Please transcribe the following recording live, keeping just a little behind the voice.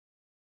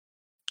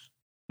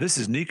This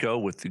is Nico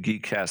with the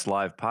Geekcast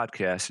Live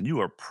podcast, and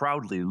you are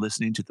proudly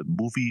listening to the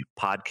Movie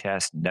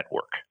Podcast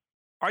Network.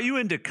 Are you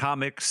into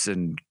comics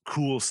and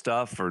cool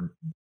stuff, or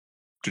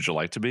did you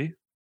like to be?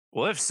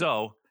 Well, if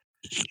so,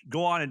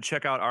 go on and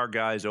check out our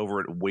guys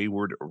over at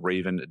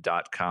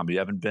waywardraven.com. If you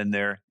haven't been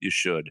there, you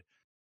should.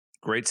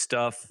 Great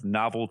stuff,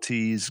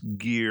 novelties,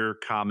 gear,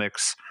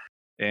 comics,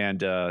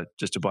 and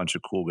just a bunch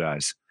of cool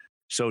guys.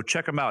 So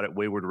check them out at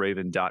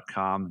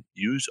waywardraven.com.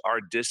 Use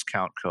our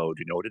discount code.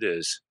 You know what it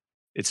is.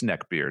 It's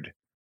Neckbeard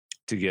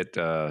to get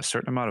a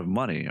certain amount of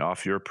money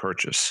off your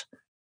purchase.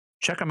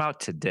 Check them out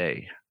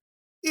today.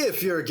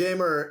 If you're a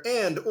gamer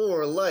and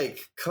or like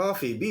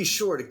coffee, be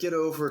sure to get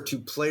over to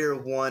Player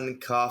One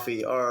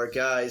Coffee, our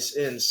guys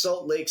in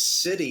Salt Lake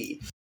City.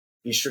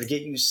 Be sure to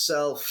get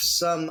yourself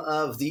some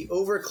of the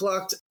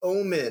overclocked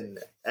Omen,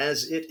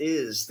 as it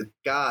is the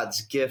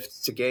God's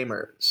gift to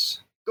gamers.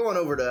 Go on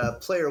over to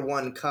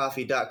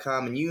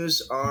playeronecoffee.com and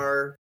use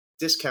our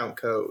discount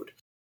code,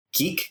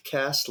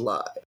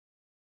 GeekCastLive.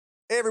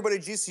 Hey everybody,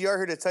 GCR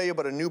here to tell you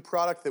about a new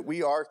product that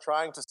we are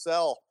trying to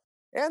sell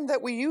and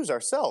that we use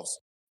ourselves.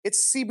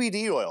 It's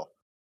CBD oil.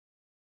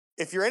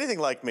 If you're anything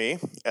like me,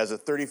 as a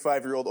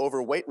 35-year-old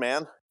overweight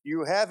man,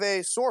 you have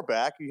a sore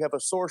back, you have a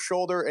sore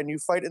shoulder, and you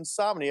fight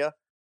insomnia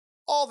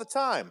all the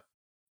time.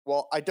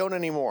 Well, I don't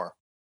anymore.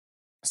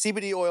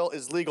 CBD oil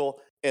is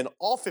legal in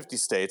all 50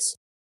 states,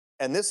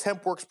 and this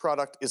HempWorks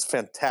product is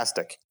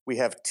fantastic. We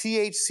have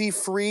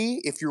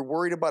THC-free if you're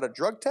worried about a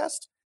drug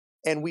test,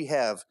 and we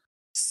have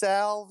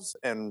salves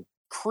and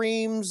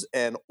creams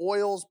and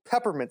oils,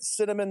 peppermint,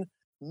 cinnamon,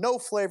 no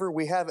flavor.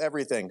 We have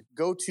everything.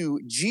 Go to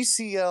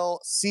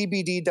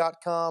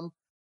GCL6.274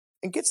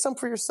 and get some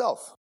for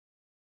yourself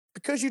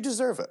because you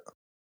deserve it.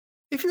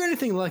 If you're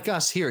anything like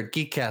us here at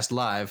Geekcast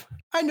Live,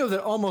 I know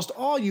that almost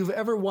all you've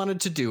ever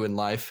wanted to do in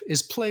life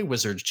is play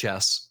wizard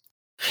chess.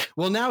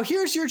 Well, now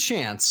here's your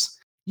chance.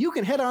 You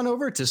can head on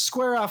over to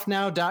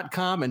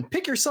squareoffnow.com and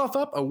pick yourself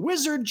up a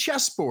wizard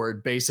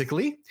chessboard,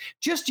 basically.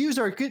 Just use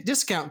our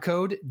discount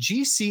code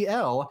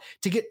GCL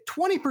to get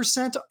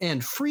 20%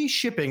 and free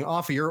shipping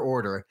off of your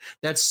order.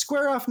 That's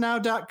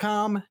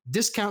squareoffnow.com,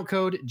 discount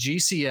code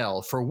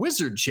GCL for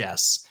wizard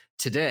chess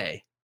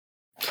today.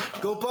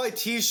 Go buy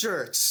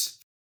t-shirts.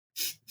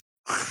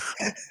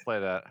 Play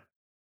that.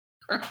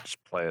 Just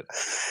play it.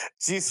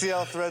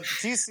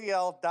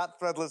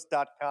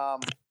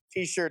 GCL.threadless.com.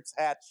 T-shirts,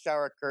 hats,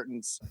 shower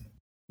curtains.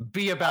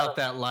 Be about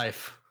that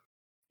life.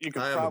 You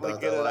can probably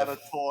get it on a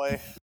toy.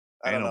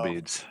 Anal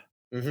beads.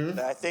 Mm-hmm.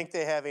 I think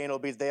they have anal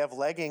beads. They have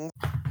leggings.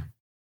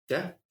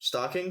 Yeah,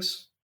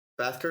 stockings,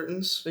 bath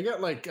curtains. They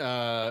got like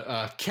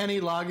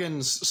Kenny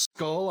Loggins'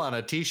 skull on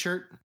a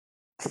t-shirt.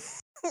 It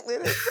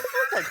looks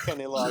like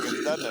Kenny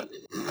Loggins, doesn't it?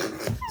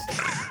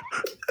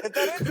 If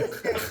that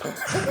interesting,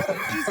 go to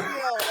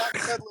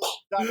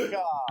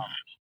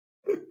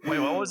GCL.threadless.com. Wait,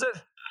 what was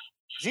it?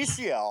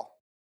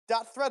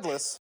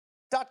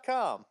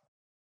 GCL.threadless.com.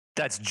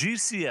 That's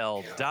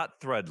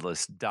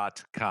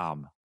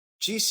GCL.threadless.com.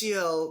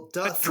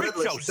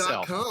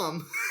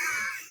 GCL.threadless.com.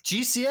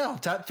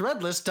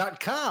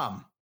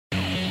 GCL.threadless.com.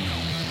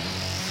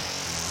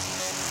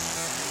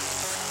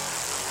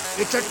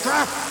 It's a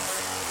trap!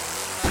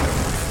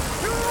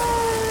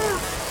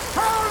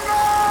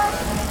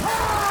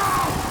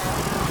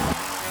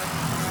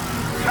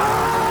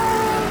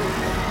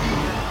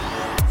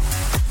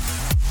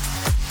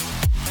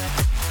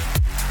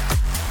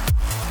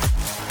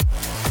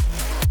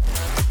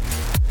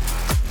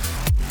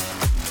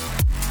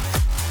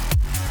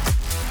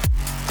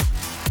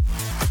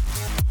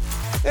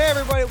 Hey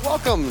everybody,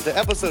 welcome to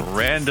episode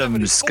Random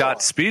 74 Scott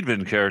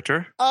Speedman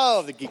character.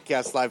 of the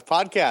Geekcast Live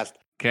podcast.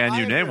 Can you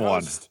I am name your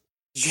one? host,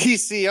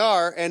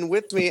 GCR, and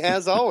with me,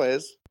 as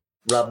always,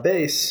 Rob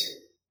Bass.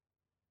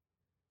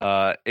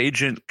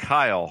 Agent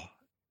Kyle.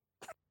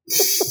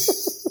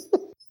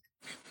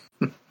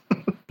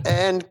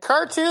 and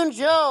Cartoon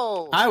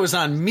Joe. I was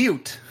on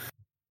mute.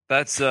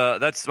 That's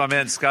my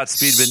man Scott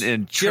Speedman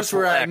in Just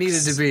where I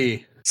needed to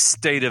be.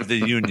 State of the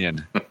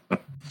Union.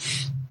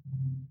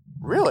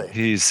 Really?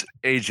 He's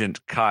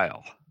Agent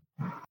Kyle.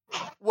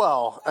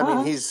 Well, I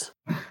mean, he's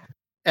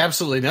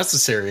Absolutely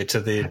necessary to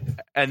the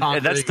And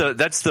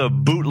that's the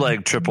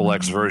bootleg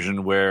XXX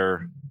version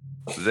where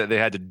they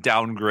had to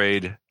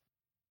downgrade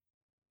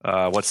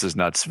what's his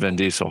nuts, Vin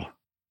Diesel.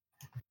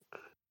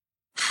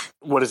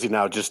 what is he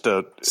now? Just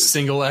a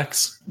single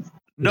X.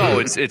 No,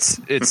 it's he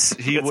It's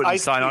wouldn't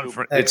Ice sign on Cube.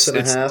 for X and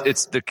a half.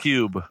 it's the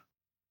Cube.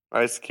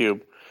 Ice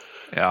Cube.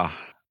 Yeah.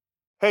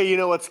 Hey, you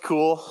know what's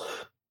cool?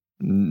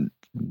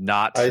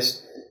 Not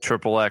Ice.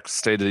 XXX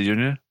State of the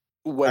Union.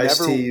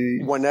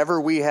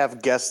 Whenever we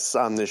have guests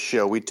on this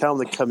show, we tell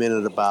them to come in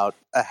at about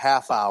a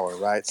half hour,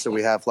 right? So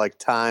we have like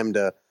time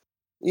to,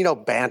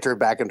 banter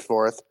back and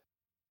forth.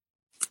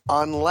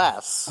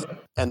 Unless,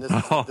 and this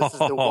is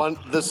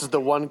the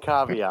one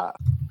caveat.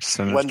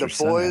 Sinister When the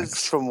boys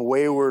Synax. from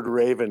Wayward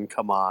Raven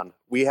come on,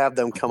 we have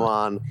them come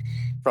on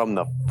from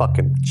the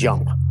fucking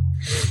jump.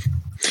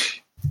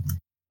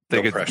 They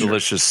No get pressure.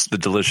 the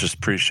delicious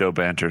pre-show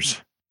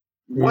banters.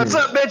 What's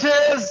up,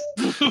 bitches?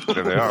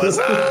 There they are. What's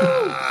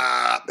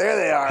up? There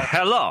they are.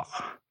 Hello.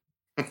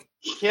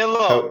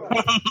 Hello.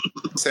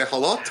 Say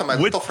hello to my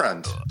little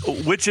friend.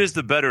 Which is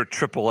the better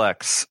Triple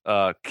X,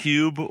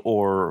 Cube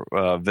or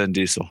Vin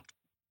Diesel?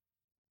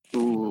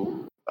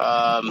 Ooh.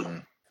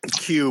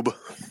 Cube.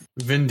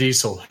 Vin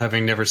Diesel,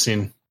 having never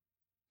seen.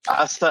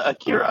 Asta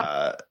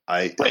Akira.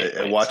 I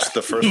watched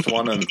the first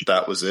one and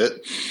that was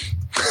it.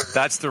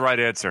 That's the right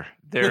answer.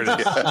 There it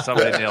is.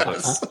 Somebody nailed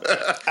it.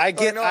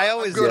 I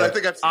always good. I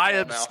think I've seen I it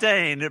all now.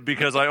 abstain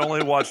because I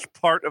only watched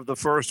part of the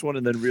first one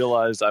and then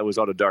realized I was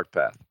on a dark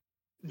path.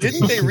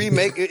 Didn't they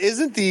remake?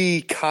 Isn't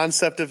the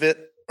concept of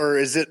it, or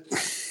is it?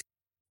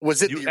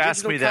 Was it? You the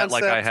ask me original that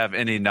like I concept? have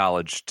any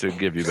knowledge to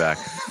give you back.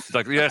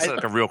 Like you asked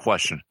like a real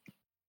question.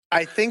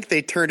 I think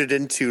they turned it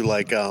into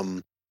like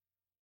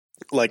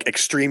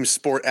extreme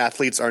sport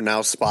athletes are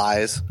now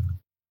spies.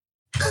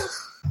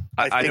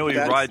 I know he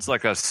that's- rides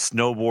like a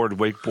snowboard,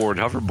 wakeboard,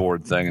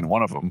 hoverboard thing in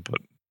one of them, but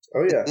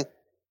Oh yeah.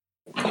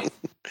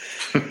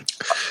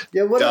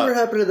 Yeah, whatever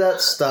happened to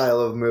that style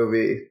of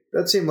movie?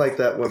 That seemed like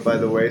that went by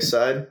the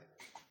wayside.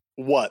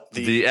 What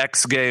the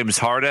X Games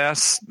hard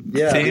ass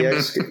Yeah,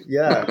 theme.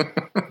 yeah,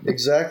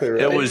 exactly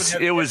right. It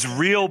was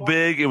real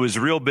big. It was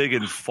real big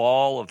in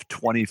fall of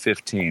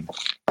 2015,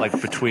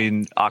 like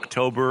between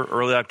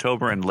early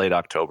October and late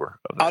October.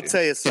 I'll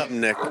tell you something,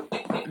 Nick.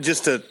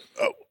 Just a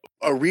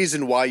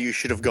reason why you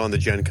should have gone to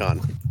Gen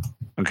Con.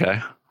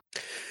 Okay.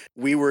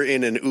 We were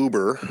in an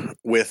Uber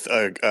with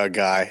a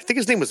guy. I think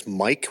his name was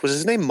Mike. Was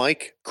his name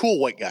Mike? Cool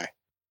white guy.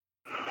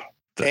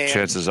 The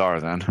chances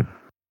are then.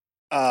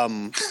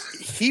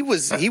 He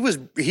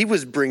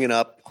was bringing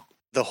up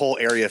the whole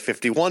Area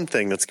 51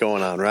 thing that's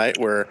going on, right?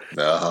 Where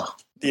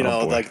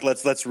like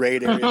let's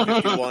raid Area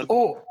 51.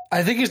 Oh,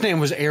 I think his name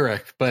was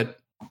Eric, but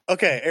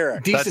okay,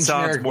 Eric. That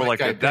sounds more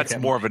like that's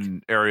more of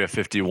an Area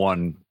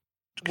 51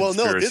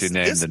 conspiracy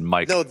name than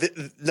Mike.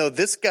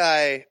 This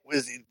guy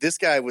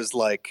was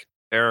like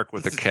Eric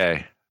with a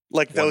K.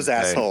 Like those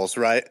assholes,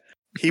 right?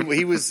 He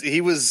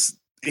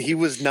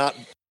was not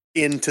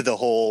into the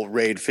whole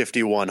Raid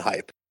 51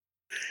 hype.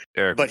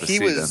 Eric, but he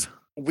was.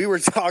 We were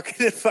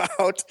talking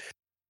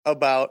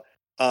about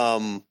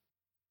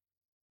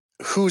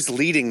who's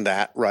leading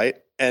that, right?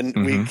 And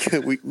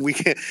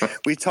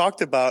we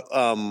talked about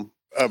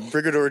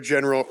Brigadier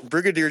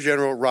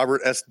General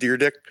Robert S.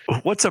 Deerdick.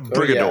 What's a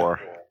brigadier?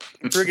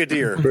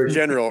 Brigadier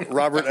General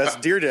Robert S.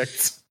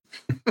 Deerdick,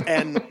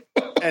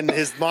 and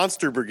his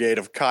monster brigade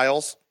of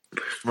Kyles.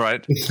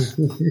 Right,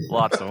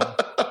 lots of them.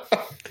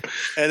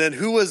 And then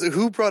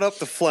who brought up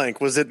the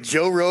flank? Was it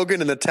Joe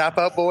Rogan and the Tap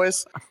Out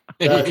Boys?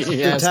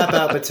 The Tap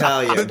Out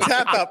Battalion. The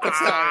Tap Out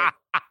Battalion.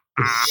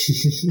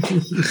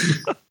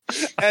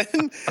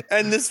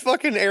 and this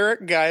fucking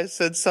Eric guy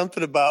said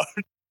something about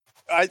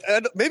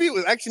maybe it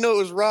was it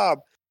was Rob.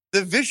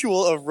 The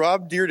visual of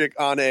Rob Deerdick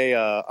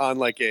on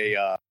like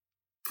a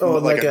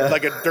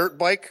dirt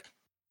bike,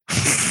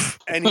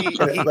 and he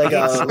like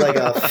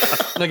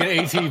an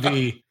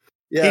ATV.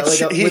 Yeah,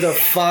 with a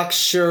fox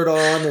shirt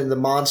on and the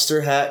monster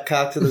hat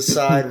cocked to the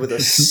side with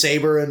a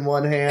saber in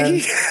one hand.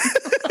 A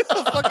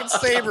fucking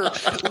saber.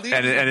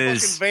 And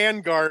his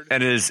Vanguard.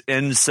 And his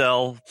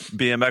incel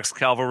BMX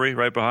cavalry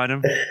right behind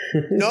him.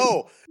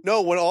 No,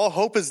 when all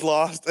hope is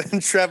lost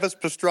and Travis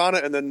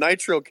Pastrana and the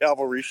Nitro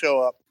cavalry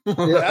show up,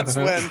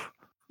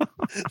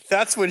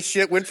 that's when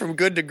shit went from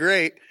good to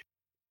great.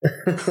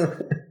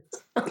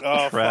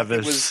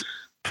 Travis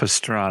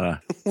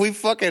Pastrana.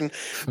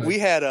 We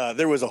had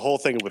there was a whole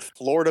thing with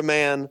Florida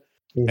Man,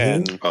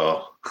 and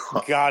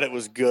God, it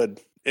was good.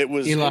 It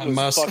was Elon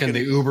Musk and the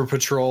Uber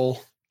Patrol.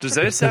 Does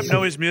ASAP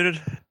know he's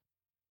muted?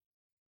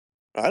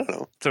 I don't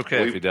know. It's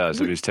okay if he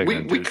does. If he's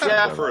taking we kind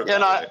of prefer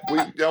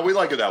it. We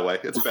like it that way.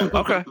 It's better.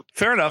 Okay,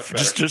 fair enough.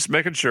 Just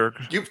making sure.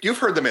 You've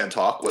heard the man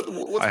talk. What's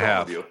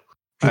wrong with you?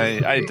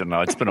 I don't know.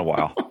 It's been a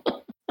while.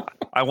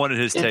 I wanted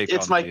his take on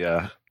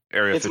the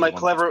Area 51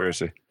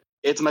 conspiracy.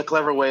 It's my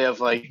clever way of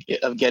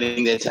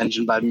getting the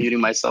attention by muting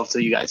myself so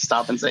you guys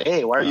stop and say,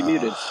 "Hey, why are you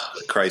muted?"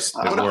 Christ,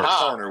 it works.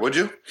 Corner, would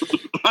you?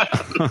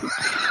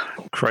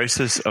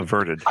 Crisis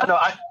averted. I know.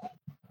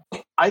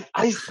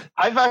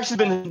 I've actually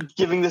been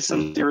giving this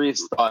some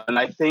serious thought, and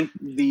I think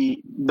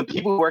the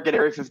people who work at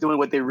Area 51,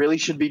 what they really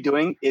should be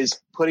doing is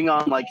putting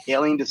on like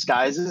alien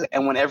disguises,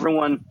 and when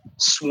everyone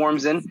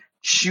swarms in,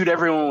 shoot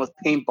everyone with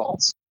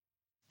paintballs.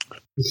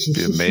 It'd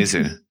be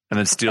amazing, and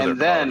then steal their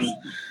cars.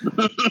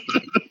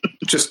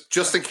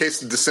 Just in case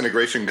the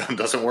disintegration gun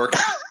doesn't work.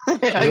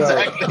 Yeah,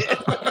 exactly.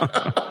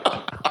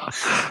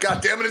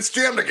 God damn it! It's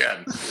jammed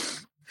again.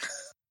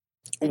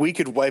 We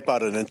could wipe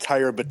out an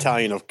entire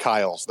battalion of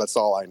Kyles. That's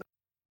all I know.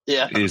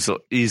 Yeah,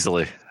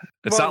 easily.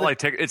 It's not like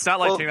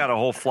taking out a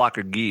whole flock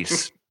of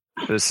geese.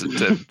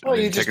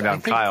 Taking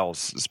down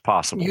Kyles is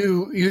possible.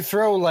 You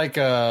throw like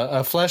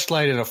a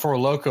fleshlight and a Four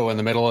Loko in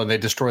the middle, and they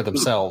destroy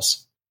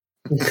themselves.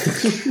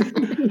 Is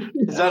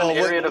that an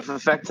area of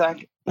effect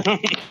tech?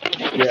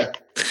 Yeah.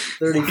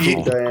 30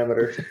 feet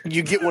diameter.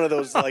 You get one of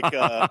those like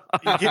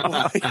you get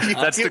one, you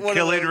That's get the one of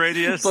killing those-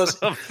 radius of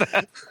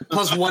that.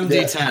 Plus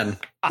 1d10.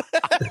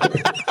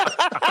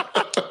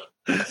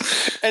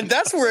 And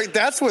that's where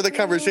the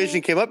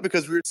conversation came up,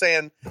 because we were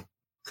saying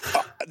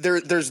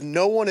there's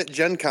no one at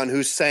Gen Con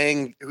who's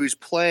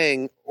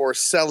playing or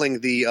selling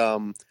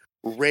the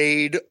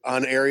Raid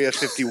on Area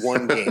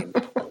 51 game.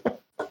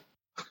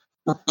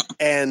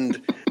 And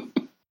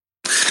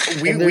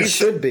there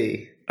should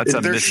be. That's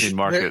a There missing sh-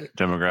 market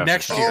demographic.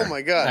 Next year. Oh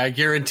my God. I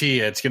guarantee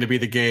you it's going to be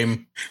the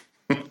game.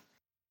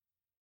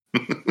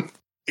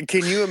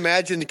 Can you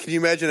imagine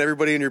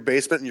everybody in your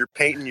basement and you're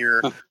painting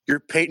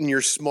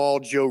your small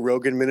Joe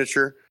Rogan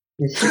miniature?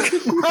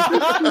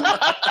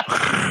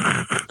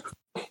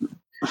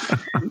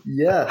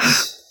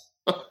 Yes.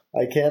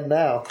 I can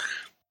now.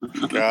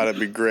 God, that'd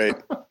be great.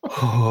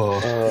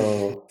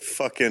 Oh.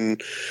 Fucking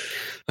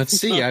Let's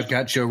see. I've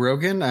got Joe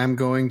Rogan. I'm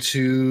going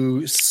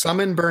to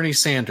summon Bernie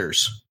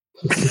Sanders.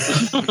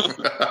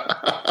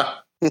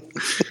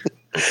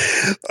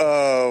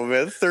 oh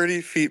man,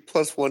 30 feet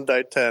plus 1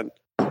 die 10.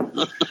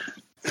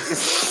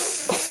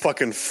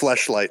 Fucking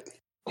fleshlight.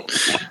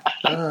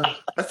 I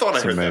thought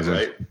I heard amazing. that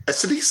right. I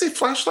said, did he say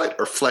flashlight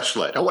or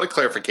fleshlight? I want a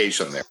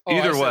clarification there. Oh,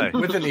 Either I said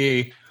way. with an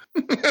E.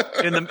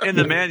 In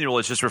the manual,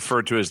 it's just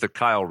referred to as the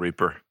Kyle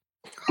Reaper.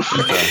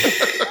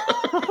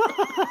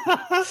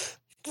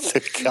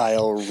 The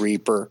Kyle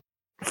Reaper.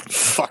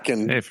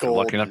 Fucking Hey, if you're gold.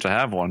 lucky enough to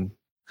have one.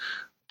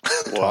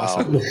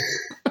 Wow.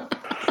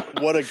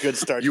 What a good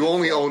start. You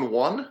only own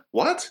one?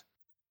 What?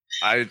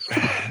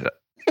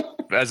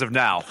 As of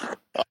now,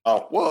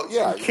 Oh, well,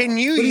 yeah. Can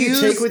you What do you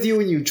use take with you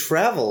when you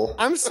travel?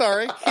 I'm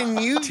sorry.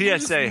 Can you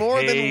TSA use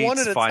more than one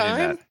hates at a finding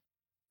time? that.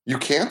 You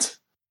can't?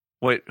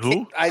 Wait,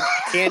 who?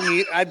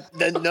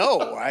 No.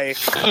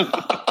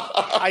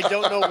 I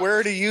don't know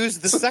where to use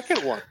the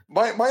second one.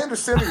 My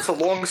understanding is a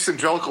long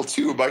cylindrical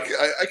tube. I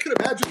could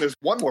imagine there's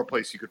one more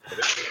place you could put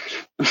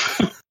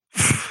it.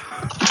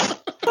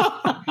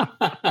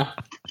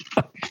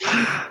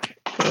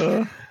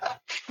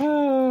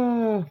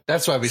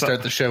 That's why we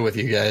start the show with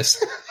you guys.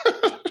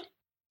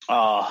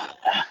 Oh,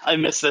 I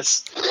miss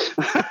this.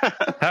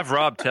 Have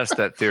Rob test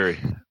that theory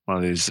one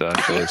of these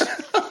days.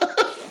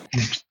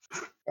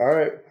 All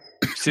right.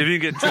 See if you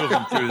can get two of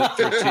them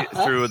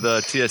through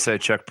the TSA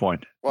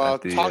checkpoint Well,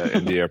 at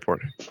in the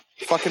airport.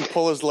 Fucking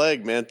pull his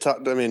leg, man.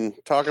 Talk him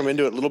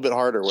into it a little bit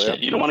harder, will Shit,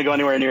 you? you don't want to go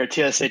anywhere near a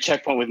TSA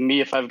checkpoint with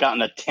me if I've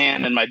gotten a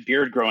tan and my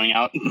beard growing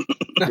out.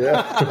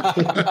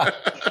 Yeah.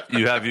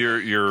 You have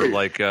your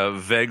like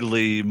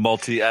vaguely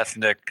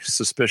multi-ethnic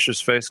suspicious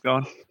face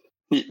going.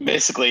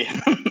 Basically.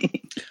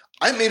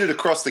 I made it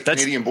across the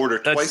Canadian border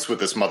twice with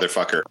this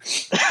motherfucker.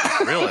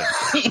 Really?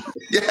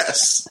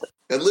 Yes.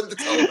 I lived to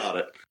tell about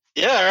it.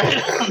 Yeah,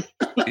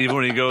 right. Even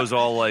when he goes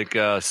all like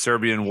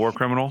Serbian war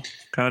criminal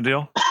kind of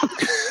deal.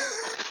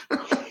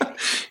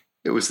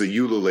 It was the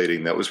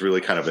ululating that was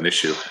really kind of an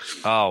issue.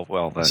 Oh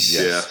well, then yes.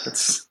 Yeah.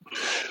 It's,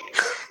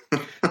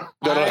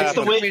 It's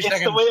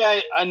the way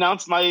I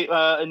announce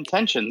my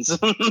intentions.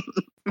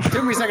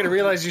 Took me a second to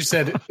realize you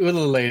said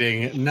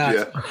ululating, not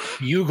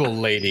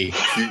ugulating.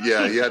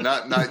 yeah,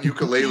 not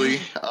ukulele.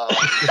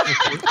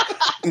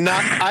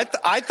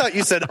 I thought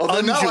you said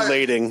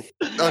undulating.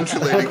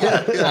 Undulating,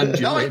 yeah.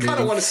 Undulating. Now I kind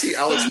of want to see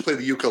Alex play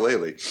the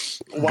ukulele.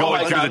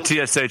 Going through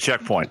the TSA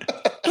checkpoint.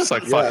 Just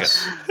like fuck it.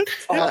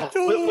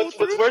 What's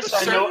worse,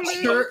 I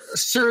know.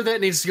 Sir,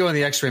 that needs to go in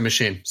the X-ray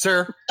machine.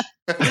 Sir,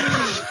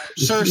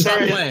 stop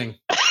playing.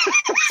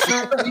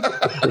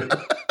 Sir,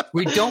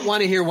 we don't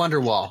want to hear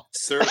Wonderwall.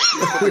 Sir,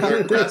 you put the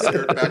dark grass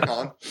skirt back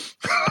on.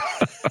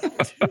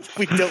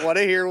 We don't want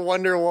to hear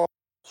Wonderwall.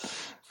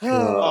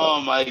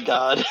 Oh my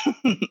god.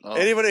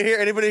 Anybody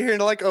here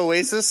like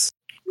Oasis?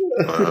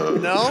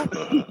 No?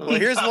 Well,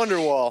 here's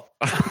Wonderwall.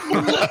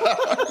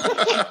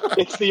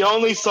 It's the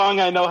only song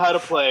I know how to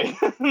play.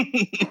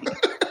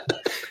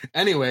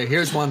 Anyway,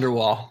 here's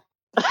Wonderwall.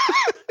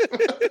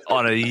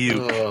 On a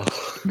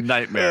uke.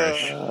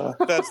 Nightmarish.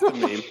 That's the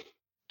meme.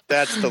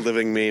 That's the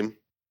living meme.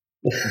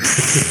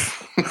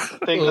 I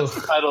think that's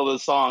the title of the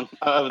song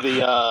of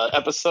the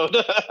episode.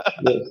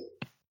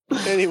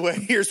 Anyway,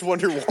 here's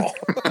Wonderwall.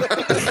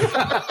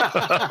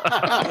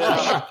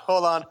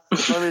 Hold on.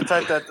 Let me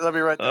type that. Let me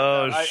write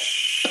that down.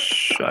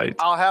 Shite.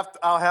 I'll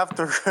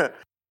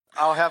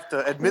have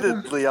to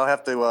admittedly I'll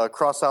have to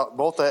cross out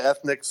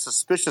multi-ethnic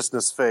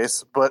suspiciousness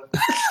face, but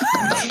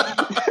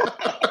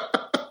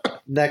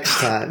Next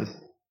time.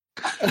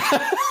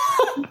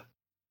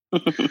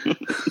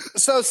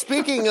 so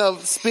speaking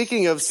of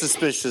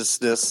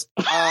suspiciousness,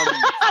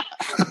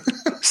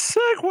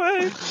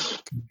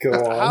 Segway. Go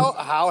on.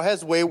 how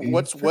has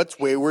what's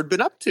Wayward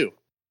been up to?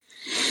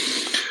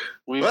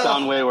 We've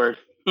gone wayward.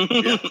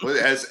 Yeah,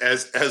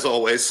 as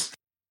always.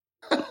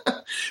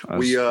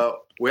 We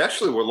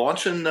actually were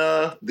launching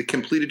the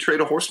completed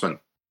Trade of Horsemen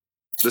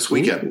this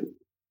weekend.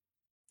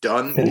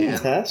 Done.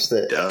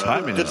 Fantastic. Done.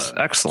 Timing is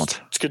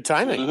excellent. It's good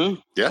timing. Mm-hmm.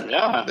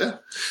 Yeah.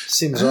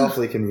 Seems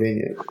awfully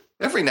convenient.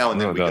 Every now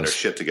and then It we get our does.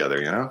 shit together,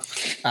 you know?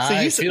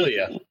 I you feel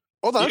you.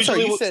 Hold on, I'm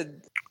sorry. Usually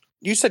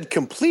You said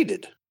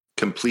completed.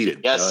 Completed.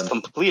 Yes, Done.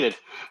 completed.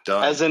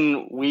 Done. As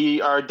in,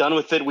 we are done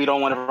with it. We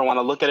don't ever want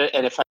to look at it.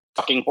 And if I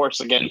fucking horse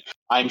again,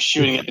 I'm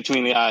shooting it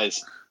between the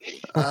eyes.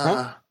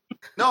 No,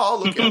 I'll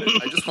look at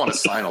it. I just want to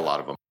sign a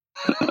lot of them.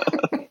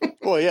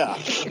 Well, yeah.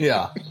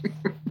 Yeah.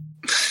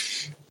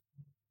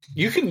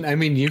 You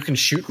can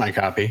shoot my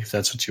copy if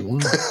that's what you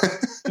want.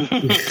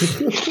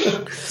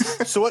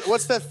 So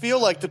what's that feel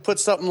like to put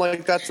something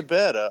like that to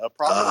bed? A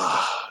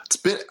problem? It's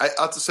been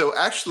so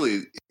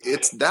actually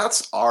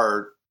that's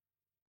our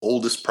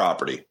oldest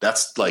property.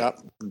 That's like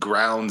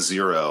ground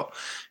zero,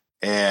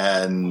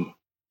 and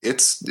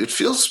it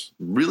feels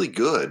really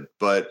good,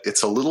 but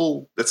it's a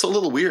little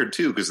weird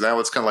too, because now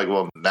it's kind of like,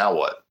 well, now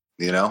what?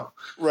 You know?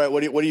 Right.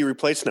 What are you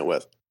replacing it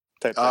with?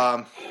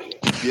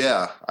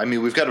 Yeah. I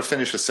mean, we've got to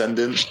finish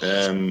Ascendant,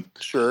 and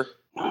sure,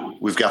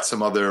 we've got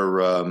some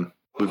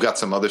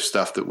other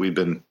stuff that we've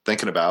been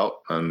thinking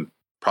about, and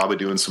probably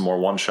doing some more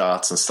one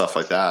shots and stuff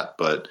like that.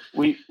 But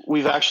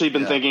we've actually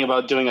been thinking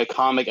about doing a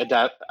comic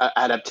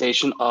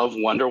adaptation of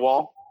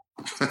Wonderwall.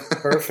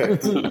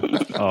 Perfect.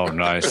 Oh,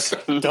 nice.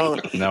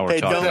 Now we're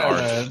talking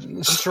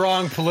art.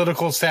 Strong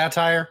political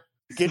satire.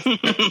 Get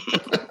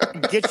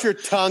your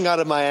tongue out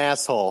of my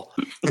asshole.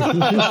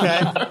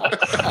 Okay.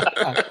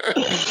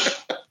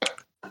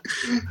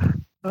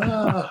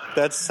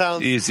 That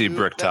sounds easy,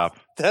 Bricktop.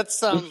 That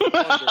sounds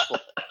wonderful.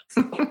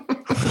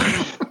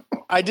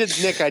 I did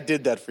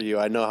that for you.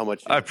 I know how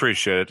much. I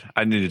appreciate it.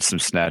 I needed some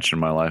snatch in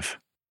my life.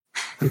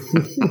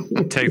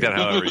 Take that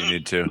however you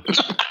need to.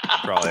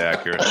 Probably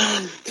accurate.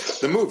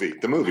 The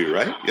movie,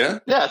 right? Yeah.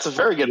 Yeah, it's a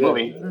very good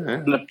movie.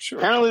 Sure.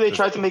 Apparently, they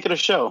tried to make it a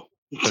show.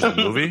 There's a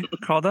movie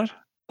called that?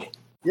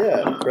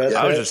 Yeah.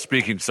 I was just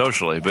speaking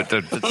socially, but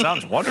it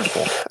sounds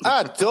wonderful.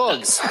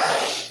 Dogs.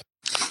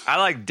 I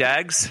like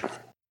dags.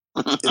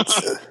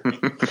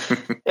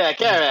 Yeah,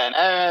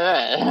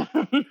 Karen.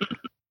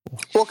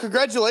 Well,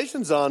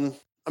 congratulations on.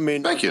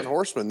 Thank you. on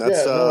Horseman.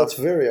 That's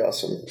very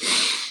awesome.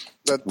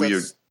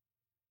 Weird.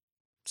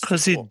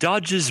 Because he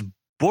dodges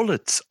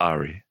bullets,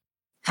 Ari.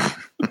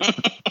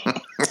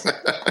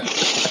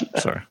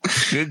 Sorry.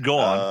 Go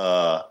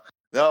on.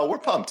 No, we're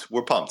pumped.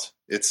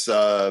 It's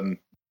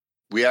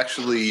we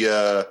actually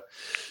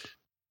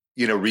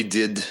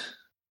redid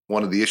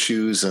one of the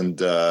issues, and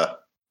the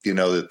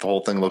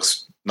whole thing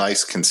looks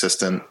nice,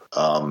 consistent.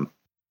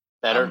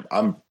 Better.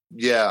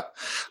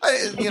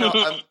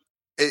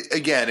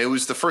 Again, it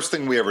was the first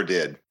thing we ever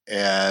did,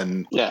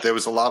 and there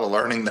was a lot of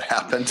learning that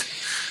happened.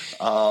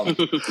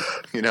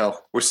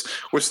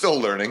 We're still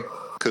learning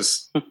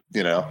because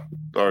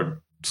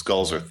our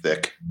skulls are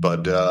thick,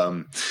 but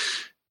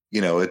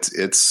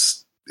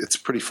it's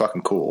pretty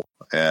fucking cool,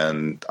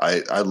 and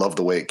I love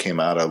the way it came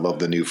out. I love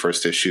the new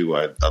first issue.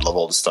 I love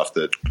all the stuff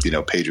that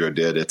Pedro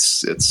did.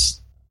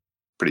 It's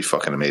pretty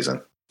fucking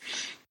amazing.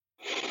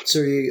 So,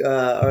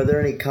 are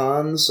there any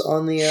cons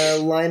on the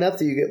lineup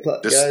that you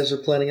guys are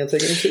planning on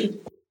taking to?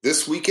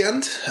 This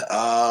weekend,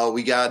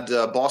 we got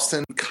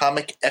Boston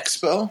Comic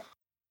Expo.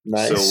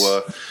 Nice.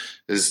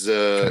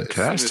 So,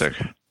 Fantastic.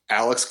 As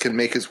Alex can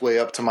make his way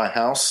up to my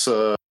house,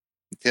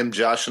 him,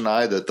 Josh, and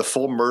I, the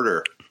full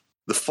murder.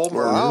 The full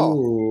murder.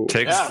 Wow.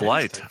 Takes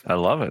flight. I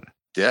love it.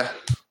 Yeah.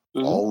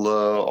 Mm-hmm.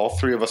 All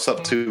three of us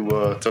up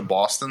to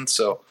Boston.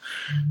 So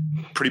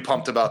pretty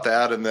pumped about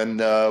that. And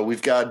then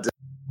we've got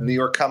New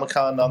York Comic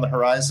Con on the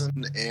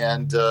horizon,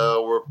 and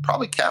we're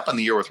probably capping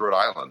the year with Rhode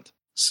Island.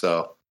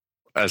 So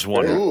as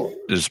one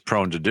is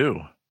prone to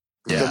do.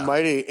 Yeah. The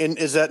mighty. And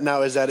is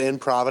that in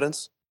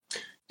Providence?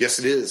 Yes,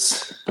 it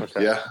is.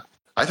 Okay. Yeah.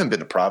 I haven't been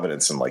to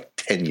Providence in like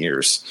 10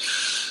 years.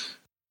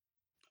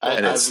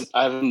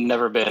 I've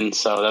never been,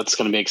 so that's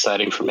going to be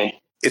exciting for me.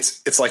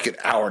 It's like an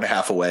hour and a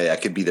half away. I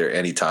could be there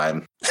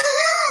anytime.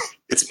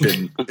 It's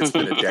been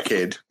a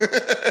decade.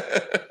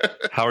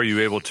 How are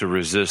you able to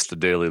resist the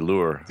daily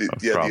lure?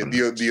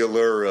 The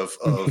allure of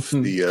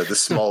the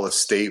smallest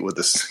state with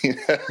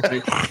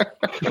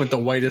with the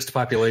whitest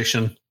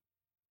population.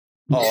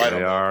 Oh, I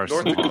don't know.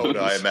 North Dakota,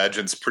 I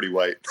imagine, is pretty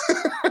white.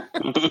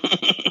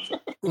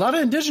 A lot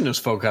of indigenous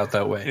folk out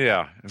that way.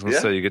 Yeah, I was going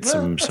to say you get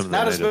some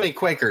not as many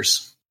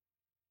Quakers.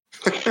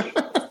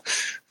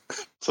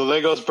 So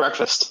there goes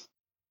breakfast.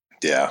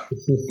 Yeah.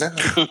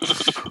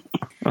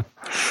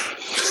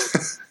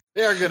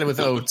 They are good with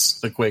oats,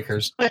 the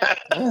Quakers.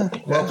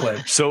 Well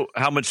played. So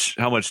how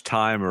much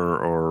time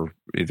or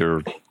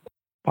either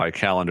by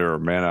calendar or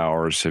man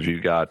hours have you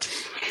got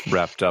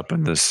wrapped up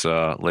in this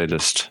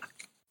latest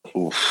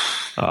wow.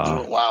 I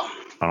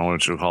don't know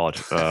what you call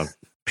it.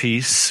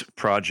 Piece,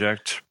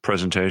 project,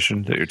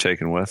 presentation that you're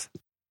taking with?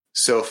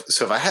 So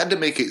if I had to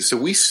make it, so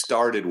we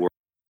started working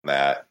on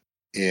that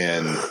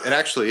and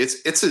actually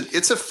it's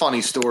a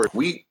funny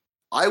story.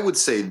 I would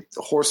say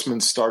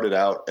Horseman started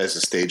out as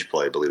a stage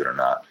play, believe it or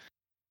not.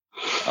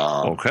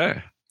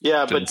 Okay.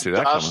 Yeah, Didn't see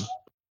that coming.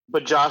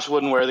 But Josh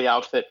wouldn't wear the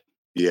outfit.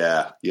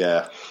 Yeah.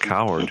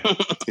 Coward.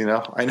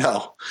 I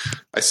know.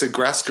 I said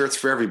grass skirts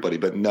for everybody,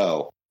 but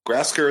no.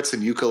 Grass skirts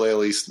and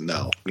ukuleles,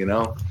 no.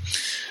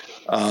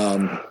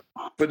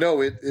 But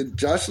no,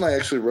 Josh and I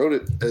actually wrote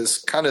it as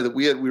kind of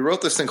we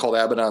wrote this thing called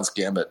Abaddon's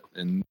Gambit,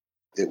 and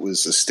it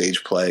was a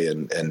stage play,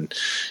 and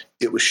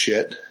it was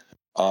shit.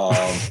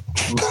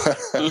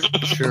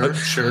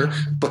 Sure.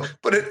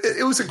 But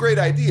it was a great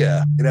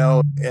idea, you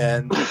know,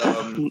 and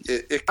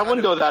I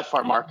wouldn't go that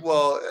far, Mark.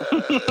 Well,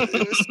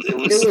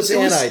 It was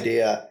an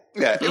idea.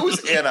 Yeah, it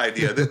was an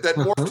idea that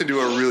morphed into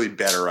a really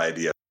better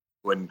idea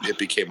when it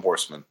became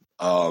Horseman.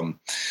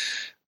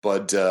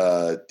 But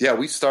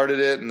we started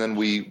it, and then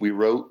we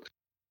wrote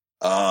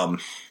the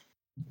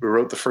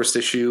first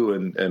issue,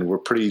 and we're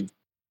pretty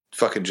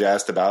fucking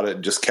jazzed about it,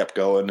 and just kept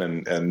going.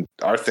 And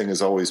our thing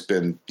has always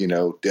been, you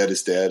know, dead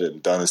is dead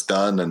and done is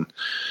done. And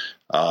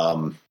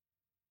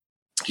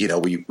you know,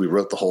 we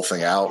wrote the whole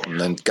thing out and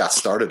then got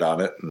started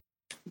on it.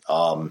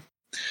 And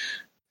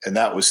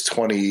that was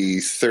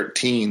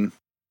 2013.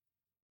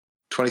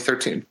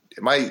 2013.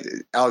 Am I,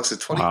 Alex,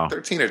 it's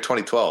 2013 or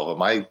 2012?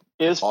 Am I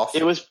off?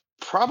 It was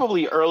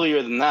probably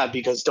earlier than that,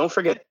 because don't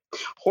forget,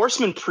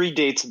 Horseman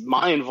predates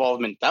my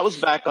involvement. That was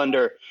back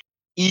under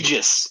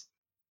Aegis.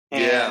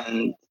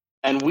 And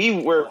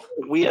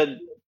we had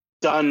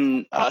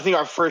done, I think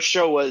our first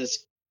show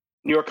was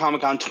New York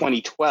Comic Con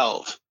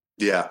 2012.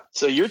 Yeah.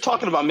 So you're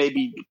talking about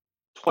maybe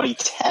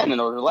 2010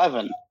 or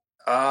 11.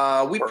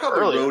 We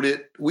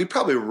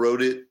probably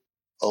wrote it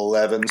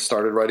 11,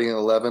 started writing in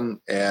 11,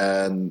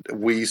 and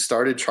we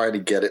started trying to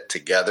get it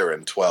together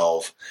in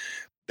 12.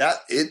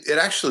 It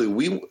actually,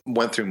 we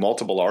went through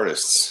multiple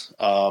artists.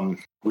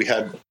 We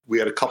had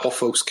a couple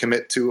folks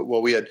commit to it.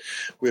 Well, we had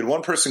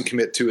one person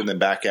commit to it and then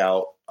back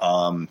out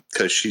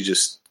because she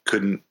just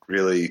couldn't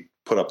really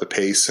put up the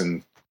pace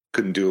and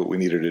couldn't do what we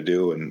needed to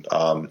do.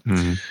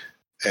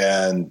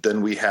 And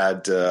then we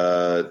had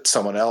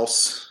someone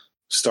else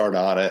start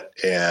on it,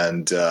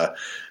 and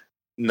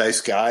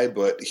nice guy,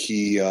 but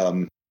he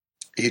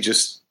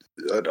just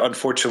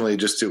unfortunately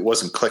just it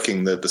wasn't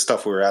clicking. The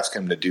stuff we were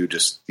asking him to do,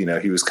 just, you know,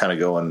 he was kind of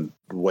going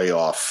way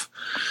off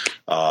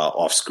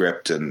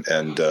script, and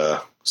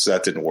so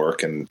that didn't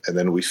work. And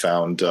then we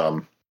found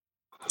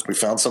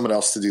someone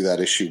else to do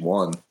that issue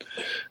 1,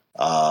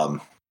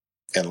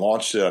 and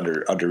launched it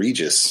under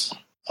Aegis.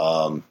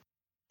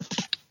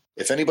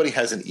 If anybody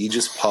has an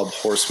Aegis Pub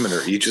Horseman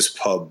or Aegis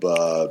Pub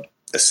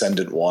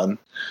Ascendant 1,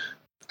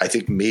 I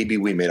think maybe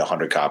we made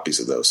 100 copies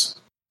of those.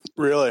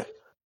 Really?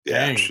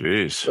 Yeah.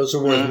 Jeez. Those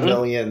are worth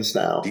millions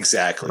now.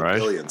 Exactly. Right.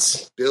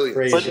 Billions.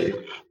 Crazy.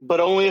 But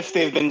only if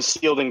they've been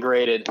sealed and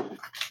graded,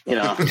 you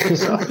know.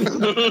 So.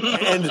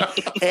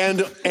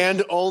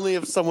 and only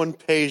if someone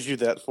pays you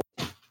that for.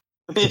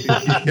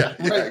 Yeah,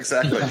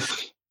 exactly.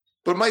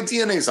 But my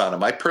DNA's on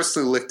him. I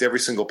personally licked every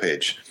single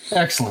page.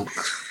 Excellent.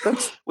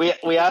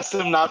 We asked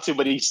him not to,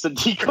 but he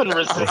couldn't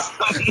resist.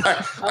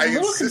 I'm a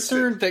little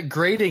concerned that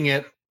grading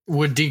it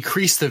would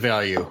decrease the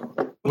value.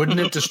 Wouldn't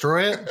it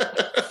destroy it?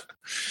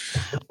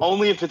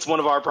 Only if it's one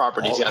of our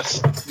properties,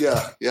 yes.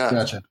 Yeah.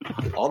 Gotcha.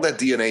 All that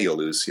DNA you'll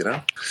lose, you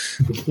know?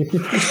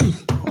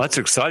 Well, that's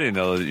exciting,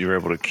 though, that you're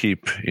able to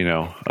keep, you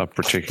know, a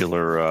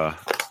particular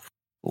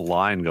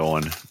line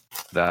going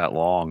that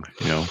long.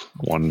 You know,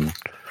 one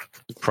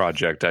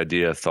project,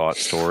 idea, thought,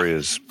 story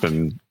has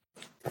been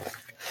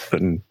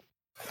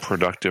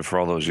productive for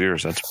all those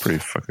years. That's pretty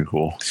fucking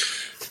cool.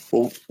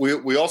 Well,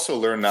 we also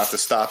learned not to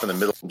stop in the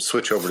middle and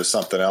switch over to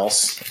something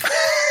else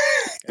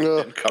and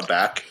then come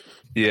back.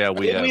 Yeah,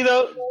 Did we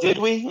though? Did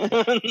we?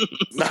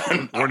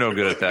 We're no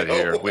good at that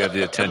here. We have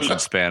the attention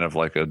span of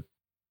like a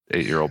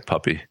 8-year-old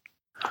puppy.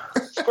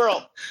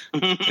 Squirrel.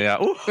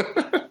 Yeah. Ooh.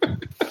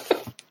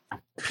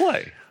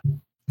 Play.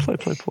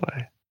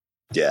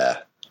 Yeah.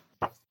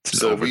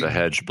 It's an over the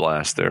hedge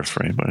blast there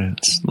for anybody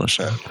that's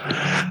listening.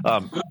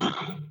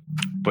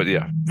 But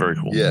yeah, very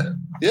cool. Yeah.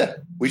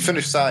 We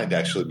finished Signed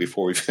actually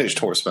before we finished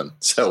Horseman,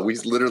 so we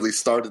literally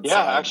started. Yeah,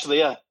 Signed. actually,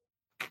 yeah.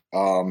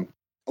 Signed?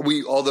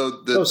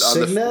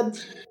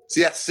 Signed.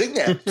 Yes,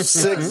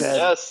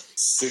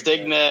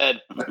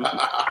 Signed.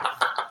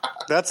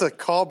 That's a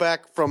callback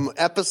from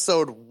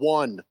episode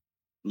 1.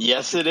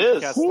 Yes, it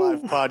is. Cast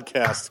Live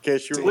podcast. In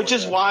case you're Which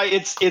is why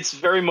it's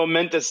very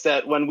momentous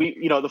that when we,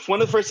 you know, one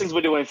of the first things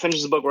we do when we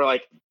finish the book, we're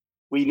like,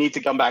 we need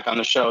to come back on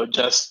the show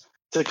just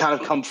to kind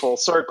of come full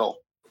circle.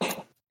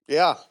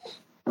 Yeah,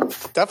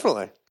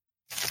 definitely.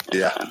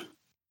 Yeah.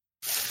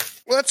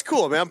 Well, that's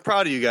cool, man. I'm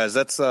proud of you guys.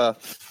 That's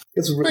it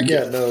is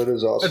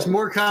awesome. That's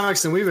more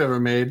comics than we've ever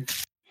made.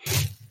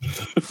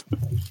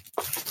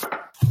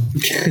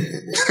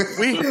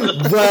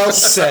 Well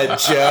said,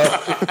 Joe.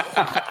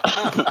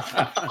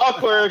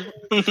 Awkward.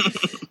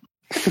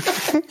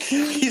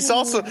 He's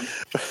also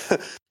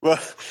well.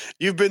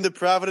 You've been to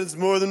Providence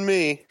more than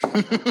me.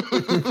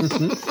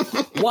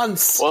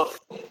 Once. Well,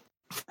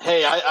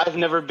 hey, I've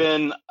never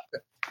been,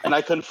 and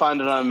I couldn't find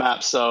it on a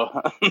map, so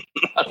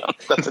I don't know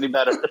if that's any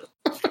better.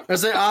 I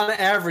say, on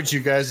average,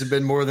 you guys have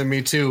been more than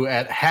me too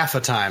at half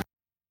a time.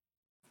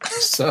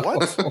 So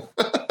What?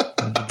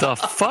 The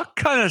fuck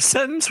kind of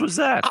sentence was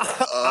that?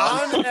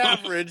 On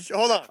average,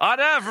 hold on. On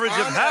average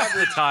of On half the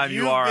average, time you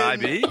you've are,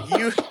 been- IB.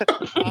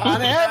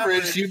 on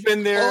average, you've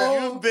been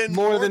there You've been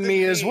more than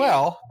me as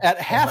well at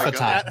half a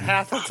time. At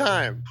half a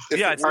time.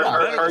 Yeah, it's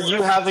Are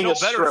you having a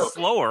better stroke?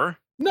 slower.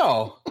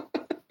 No.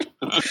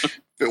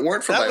 If it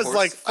weren't for That my was horse,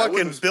 like I wouldn't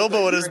fucking have spent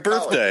Bilbo that at his year in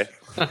college.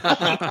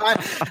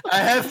 birthday. I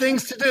have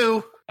things to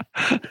do.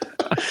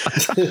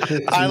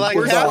 I like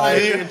Where's half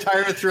of the you.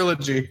 entire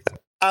trilogy?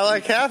 I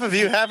like half of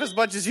you half as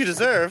much as you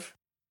deserve.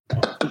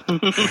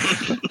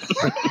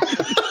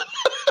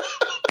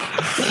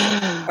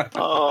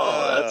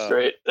 Oh, that's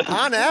great.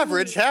 On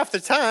average, half the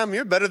time,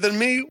 you're better than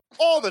me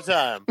all the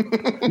time.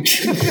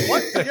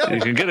 What? You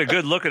can get a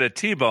good look at a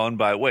T-bone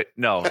by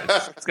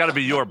it's got to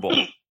be your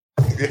bull.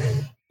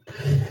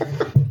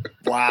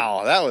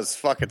 Wow, that was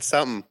fucking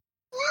something.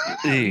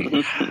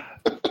 E.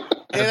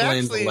 I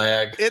blame the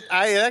lag.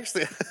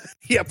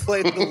 Yeah,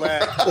 played the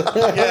lag.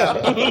 Yeah,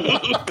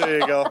 there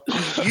you go.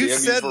 You Damn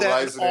said you,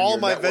 that Verizon and and all your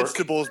my network.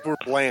 vegetables were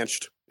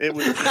blanched. It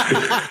was the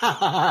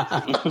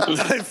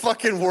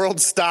fucking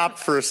world stopped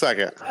for a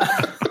second.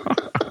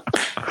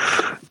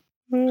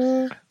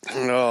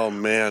 Oh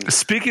man!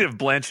 Speaking of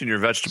blanching your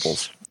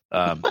vegetables,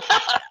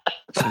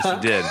 since you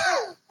did,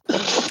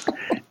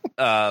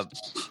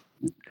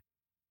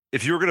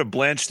 if you were going to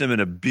blanch them in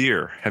a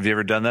beer, have you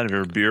ever done that? Have you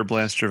ever beer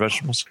blanched your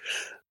vegetables?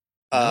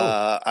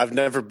 I've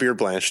never beer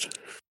blanched.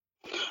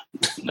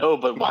 No,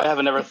 but I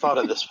haven't ever thought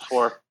of this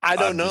before. I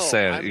don't I'm know. just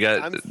saying, I'm you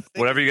got thinking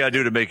whatever you got to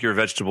do to make your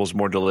vegetables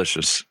more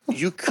delicious.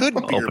 You could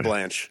beer Open it.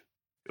 blanch.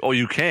 Oh,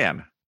 you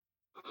can.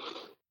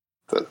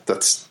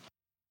 That's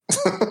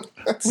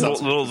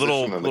Little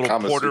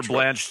porter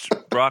blanched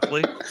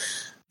broccoli.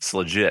 It's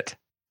legit.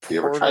 You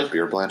ever tried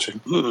beer blanching?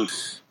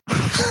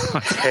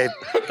 Hey,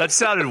 That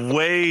sounded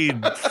way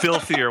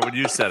filthier when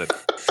you said it.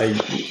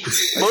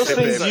 Most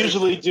things babe.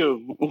 usually do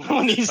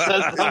when he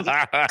says something.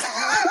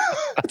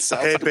 It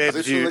sounds Hey, like babe, a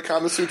position of the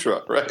Kama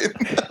Sutra, right?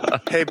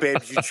 hey, babe,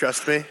 do you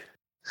trust me?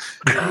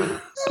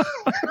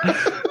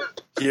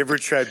 You ever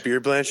tried beer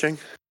blanching?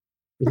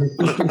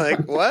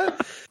 Like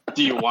what?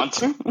 Do you want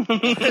to?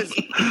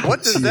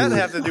 What does that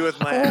have to do with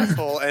my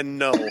asshole? And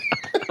no.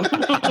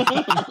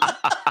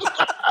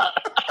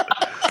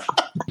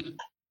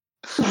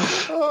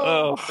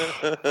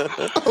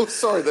 Oh,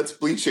 sorry, that's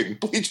bleaching.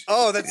 Bleaching.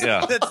 Oh, that's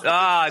Yeah. that's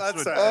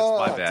That's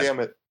my bad. Damn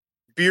it.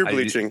 beer I-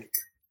 bleaching.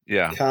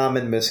 Yeah.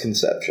 Common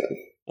misconception.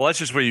 Well, that's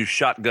just where you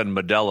shotgun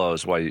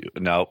Modelo's. Why you?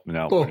 No.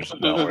 We're just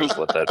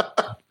let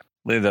that.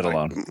 Leave that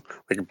alone.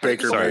 Like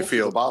Baker Sorry. The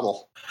Mayfield.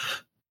 bottle.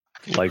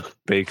 Like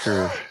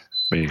Baker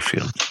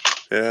Mayfield.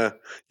 Yeah,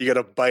 you got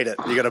to bite it.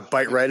 You got to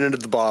bite right into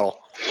the bottle.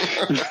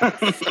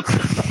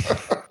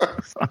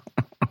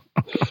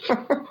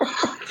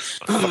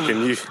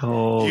 Fucking use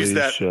Holy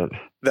that- shit!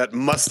 that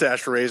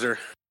mustache razor.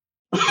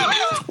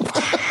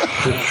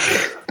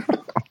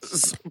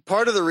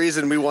 Part of the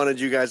reason we wanted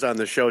you guys on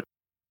the show,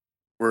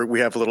 we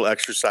have a little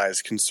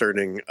exercise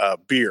concerning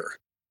beer.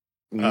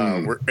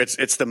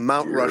 It's the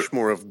Mount Beer.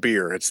 Rushmore of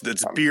beer. It's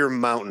Beer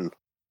Mountain.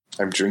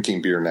 I'm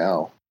drinking beer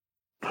now.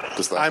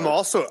 Does that I'm help?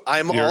 also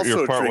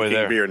You're partway drinking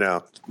there. beer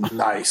now.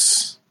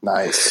 Nice.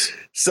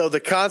 So the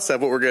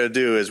concept, what we're going to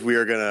do is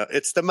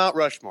it's the Mount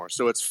Rushmore.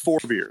 So it's 4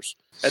 beers.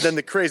 And then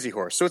the Crazy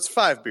Horse. So it's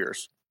 5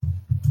 beers.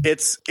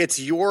 It's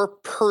your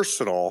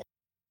personal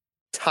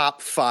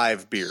top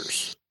 5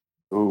 beers.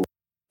 Ooh.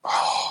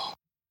 Oh,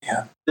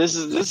 This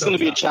is going to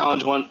be a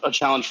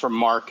challenge for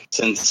Mark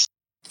since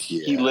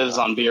yeah. he lives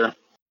on beer.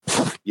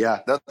 Yeah,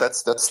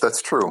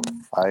 that's true.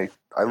 I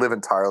live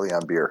entirely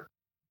on beer.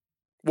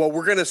 Well,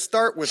 we're going to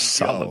start with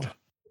Solid. Joe.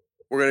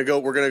 We're going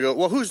to go.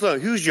 Well,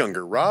 who's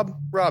younger? Rob?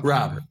 Rob's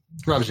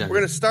We're younger.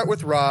 going to start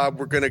with Rob.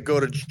 We're going to go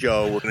to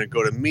Joe. We're going to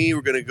go to me.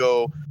 We're going to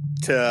go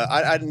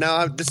to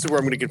now this is where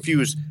I'm going to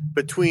confuse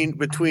between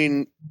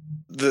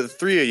the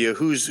 3 of you.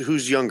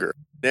 Who's younger?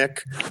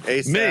 Nick,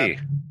 ASAP? Me.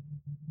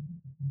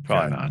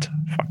 Probably not.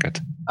 Fuck it.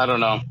 I don't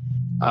know.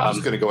 I'm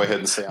just going to go ahead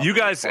and say You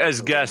guys, as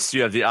guests,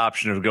 you have the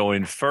option of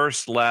going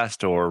first,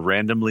 last, or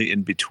randomly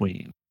in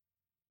between.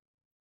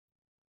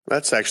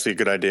 That's actually a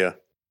good idea.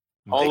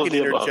 All of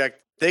the above.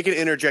 They can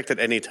interject at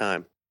any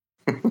time.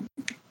 Can,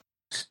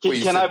 Well,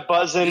 you can I said-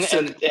 buzz in you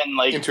said and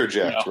like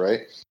interject,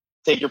 right?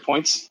 take your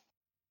points?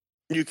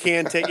 You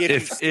can take it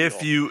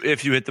If you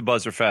hit the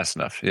buzzer fast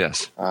enough,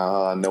 yes.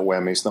 No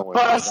whammies.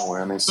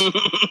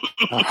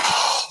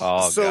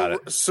 Oh, got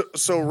it.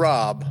 So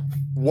Rob,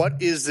 what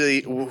is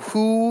the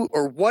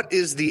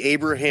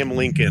Abraham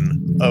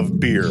Lincoln of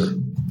beer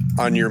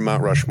on your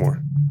Mount Rushmore?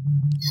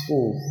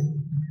 Ooh.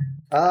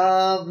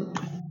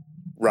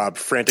 Rob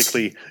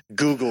frantically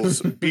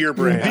Googles beer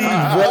brand.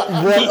 What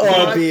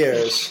are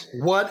beers?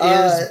 What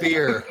is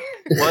beer?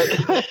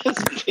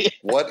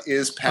 What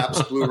is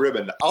Pabst Blue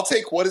Ribbon? I'll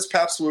take what is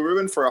Pabst Blue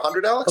Ribbon for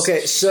 $100, Alex?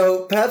 Okay,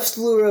 so Pabst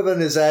Blue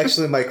Ribbon is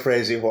actually my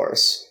crazy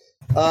horse.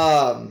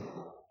 But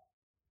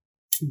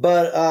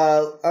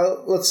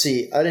let's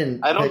see. I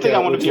don't think I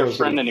want to be your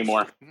friend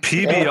anymore.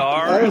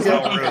 PBR is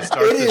how we're going to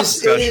start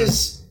this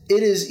discussion.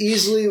 It is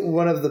easily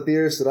one of the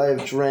beers that I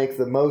have drank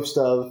the most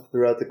of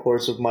throughout the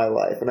course of my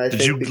life, and I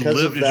think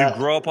because of that, Did you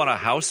grow up on a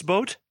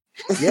houseboat?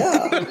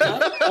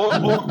 Yeah.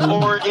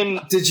 or in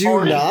Did you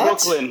or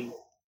not? in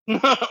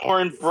Brooklyn.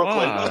 Or in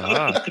Brooklyn.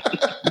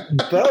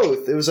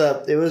 Both. It was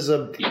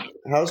a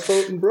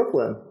houseboat in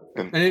Brooklyn.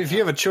 And if you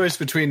have a choice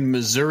between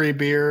Missouri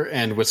beer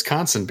and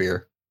Wisconsin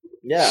beer,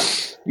 Yeah,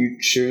 you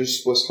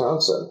choose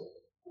Wisconsin.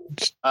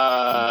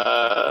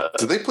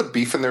 Do they put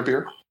beef in their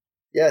beer?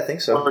 Yeah, I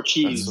think so. Or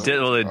cheese.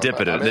 They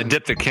dip it in. They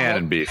dip the can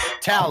in beef.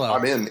 Tallow.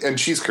 I'm in. And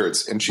cheese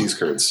curds.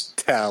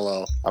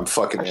 Tallow. I'm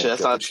fucking Actually, in.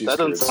 Get the cheese that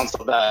doesn't curds. sound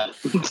so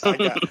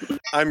bad.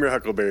 I'm your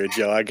Huckleberry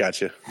Joe. I got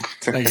you.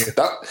 Thank you.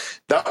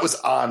 That was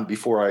on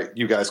before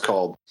you guys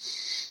called.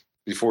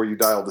 Before you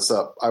dialed this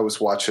up, I was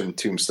watching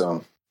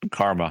Tombstone.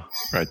 Karma,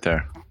 right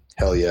there.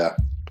 Hell yeah.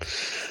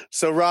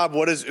 So, Rob,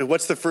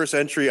 what's the first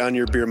entry on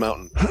your beer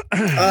mountain?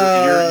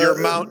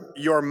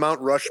 Your Mount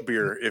Rush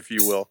beer, if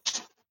you will.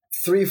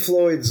 Three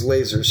Floyd's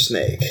Laser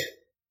Snake.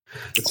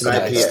 It's an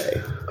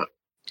IPA.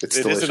 It's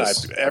It is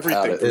delicious. an IPA.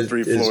 Everything from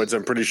Three Floyds,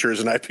 I'm pretty sure,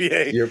 is an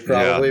IPA. You're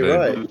probably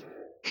right.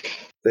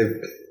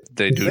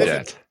 They do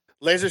that.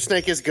 Laser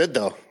Snake is good,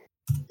 though.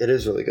 It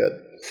is really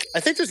good. I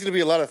think there's going to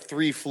be a lot of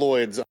Three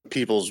Floyds on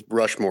people's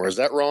Rushmore. Is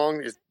that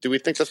wrong? Do we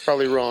think that's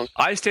probably wrong?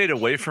 I stayed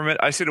away from it.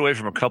 I stayed away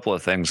from a couple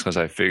of things because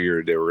I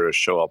figured they were going to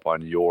show up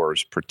on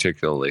yours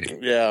particularly.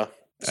 Yeah.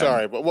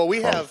 Sorry, but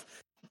we have.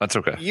 That's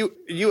okay.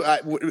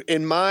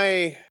 In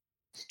my.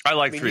 I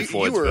like Three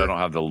Floyds, but I don't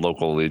have the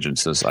local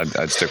allegiances.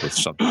 I'd stick with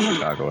something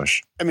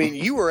Chicago-ish. I mean,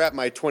 you were at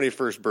my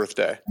 21st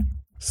birthday.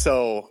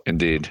 So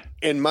Indeed.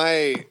 In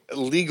my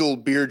legal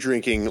beer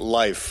drinking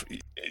life,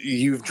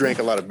 you've drank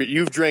a lot of beer.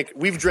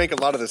 We've drank a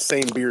lot of the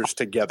same beers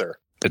together.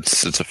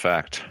 It's a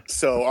fact.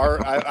 So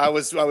I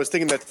was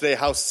thinking that today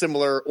how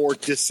similar or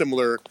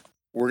dissimilar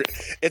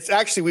it's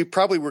actually we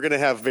probably were going to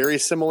have very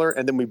similar,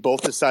 and then we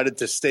both decided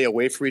to stay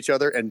away from each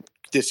other and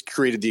just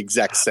created the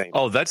exact same.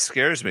 Oh, that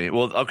scares me.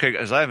 Well, okay,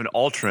 because I have an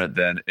alternate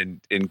then.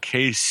 In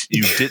case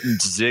you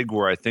didn't zig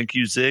where I think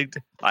you zigged,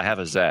 I have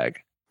a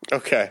zag.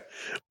 Okay.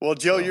 Well,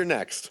 Joe, you're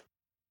next.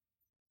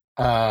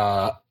 We're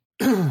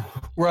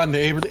on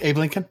the Abe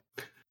Lincoln.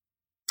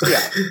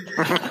 Yeah.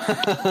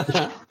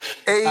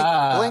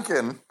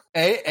 Lincoln.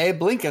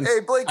 Abe Lincoln.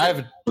 Abe Lincoln. I have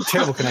a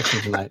terrible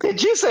connection tonight.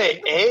 Did you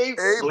say Abe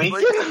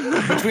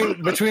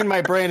Lincoln? between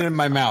my brain and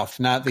my mouth,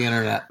 not the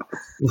internet.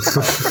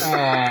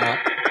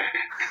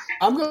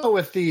 I'm going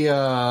with the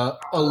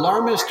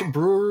Alarmist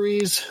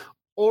Brewery's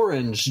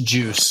orange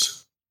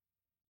juice.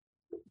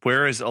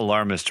 Where is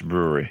Alarmist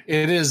Brewery?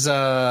 It is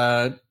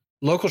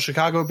local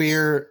Chicago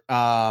beer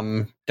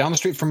down the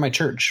street from my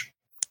church.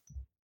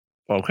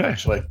 Okay.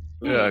 Actually.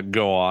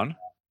 Go on.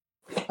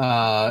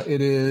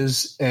 It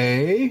is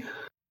a...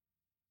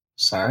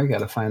 Sorry, I got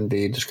to find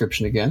the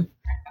description again.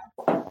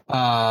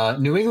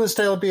 New England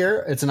style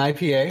beer. It's an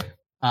IPA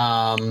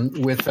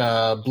with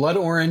blood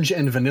orange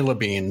and vanilla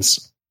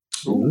beans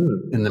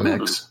in the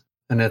mix.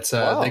 And it's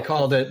they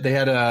called it. They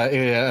had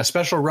a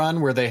special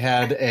run where they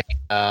had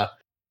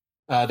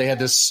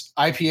this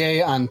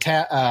IPA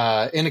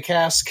on in a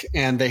cask,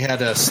 and they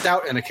had a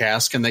stout in a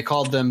cask, and they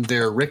called them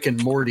their Rick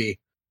and Morty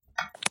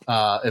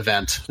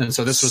event. And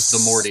so this was the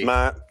Morty.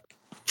 Smart.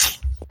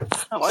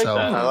 I like that.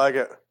 I like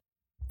it.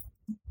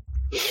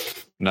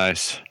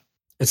 Nice.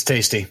 It's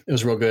tasty. It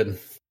was real good.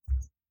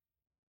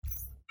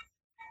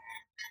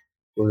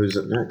 Well, who's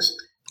up next?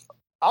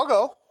 I'll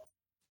go.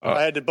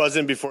 I had to buzz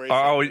in before.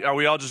 Are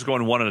we all just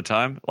going one at a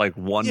time? Like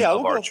one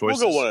of our choices?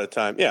 We'll go one at a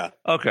time. Yeah.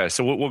 Okay,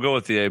 so we'll go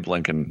with the Abe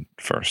Lincoln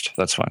first.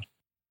 That's fine.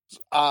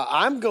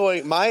 I'm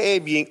going my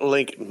Abe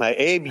Lincoln. My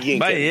Abe Lincoln.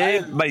 My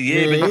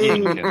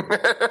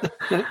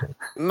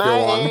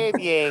Abe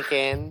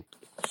Lincoln.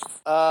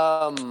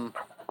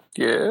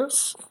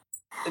 Yes.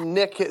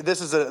 Nick,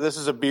 this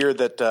is a beer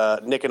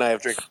that Nick and I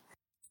have drank.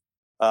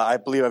 I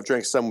believe I've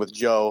drank some with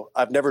Joe.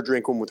 I've never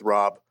drank one with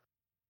Rob.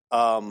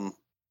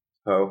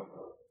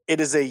 It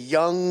is a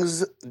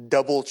Young's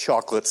Double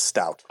Chocolate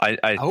Stout.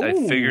 I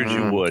figured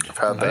you would.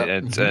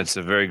 It's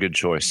a very good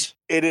choice.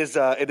 It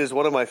is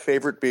one of my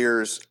favorite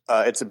beers.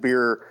 It's a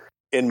beer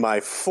in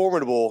my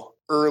formidable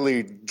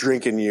early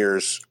drinking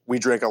years. We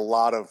drank a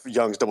lot of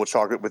Young's Double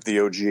Chocolate with the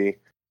OG.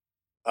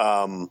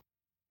 I've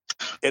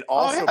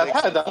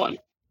had that one.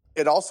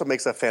 It also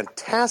makes a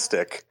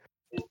fantastic,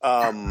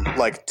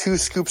 like 2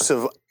 scoops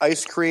of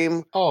ice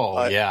cream.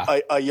 Oh yeah,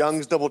 a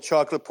Young's Double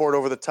Chocolate poured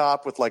over the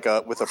top with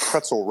a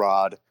pretzel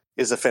rod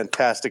is a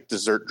fantastic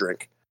dessert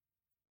drink.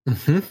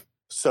 Mm-hmm.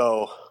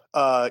 So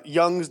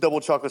Young's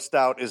Double Chocolate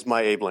Stout is my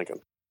Abe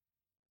Lincoln.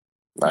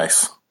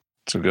 Nice.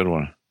 It's a good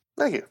one.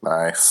 Thank you.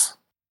 Nice.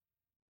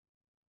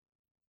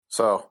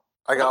 So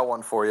I got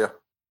one for you.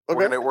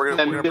 Okay. We're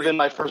gonna been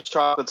my first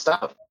chocolate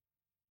stout.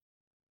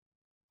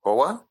 Well,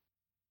 what?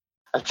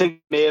 I think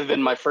it may have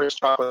been my first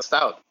chocolate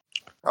stout.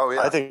 Oh yeah,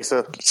 I think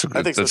so.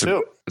 I think so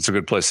too. It's a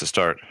good place to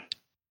start.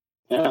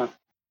 Yeah.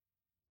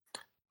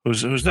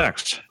 Who's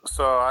next?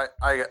 So I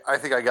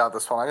think I got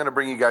this one. I'm going to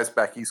bring you guys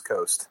back East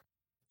Coast.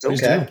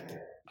 Okay.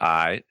 All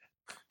right.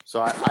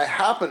 So I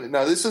happen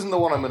now. This isn't the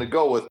one I'm going to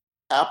go with.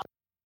 Apple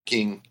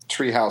King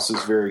Treehouse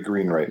is very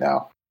green right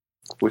now,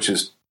 which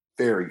is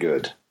very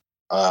good.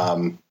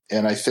 And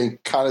I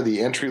think kind of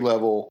the entry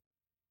level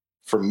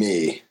for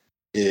me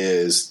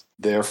is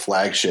their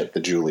flagship, the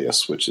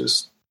Julius, which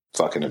is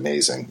fucking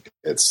amazing.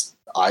 It's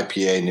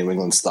IPA, New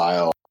England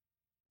style.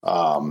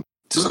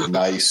 Just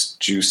nice,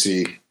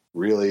 juicy,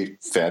 really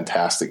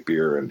fantastic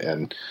beer,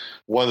 and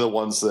one of the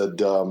ones that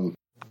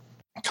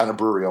kind of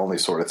brewery only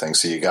sort of thing.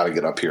 So you got to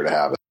get up here to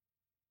have it.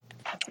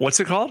 What's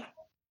it called?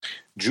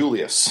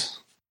 Julius.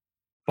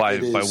 By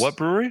what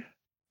brewery?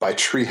 By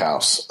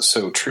Treehouse.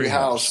 So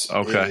Treehouse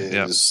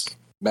is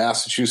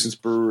Massachusetts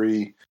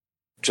brewery,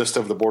 just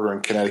over the border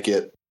in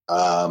Connecticut.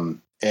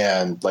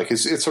 And like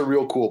it's a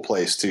real cool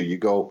place too. You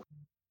go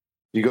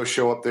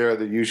show up there.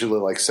 They're usually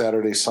like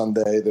Saturday,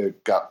 Sunday.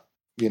 They've got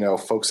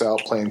folks out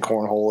playing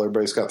cornhole.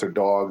 Everybody's got their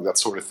dog, that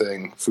sort of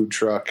thing. Food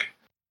truck.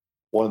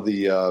 One of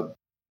the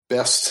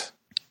best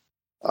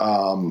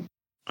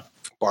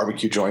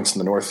barbecue joints in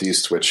the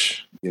Northeast,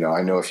 which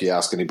I know if you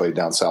ask anybody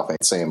down south,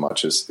 ain't saying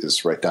much.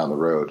 Is right down the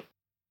road.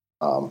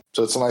 So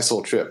it's a nice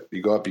little trip.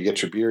 You go up, you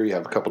get your beer, you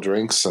have a couple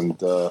drinks, and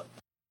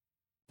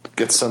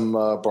get some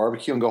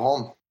barbecue and go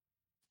home.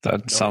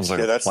 That sounds like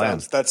a plan.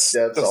 Awesome. That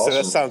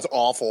sounds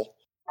awful.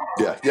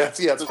 Yeah,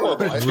 it's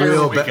horrible.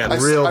 Real bad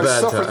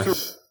time.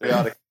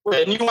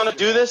 Wait, and you want to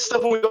do this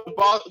stuff when we go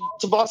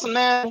to Boston,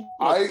 man?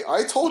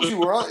 I told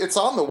you it's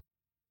on the.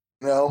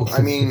 No,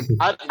 I mean,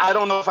 I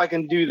don't know if I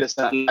can do this.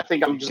 Then I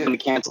think I'm just going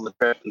to cancel the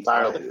trip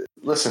entirely.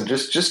 Listen,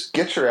 just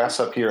get your ass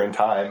up here in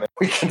time, and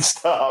we can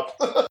stop.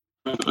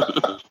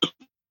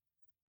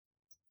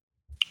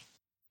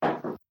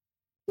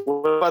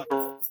 What about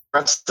the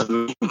rest of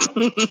me?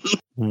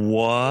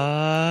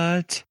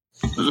 What?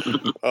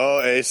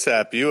 Oh,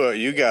 ASAP,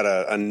 you got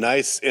a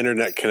nice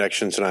internet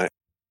connection tonight.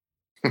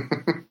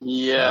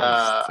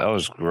 Yeah, That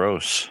was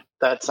gross.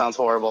 that sounds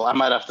horrible. I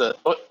might have to.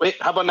 Oh, wait,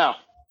 how about now?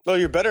 Oh,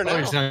 you're better now. Oh,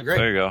 you sound great.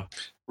 There you go.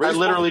 I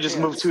literally just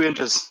moved 2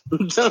 inches.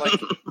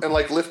 and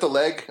lift a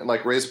leg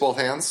and raise both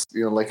hands,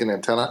 like an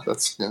antenna.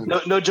 That's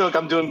No joke.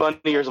 I'm doing bunny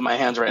ears with my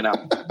hands right now.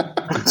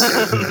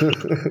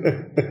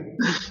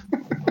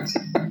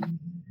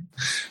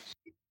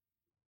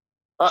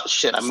 Oh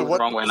shit! I moved the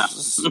wrong way now.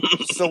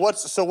 So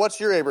what's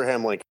your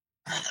Abraham Lincoln?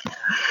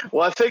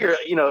 Well, I figure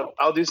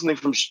I'll do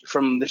something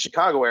from the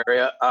Chicago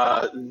area.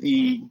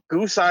 The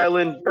Goose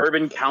Island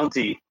Bourbon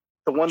County,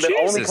 the one that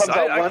only comes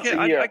out once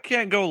a year. I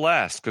can't go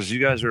last because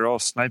you guys are all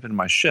sniping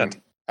my shit.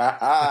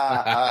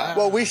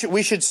 Well, we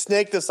should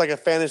snake this like a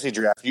fantasy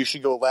draft. You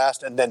should go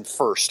last and then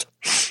first.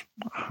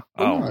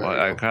 Oh,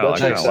 I kind of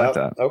like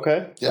that.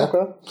 Okay. Yeah.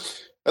 Okay.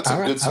 That's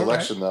a good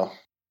selection, though.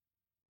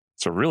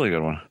 It's a really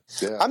good one.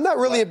 Yeah. I'm not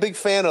really a big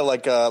fan of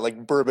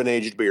like bourbon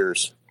aged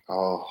beers.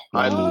 Oh,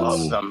 I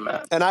love them,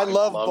 man. And I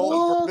love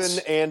both bourbon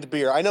and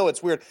beer. I know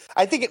it's weird.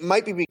 I think it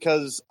might be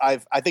because I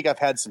think I've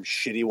had some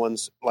shitty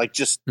ones, like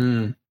just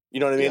you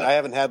know what I mean. Yeah. I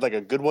haven't had like a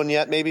good one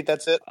yet. Maybe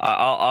that's it.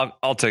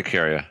 I'll take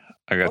care of you.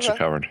 I got you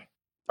covered.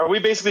 Are we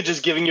basically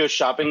just giving you a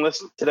shopping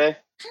list today?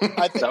 Is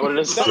that what it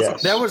is?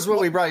 Yes. That was what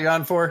we brought you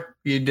on for.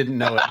 You didn't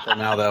know it until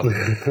now, though.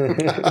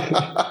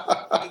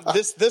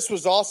 This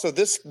was also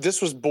this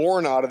was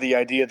born out of the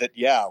idea that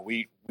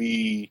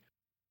we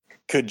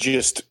could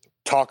just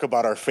talk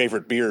about our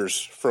favorite beers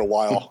for a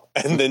while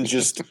and then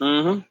just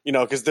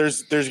because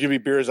there's gonna be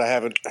beers I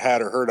haven't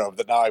had or heard of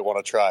that now I want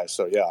to try.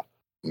 So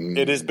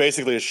it is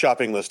basically a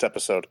shopping list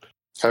episode.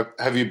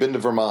 Have you been to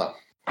Vermont?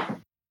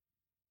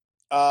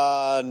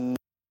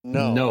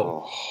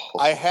 No.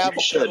 I have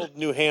been to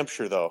New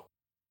Hampshire though.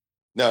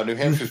 No, New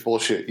Hampshire's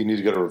bullshit. You need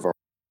to go to Vermont.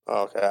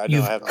 Okay, I know.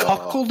 You've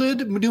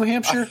cuckolded New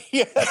Hampshire?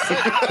 Yes.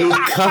 He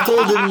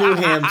cuckolded in New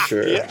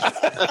Hampshire.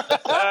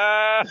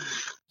 Yeah.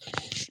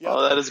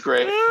 Oh, that is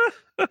great.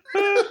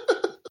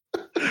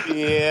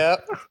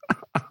 Yep.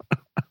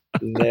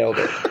 Nailed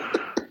it.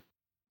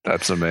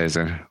 That's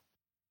amazing.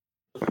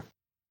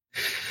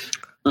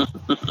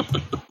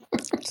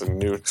 It's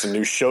a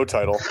new show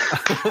title.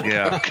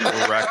 Yeah,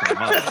 we're racking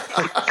them up.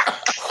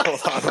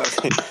 Hold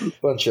on.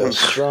 Bunch of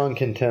strong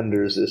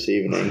contenders this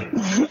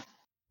evening.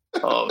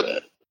 Oh man.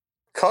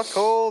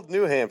 Cuckold,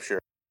 New Hampshire.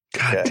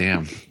 God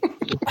damn.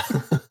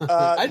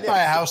 I'd buy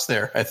a house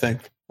there, I think.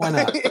 Why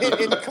not?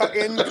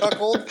 in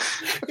Cuckold?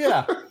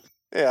 Yeah.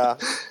 Yeah.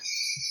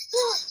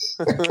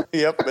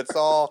 Yep, it's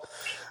all.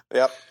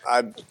 Yep.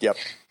 Yep.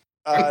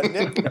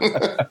 Nick?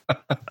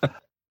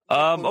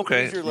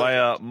 Okay.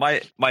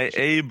 My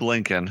Abe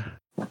Lincoln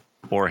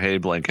or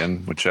Abe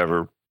Lincoln,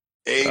 whichever.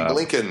 Abe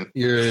Lincoln.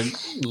 You're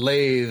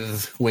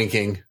lathe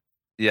winking.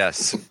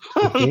 Yes.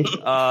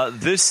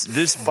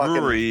 This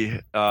brewery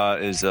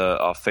is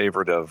a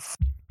favorite of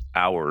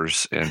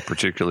ours and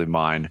particularly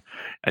mine.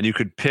 And you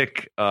could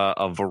pick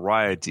a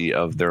variety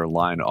of their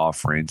line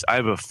offerings. I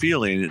have a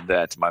feeling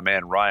that my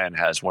man Ryan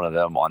has one of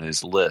them on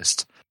his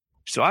list.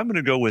 So I'm going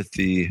to go with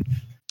the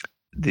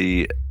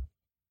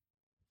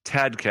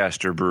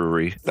Tadcaster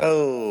Brewery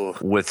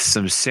with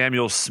some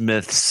Samuel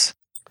Smith's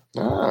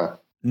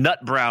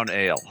Nut Brown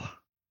Ale.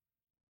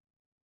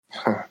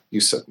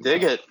 You said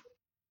dig it.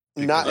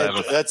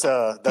 That's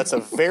a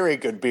very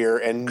good beer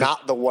and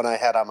not the one I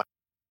had on my.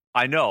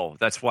 I know,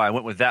 that's why I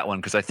went with that one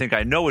because I think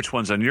I know which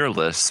one's on your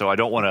list, so I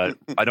don't want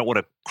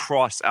to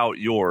cross out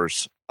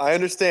yours. I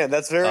understand.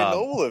 That's very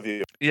noble of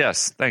you.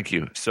 Yes, thank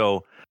you.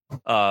 So,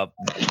 one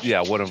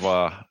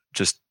of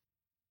just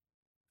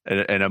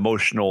an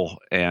emotional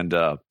and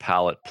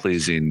palate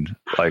pleasing,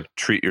 like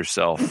treat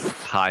yourself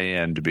high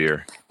end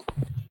beer.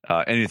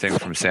 Anything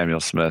from Samuel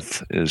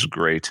Smith is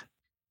great,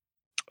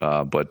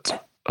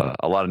 but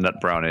a lot of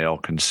nut brown ale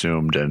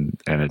consumed, and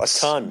it's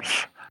a ton.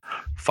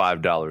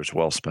 $5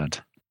 well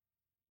spent.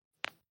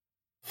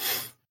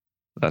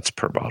 That's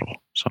per bottle.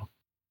 So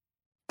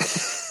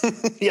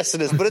yes,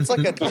 it is. But it's like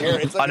a.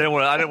 It's like I didn't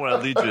want to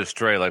lead you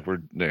astray, like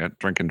we're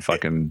drinking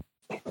fucking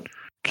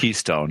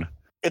Keystone.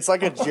 It's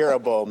like a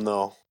Jeroboam,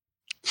 though.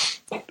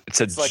 It's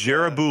like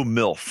Jeroboam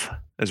MILF,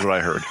 is what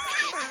I heard.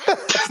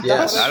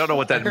 Yes. I don't know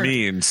what that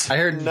means. I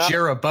heard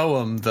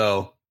Jeroboam,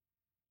 though.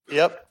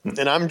 Yep.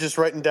 And I'm just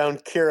writing down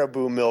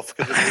Caribou MILF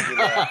because it made me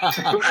laugh.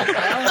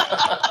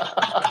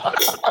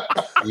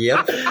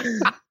 Yep.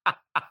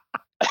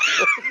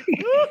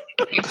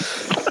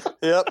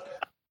 Yep.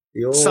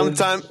 The old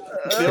Sometime.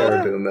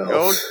 Caribou milk.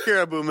 Old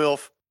Caribou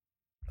MILF.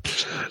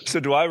 So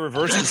do I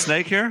reverse the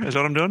snake here? Is that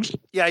what I'm doing?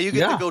 Yeah, you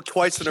get to go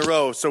twice in a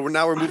row. So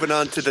now we're moving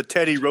on to the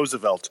Teddy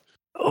Roosevelt.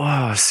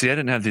 Oh, see, I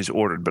didn't have these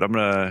ordered, but I'm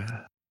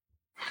gonna.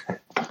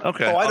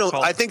 Okay. Oh, I don't.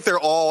 I think they're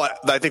all.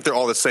 I think they're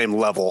all the same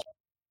level.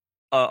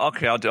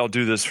 Okay, I'll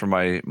do this for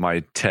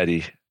my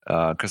Teddy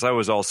because I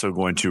was also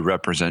going to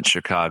represent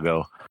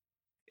Chicago,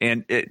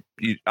 and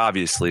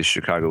obviously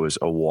Chicago is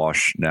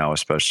awash now,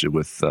 especially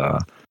with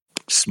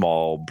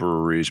small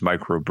breweries,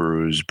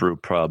 microbrews, brew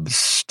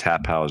pubs,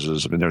 tap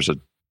houses. I mean, there's a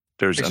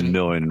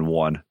million and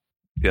one.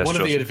 Yes, one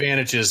of the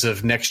advantages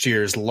of next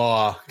year's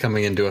law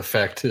coming into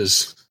effect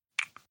is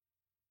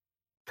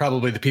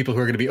probably the people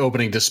who are going to be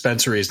opening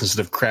dispensaries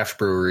instead of craft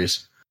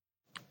breweries.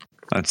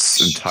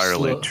 That's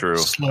entirely true.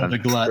 Slow the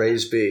glut.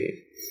 Praise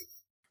be.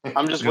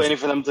 I'm just waiting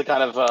for them to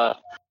kind of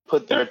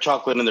put their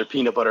chocolate in their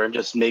peanut butter and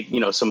just make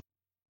some.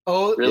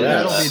 Oh, really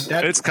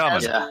it's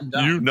coming. Yeah.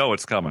 You know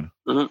it's coming.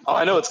 Mm-hmm. Oh,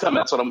 I know it's coming.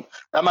 That's what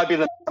that might be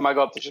the next time I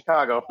go up to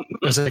Chicago.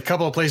 There's a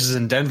couple of places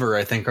in Denver,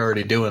 I think,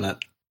 already doing it.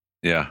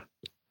 Yeah.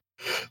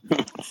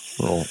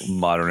 Little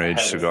modern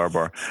age cigar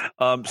bar.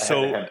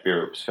 So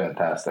beer was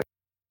fantastic.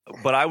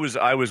 But I was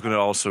going to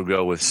also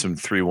go with some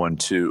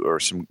 312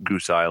 or some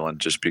Goose Island,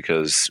 just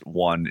because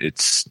one,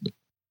 it's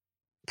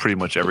pretty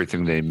much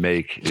everything they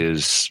make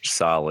is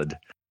solid,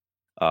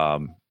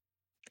 and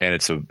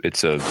it's a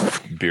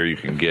beer you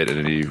can get at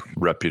any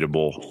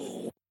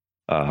reputable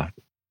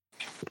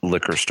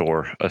liquor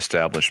store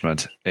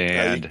establishment,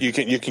 and you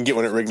can get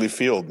one at Wrigley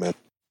Field, man.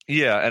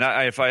 Yeah,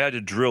 and if I had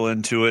to drill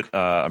into it,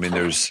 I mean,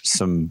 there's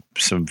some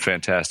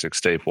fantastic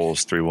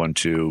staples.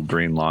 312,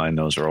 Green Line,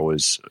 those are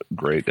always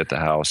great at the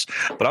house.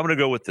 But I'm going to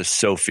go with the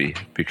Sophie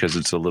because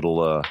it's a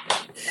little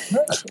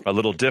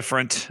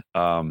different,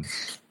 a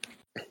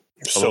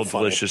little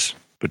delicious.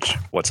 But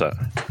what's that?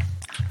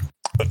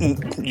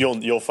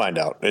 You'll find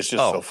out. It's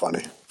just so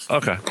funny.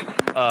 Okay.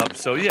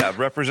 So yeah,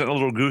 represent a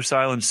little Goose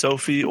Island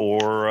Sophie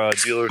or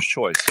dealer's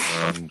choice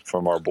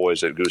from our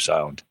boys at Goose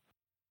Island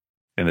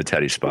in the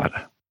Teddy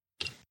spot.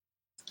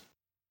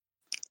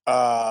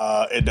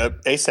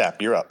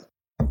 ASAP, you're up.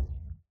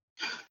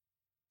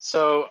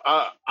 So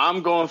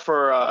I'm going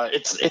for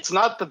it's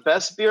not the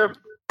best beer,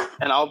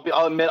 and I'll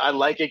admit I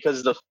like it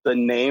because the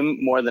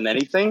name more than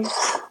anything.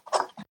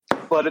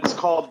 But it's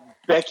called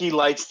Becky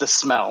Likes the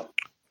Smell.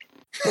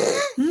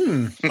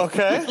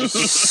 Okay.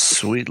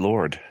 Sweet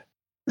Lord.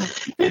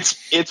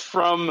 It's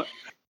from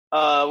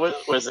what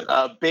is it?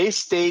 Bay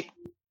State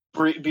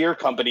Beer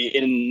Company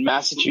in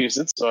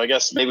Massachusetts. So I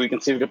guess maybe we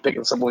can see if we can pick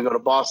this up when we go to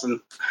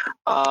Boston.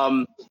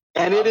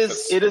 And it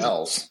is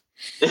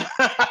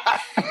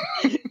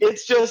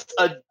it's just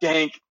a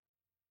dank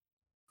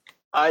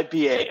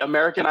IPA,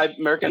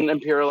 American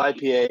Imperial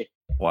IPA.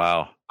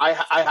 Wow.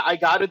 I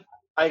got it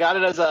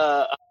as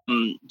a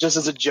just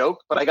as a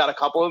joke, but I got a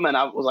couple of them and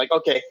I was like,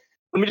 okay,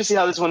 let me just see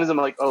how this one is. I'm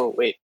like, oh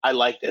wait, I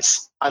like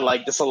this a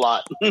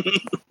lot.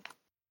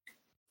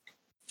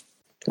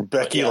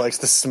 Becky likes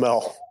the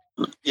smell.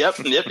 Yep.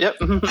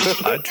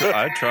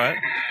 I'd try it.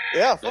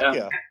 Yeah, fuck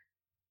yeah.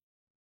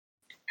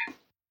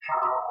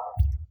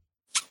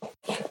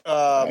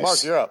 Nice.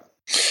 Mark, you're up.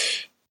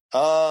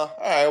 All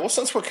right. Well,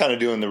 since we're kind of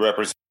doing the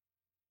represent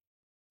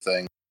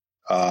thing,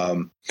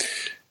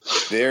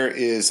 there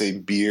is a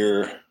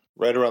beer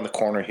right around the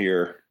corner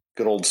here.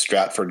 Good old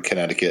Stratford,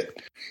 Connecticut.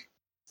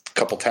 A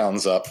couple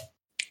towns up.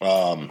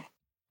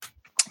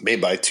 Made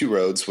by Two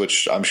Roads,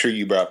 which I'm sure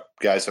you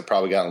guys have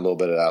probably gotten a little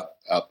bit of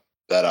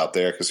out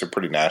there because they're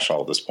pretty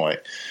national at this point.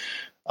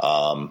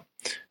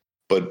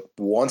 But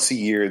once a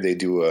year they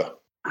do a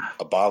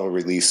bottle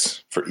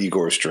release for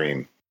Igor's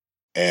Dream.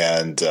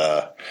 And,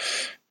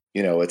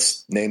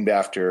 it's named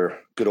after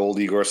good old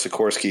Igor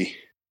Sikorsky.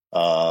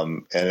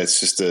 And it's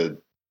just a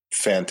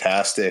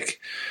fantastic,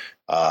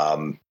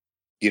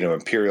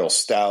 Imperial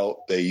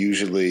Stout. They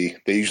usually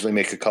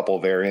make a couple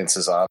of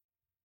variances on.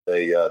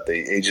 They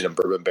age it in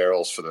bourbon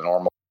barrels for the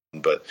normal,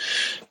 but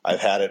I've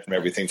had it from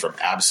everything from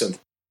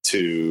absinthe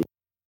to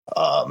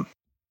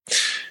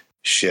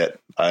shit.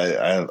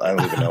 I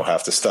don't even know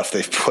half the stuff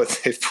they've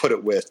put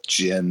it with.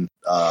 Gin,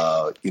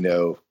 a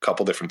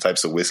couple different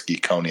types of whiskey,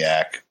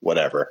 cognac,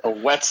 whatever. A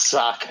wet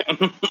sock.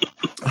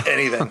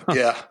 Anything.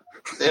 Yeah.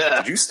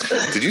 Yeah.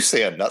 Did you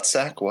say a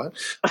nutsack? What?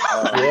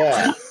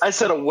 Yeah. I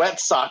said a wet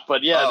sock,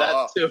 but yeah,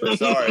 that too.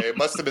 Sorry, it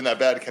must have been that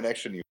bad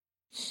connection.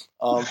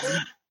 But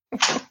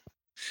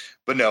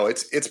no,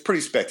 it's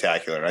pretty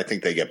spectacular, and I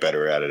think they get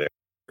better at it.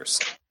 It's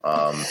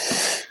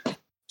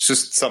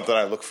just something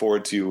I look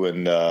forward to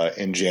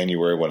in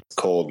January when it's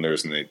cold and there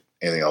isn't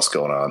anything else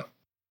going on.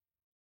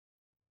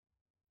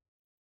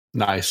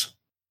 Nice.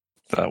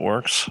 That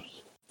works.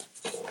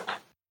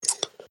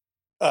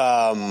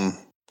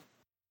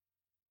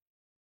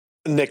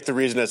 Nick, the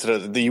reason I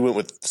said that you went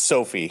with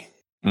Sophie.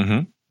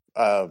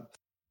 Mm-hmm.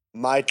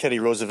 My Teddy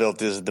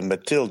Roosevelt is the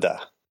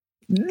Matilda.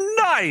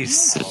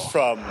 Nice.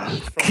 From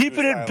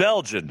Keeping Goose it Island.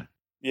 Belgian.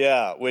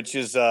 Yeah, which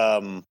is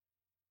having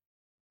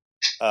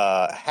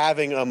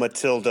a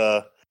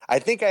Matilda. I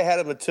think I had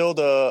a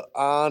Matilda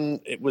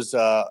on. It was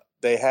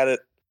they had it.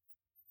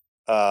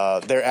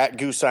 They're at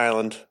Goose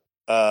Island.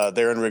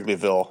 They're in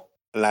Wrigleyville,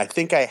 and I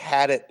think I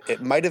had it.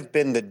 It might have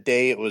been the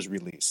day it was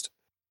released.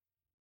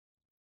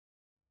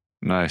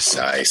 Nice.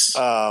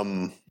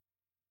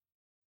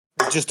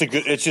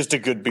 It's just a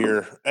good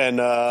beer,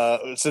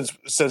 and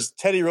since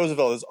Teddy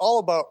Roosevelt is all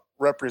about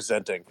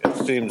representing,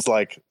 it seems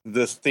like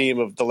this theme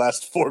of the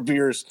last 4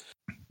 beers.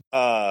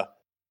 I'm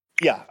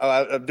doing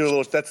a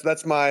little.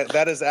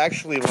 That is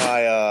actually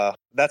my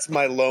that's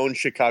my lone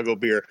Chicago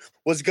beer.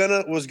 Was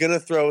gonna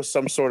throw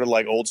some sort of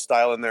like old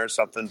style in there or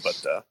something,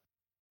 but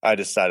I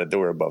decided that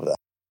we're above that.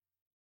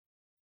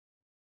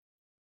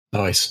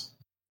 Nice.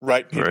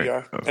 Right,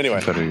 PBR. Right. Anyway,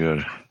 Very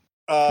good.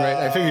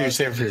 Right, I figured you'd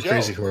save it for your Joe.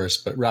 crazy horse,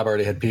 but Rob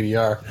already had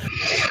PBR.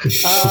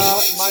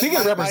 Speaking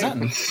of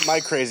representing,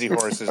 my crazy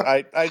horses,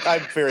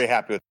 I'm very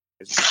happy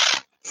with.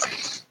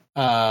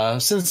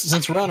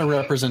 Since we're on a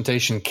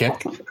representation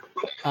kick,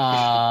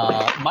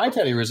 my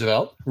Teddy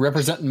Roosevelt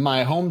representing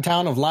my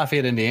hometown of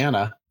Lafayette,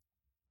 Indiana,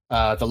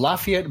 the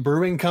Lafayette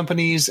Brewing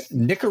Company's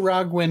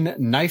Nicaraguan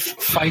Knife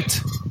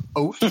Fight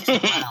Oat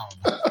Brown.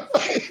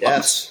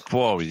 Yes.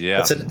 Whoa, yeah.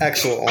 That's an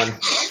excellent one.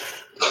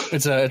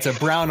 It's a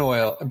brown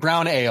ale.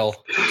 Brown oil.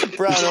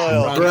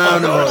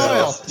 Brown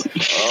oil.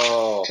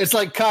 Oh, It's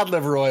like cod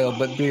liver oil,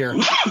 but beer.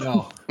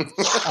 No,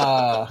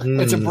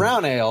 it's a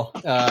brown ale,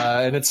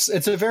 and it's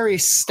a very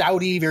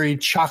stouty, very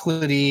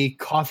chocolatey,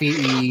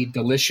 coffee-y,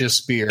 delicious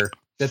beer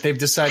that they've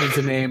decided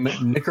to name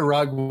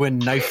Nicaraguan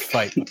Knife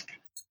Fight.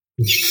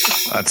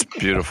 That's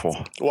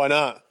beautiful. Why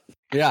not?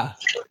 Yeah.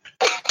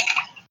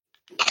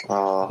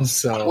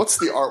 So what's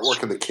the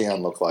artwork of the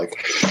can look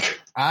like?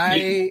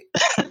 I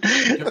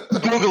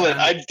Google it.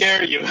 I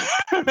dare you.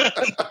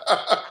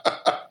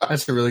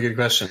 That's a really good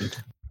question.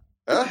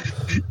 Huh?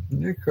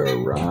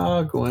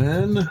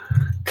 Nicaraguan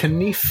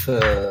Canife.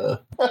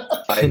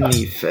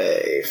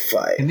 Canife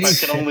fight. I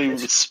can only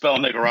spell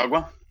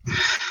Nicaragua.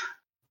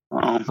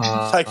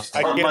 I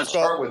can't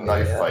Start with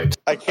knife fight.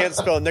 I can't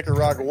spell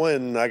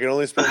Nicaraguan. I can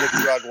only spell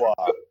Nicaragua.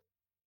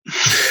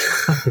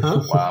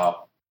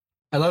 Wow.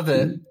 I love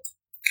it.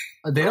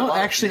 They don't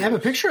actually have a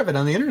picture of it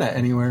on the internet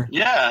anywhere.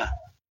 Yeah.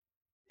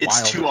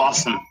 It's Wild. too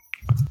awesome.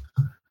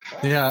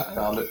 Yeah.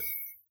 Found it.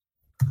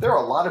 There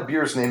are a lot of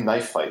beers named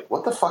Knife Fight.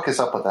 What the fuck is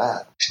up with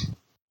that?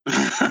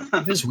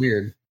 It is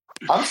weird.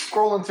 I'm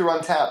scrolling through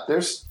Untapped.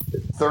 There's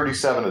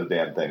 37 of the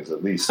damn things,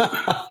 at least.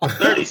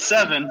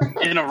 37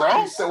 in a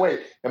row? So wait,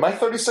 am I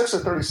 36 or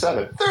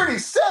 37?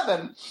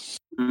 37!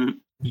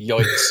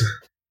 Yikes.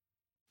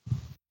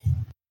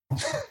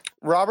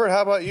 Robert,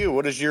 how about you?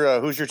 What is your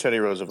who's your Teddy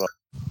Roosevelt?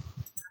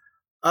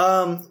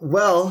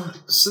 Well,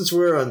 since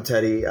we're on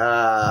Teddy,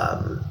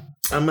 I'm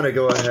gonna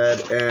go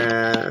ahead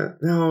and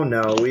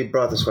no, we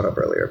brought this one up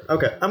earlier.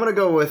 Okay, I'm gonna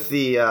go with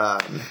the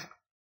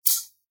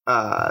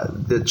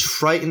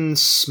Triton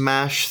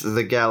Smash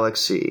the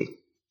Galaxy.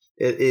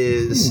 It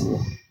is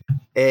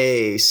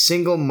a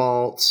single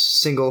malt,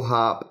 single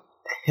hop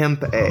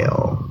hemp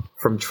ale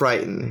from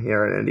Triton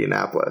here in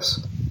Indianapolis,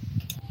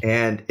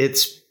 and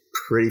it's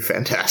pretty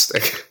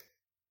fantastic.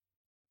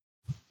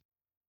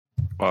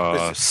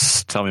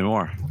 Tell me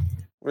more.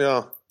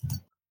 Yeah.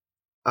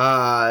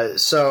 I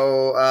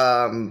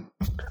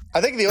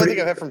I think the only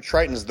thing I've had from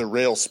Triton is the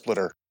Rail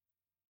Splitter.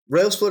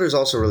 Rail Splitter is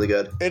also really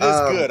good. It is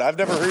good. I've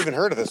never even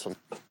heard of this one.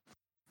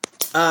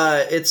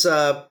 It's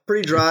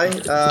pretty dry,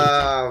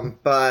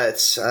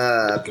 but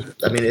I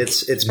mean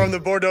it's From the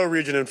Bordeaux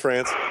region in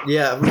France.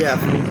 yeah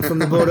from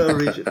the Bordeaux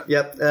region.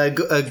 Yep,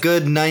 a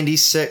good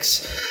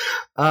 96.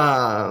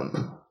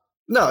 No,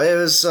 it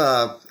was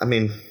I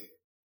mean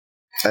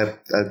a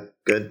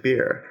good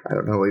beer. I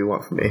don't know what you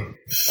want from me.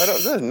 I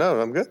don't know.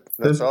 I'm good.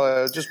 That's all.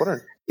 I was just wondering.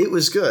 It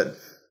was good.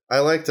 I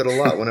liked it a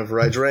lot whenever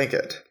I drank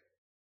it.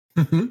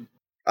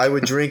 I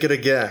would drink it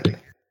again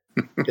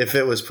if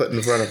it was put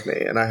in front of me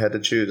and I had to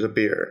choose a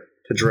beer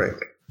to drink.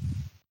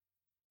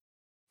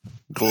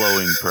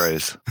 Glowing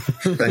praise.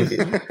 Thank you.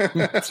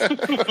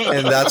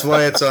 And that's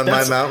why it's on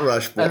my Mount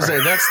Rushmore.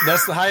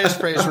 That's the highest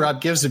praise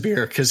Rob gives a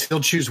beer because he'll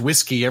choose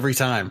whiskey every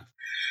time.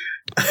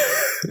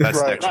 That's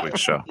Right. next week's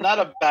show. Not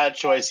a bad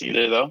choice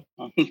either, though.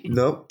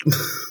 Nope.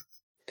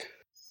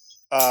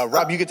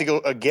 Rob, you get to go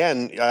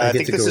again. I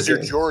think this is your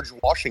George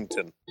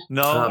Washington.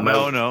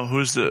 No.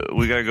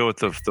 We got to go with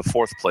the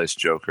fourth place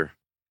Joker.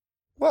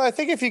 Well, I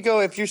think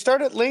if you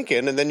start at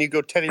Lincoln and then you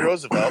go Teddy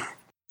Roosevelt,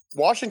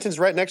 Washington's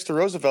right next to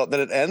Roosevelt, then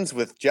it ends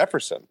with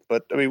Jefferson.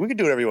 But I mean, we can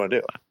do whatever you want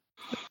to do.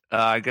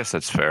 I guess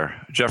that's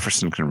fair.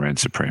 Jefferson can reign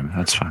supreme.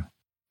 That's fine.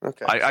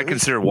 Okay. I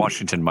consider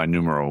Washington my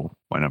number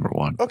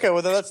one. Okay,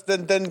 well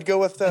then go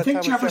with. I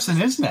think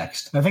Jefferson is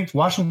next. I think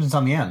Washington's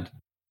on the end.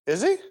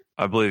 Is he?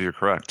 I believe you're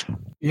correct.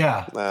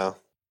 Yeah. No.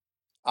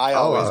 I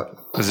always.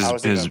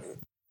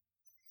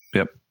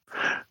 Yep.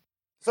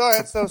 So, all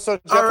right. So Jefferson.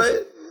 All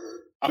right.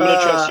 I'm going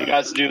to trust you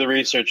guys to do the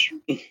research.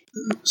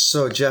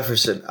 So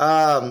Jefferson.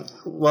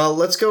 Well,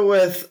 let's go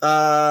with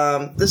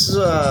this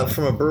is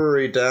from a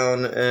brewery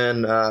down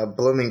in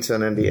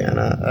Bloomington,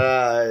 Indiana.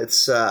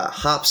 It's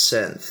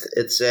Hopsynth.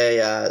 It's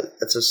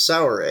a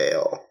sour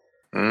ale.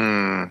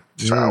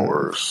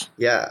 Sours.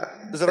 Yeah.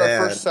 Is it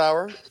our first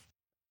sour?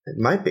 It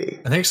might be.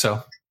 I think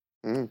so.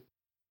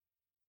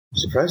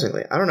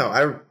 Surprisingly, I don't know.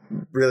 I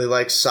really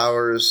like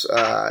sours,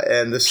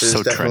 and this is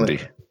so definitely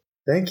trendy.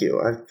 Thank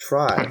you. I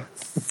try.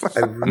 I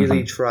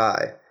really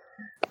try.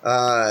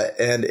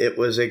 And it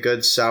was a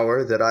good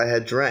sour that I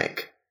had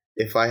drank.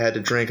 If I had to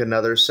drink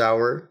another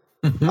sour,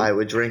 I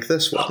would drink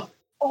this one.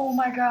 Oh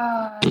my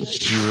god!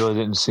 You really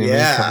didn't see me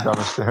come down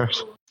the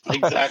stairs.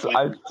 Exactly.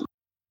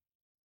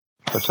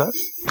 What's that?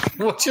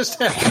 What just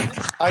happened?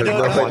 I don't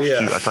know.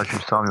 I thought you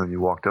saw me when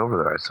you walked over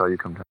there. I saw you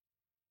come down.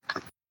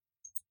 Do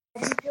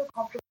you feel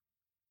comfortable?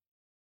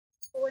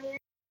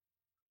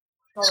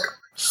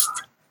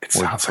 It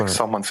sounds like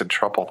someone's in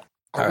trouble.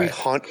 Are we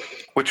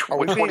Which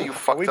one are you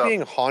fucked Are we up?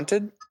 being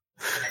haunted?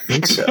 I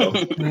think so.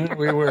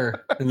 We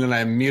were. And then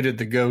I muted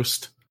the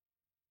ghost.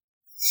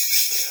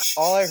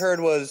 All I heard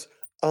was,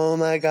 "Oh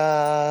my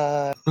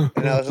god!"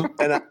 And I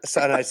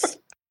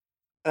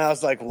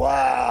was like,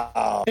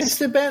 "Wow!" It's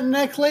the bent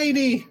neck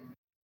lady.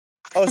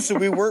 Oh, so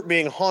we weren't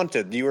being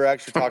haunted. You were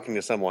actually talking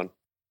to someone.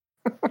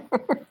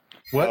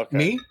 What? Okay.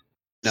 Me?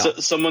 No. So,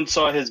 someone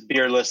saw his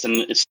beer list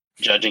and is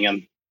judging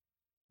him.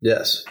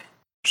 Yes.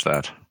 What's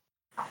that?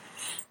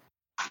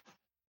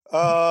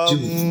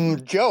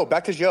 Joe,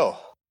 back to Joe.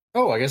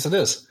 Oh, I guess it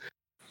is.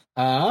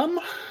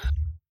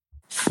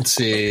 Let's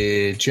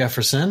see,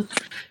 Jefferson.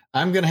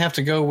 I'm gonna have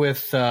to go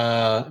with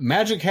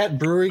Magic Hat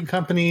Brewing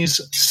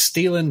Company's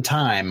Stealin'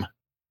 Time.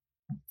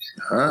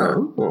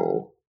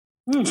 Oh.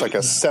 It's like a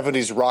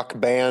 70s rock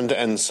band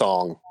and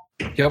song.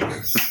 Yep.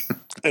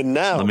 And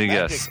now, Let me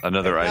guess.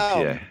 Another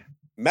IPA.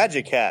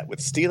 Magic Hat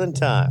with Stealin'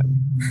 Time.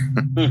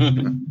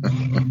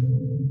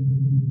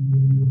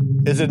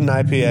 Is it an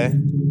IPA?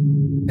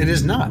 It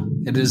is not.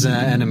 It is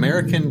an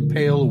American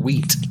Pale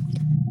Wheat.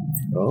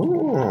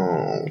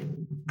 Oh.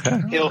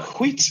 Okay. Pale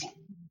wheat.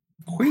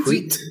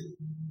 Wheat.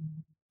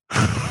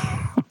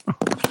 I'm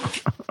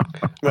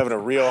having a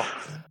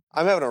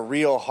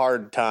real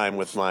hard time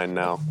with mine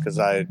now because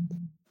I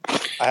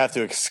have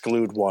to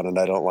exclude one and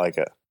I don't like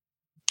it.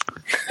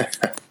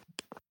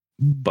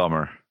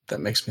 Bummer. That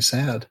makes me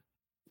sad.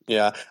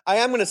 Yeah, I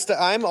am gonna.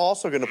 I'm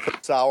also gonna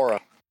put sour on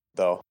it,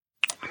 though.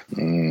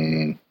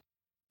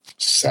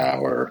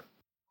 Sour.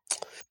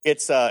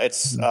 It's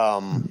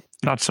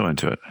Not so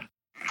into it.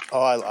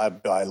 Oh,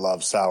 I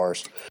love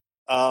sours.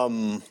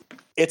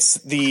 It's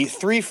the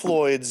Three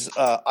Floyds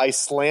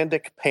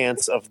Icelandic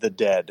Pants of the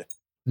Dead.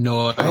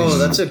 No. Oh,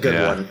 that's a good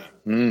Yeah.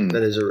 one.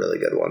 That is a really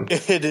good one.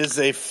 It is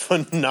a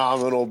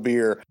phenomenal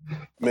beer,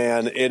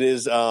 man. It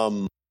is.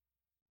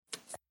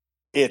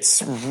 It's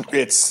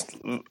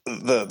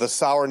the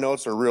sour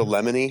notes are real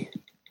lemony.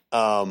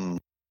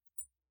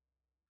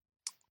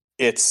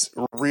 It's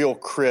real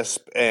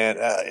crisp, and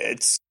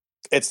it's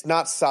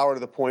not sour to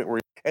the point where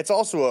it's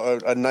also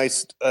a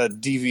nice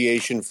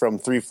deviation from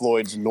Three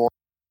Floyds normal.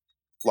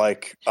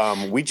 Like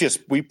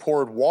we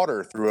poured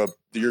water through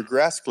your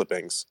grass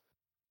clippings.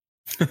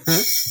 and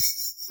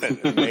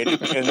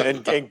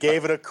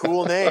gave it a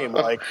cool name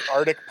like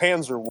Arctic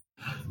Panzer,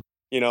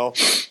 you know.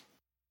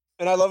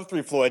 And I love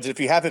Three Floyds. If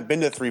you haven't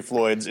been to Three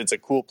Floyds, it's a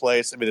cool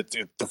place. I mean,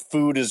 the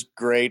food is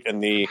great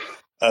and the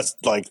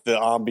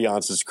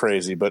ambiance is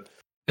crazy. But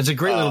it's a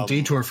great little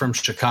detour from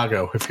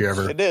Chicago. If you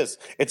ever, it is.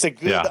 It's a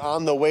good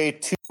on the way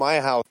to my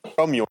house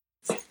from yours.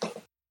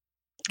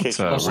 That's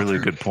a really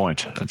good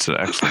point. That's an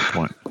excellent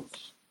point.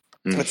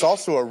 It's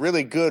also a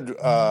really good.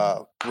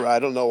 I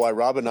don't know why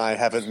Rob and I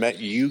haven't met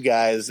you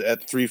guys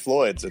at Three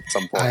Floyds at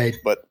some point,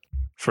 but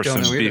for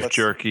some beef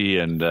jerky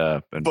and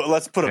but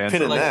let's put a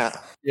pin in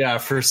that. Yeah,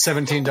 for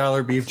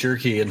 $17 beef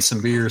jerky and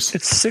some beers.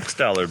 It's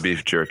 $6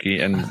 beef jerky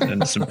and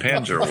some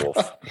Panzer Wolf.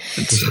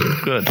 It's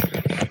good.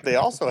 They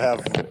also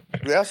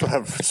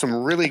have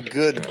some really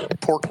good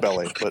pork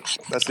belly, but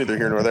that's neither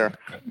here nor there.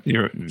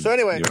 So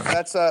anyway,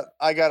 that's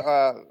I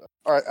got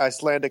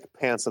Icelandic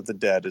Pants of the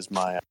Dead is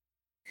my.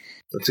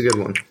 That's a good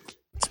one.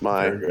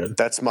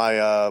 That's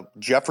my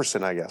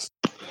Jefferson, I guess.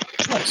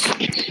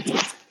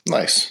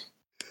 Nice.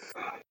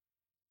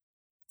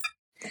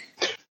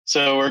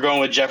 So we're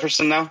going with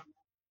Jefferson now?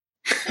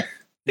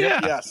 Yeah.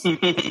 Yes. All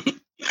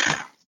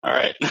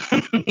right.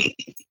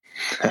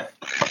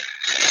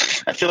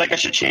 I feel like I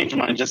should change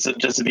mine just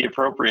to be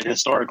appropriate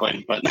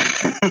historically, but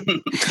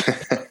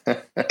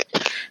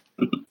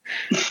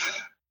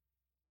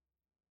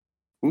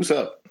Who's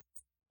up?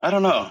 I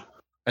don't know.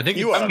 I think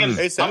You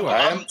it's- are. ASAP.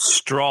 I'm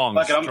Strong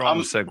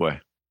segue.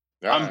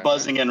 I'm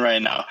buzzing in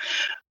right now.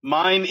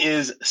 Mine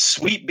is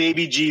Sweet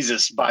Baby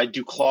Jesus by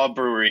Duclaw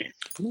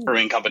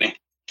Brewing Company,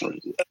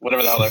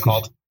 whatever the hell they're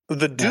called.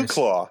 The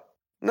Duclaw.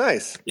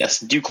 Nice.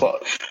 Yes, Duclaw.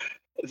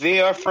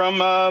 They are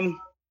from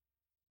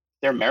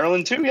they're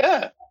Maryland too.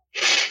 Yeah.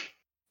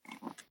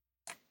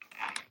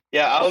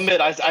 Yeah, I'll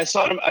admit I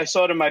saw it. I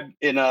saw it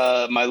in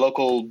my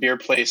local beer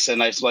place,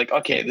 and I was like,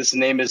 okay, this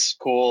name is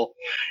cool,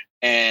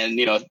 and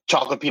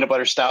chocolate peanut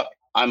butter stout.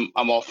 I'm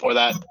all for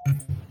that.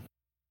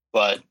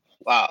 But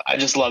wow, I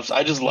just love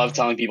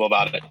telling people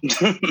about it.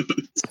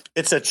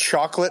 It's a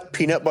chocolate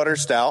peanut butter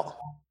stout.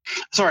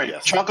 Sorry,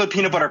 Yes. chocolate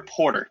peanut butter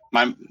porter.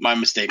 My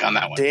mistake on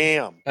that one.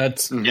 Damn.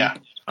 That's Yeah.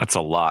 That's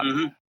a lot.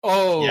 Mm-hmm.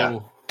 oh, Yeah.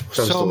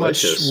 Sounds so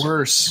delicious. much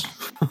worse.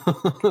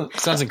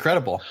 Sounds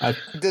incredible.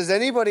 Does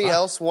anybody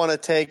else want to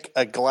take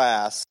a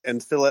glass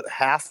and fill it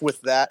half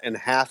with that and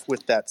half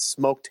with that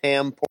smoked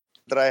ham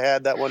that I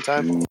had that one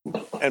time,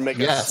 and make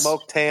a Yes.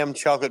 smoked ham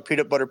chocolate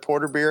peanut butter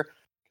porter beer?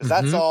 Because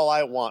that's all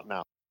I want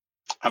now.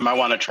 I might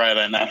want to try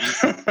that now.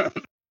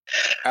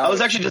 I was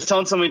actually just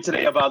telling somebody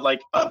today about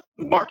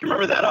Mark, you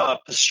remember that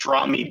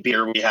pastrami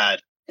beer we had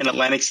in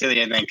Atlantic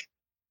City, I think?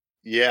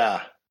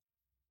 Yeah.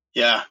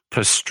 Yeah.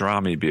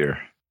 Pastrami beer.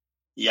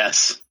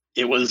 Yes.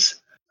 It was.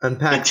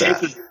 Unpack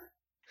that.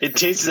 It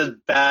tastes as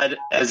bad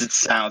as it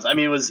sounds. I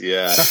mean, it was.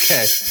 Yeah.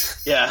 Okay.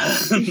 Yeah.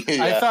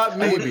 I thought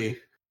maybe.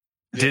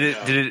 Did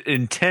it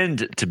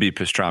intend to be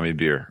pastrami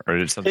beer, or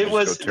did something? It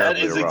was. just go That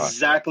terribly is awry?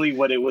 exactly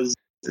what it was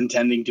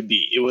intending to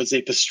be. It was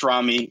a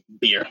pastrami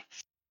beer.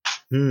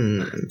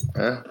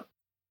 Huh?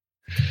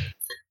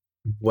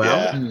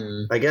 Well,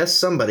 Hmm. I guess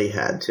somebody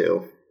had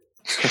to.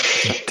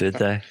 Did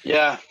they?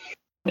 Yeah.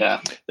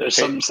 Yeah. There's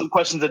some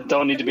questions that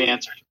don't need to be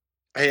answered.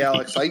 Hey,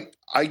 Alex,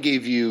 I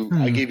gave you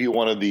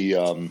one of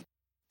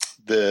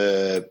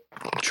the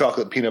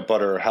chocolate peanut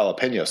butter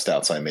jalapeno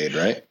stouts I made,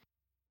 right?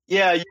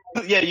 Yeah, you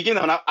gave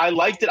that one. I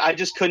liked it. I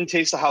just couldn't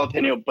taste the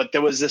jalapeno. But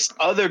there was this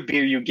other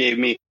beer you gave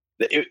me.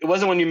 It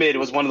wasn't one you made. It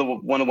was one of the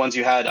ones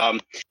you had.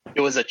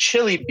 It was a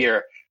chili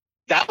beer.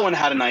 That one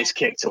had a nice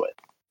kick to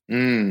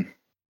it.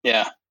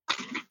 Yeah.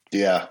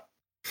 Yeah.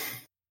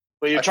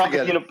 But your I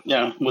chocolate forget.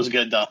 peanut, was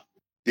good though.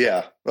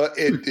 Yeah. Well,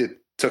 it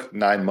took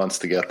 9 months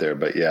to get there,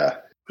 but yeah.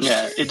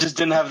 Yeah, it just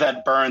didn't have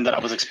that burn that I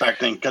was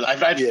expecting. Because I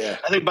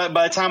think by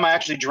the time I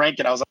actually drank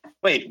it, I was like,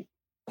 wait,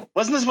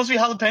 wasn't this supposed to be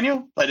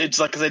jalapeno? But it's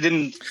like because I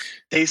didn't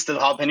taste the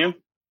jalapeno.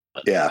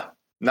 Yeah.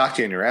 Knocked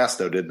you in your ass,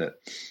 though, didn't it?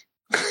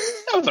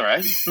 That was all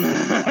right.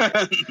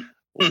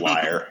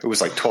 Liar. It was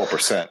like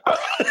 12%.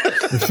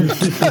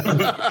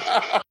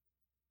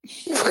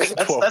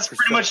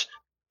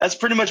 That's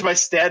pretty much my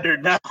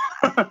standard now.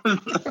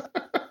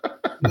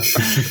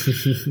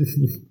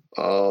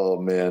 Oh,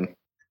 man.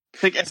 I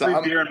think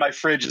every beer in my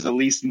fridge is at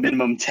least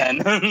minimum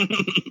 10.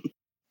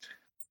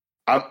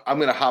 I'm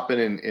going to hop in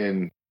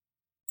and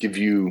give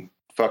you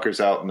fuckers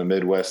out in the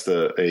Midwest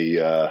a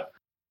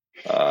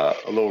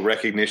little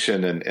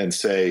recognition and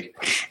say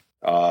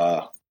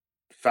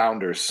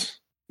Founders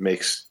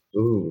makes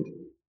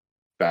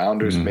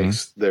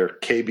makes their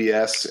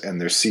KBS and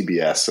their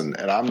CBS, and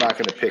I'm not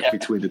going to pick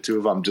between the two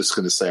of them. I'm just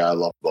going to say I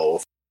love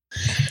both.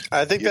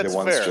 I think Either that's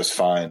one's fair. just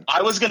fine.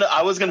 I was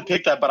gonna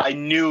pick that, but I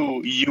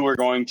knew you were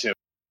going to.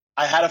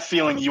 I had a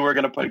feeling you were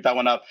gonna pick that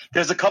one up.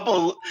 There's a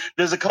couple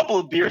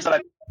of beers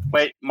that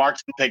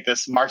Mark's gonna pick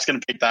this. Mark's gonna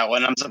pick that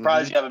one. I'm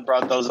surprised you haven't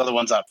brought those other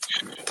ones up.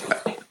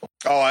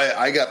 Oh,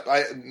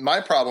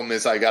 my problem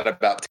is I got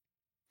about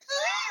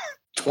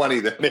 20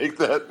 that make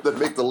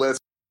the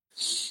list.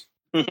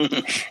 Oh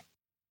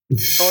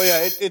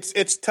yeah,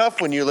 it's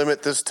tough when you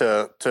limit this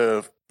to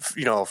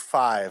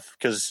 5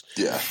 because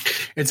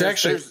It's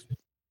actually.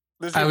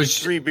 There's gonna be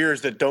 3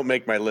 beers that don't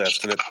make my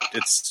list, and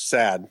it's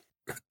sad.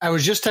 I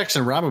was just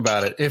texting Rob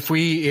about it. If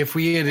we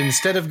had,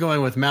 instead of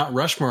going with Mount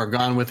Rushmore,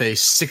 gone with a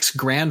 6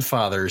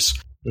 grandfathers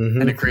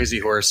and a crazy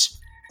horse,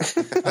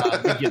 we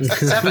get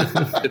 7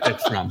 to pick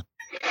from.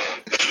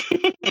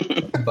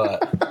 But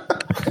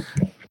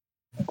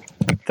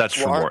that's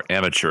for more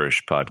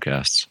amateurish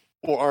podcasts.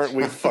 Well, aren't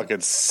we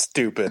fucking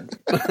stupid?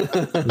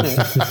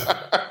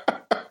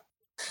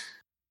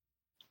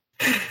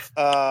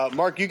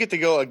 Mark, you get to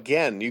go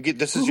again.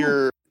 This is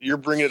you're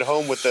bringing it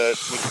home with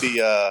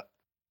the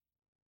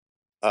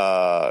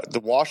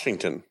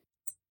Washington.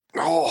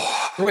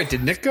 Oh wait,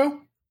 did Nick go?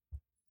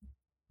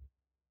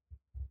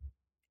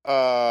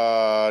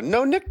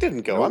 No, Nick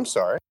didn't go. Nope. I'm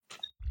sorry.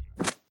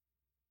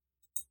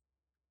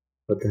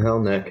 What the hell,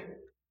 Nick?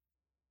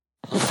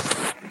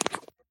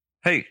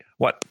 Hey,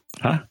 what?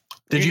 Huh?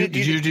 Did you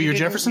do your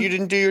Jefferson? You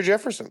didn't do your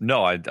Jefferson.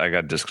 No, I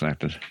got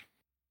disconnected.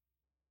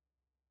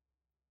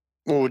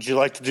 Well, would you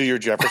like to do your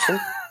Jefferson?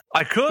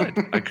 I could.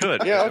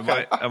 Yeah,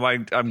 okay.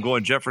 I'm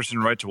going Jefferson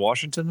right to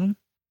Washington then?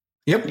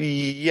 Yep.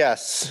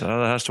 Yes. So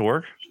that has to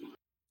work.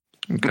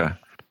 Okay.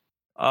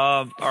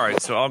 All right.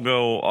 So I'll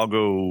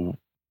go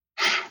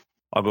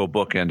I'll go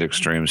bookend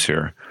extremes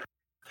here.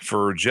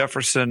 For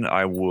Jefferson,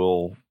 I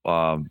will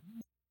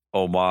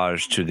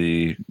homage to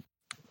the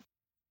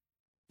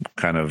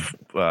kind of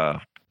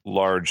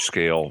large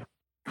scale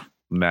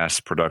mass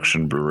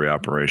production brewery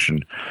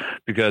operation,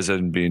 because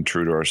in being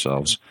true to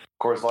ourselves, Of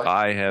course, like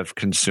I have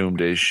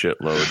consumed a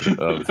shitload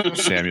of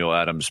Samuel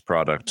Adams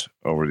product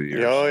over the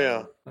years. Oh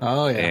yeah.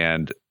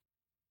 And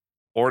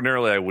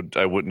ordinarily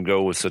I wouldn't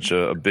go with such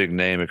a big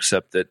name,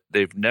 except that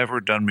they've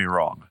never done me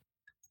wrong.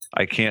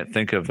 I can't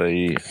think of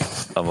a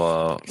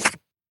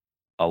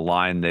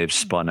line they've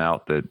spun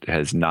out that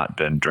has not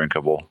been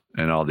drinkable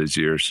in all these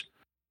years.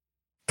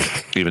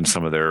 Even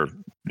some of their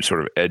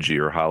sort of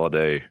edgier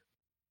holiday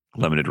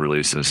limited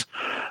releases.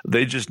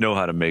 They just know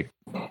how to make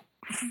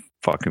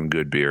fucking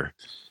good beer.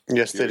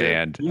 Yes, they do.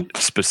 And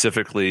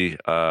specifically,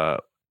 a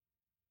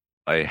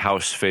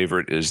house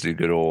favorite is the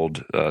good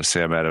old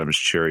Sam Adams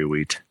Cherry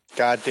Wheat.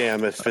 God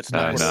damn, if it's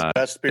not one of the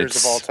best beers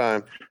of all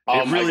time.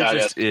 It really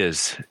just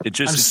is. It's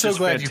just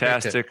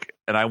fantastic,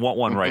 and I want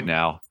one right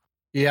now.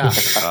 Yeah.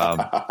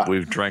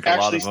 We've drank a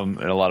lot of them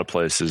in a lot of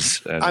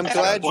places. And I'm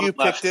glad you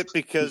picked it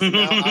because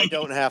now I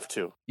don't have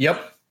to.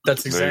 Yep,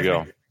 that's exactly. There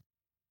you go.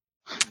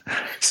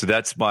 So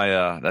that's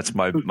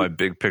my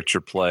big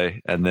picture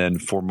play, and then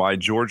for my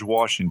George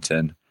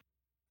Washington,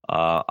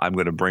 I'm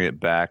going to bring it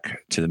back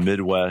to the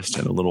Midwest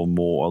and a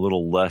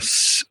little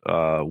less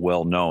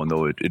well known,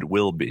 though it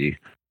will be.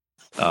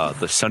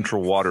 The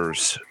Central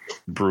Waters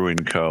Brewing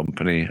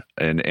Company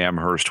in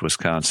Amherst,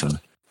 Wisconsin.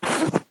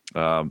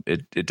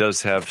 It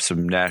does have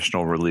some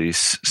national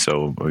release,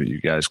 so you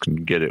guys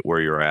can get it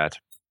where you're at.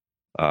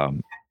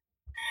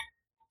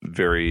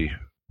 Very,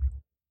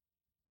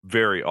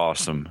 very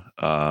awesome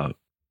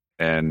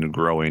and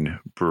growing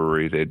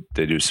brewery.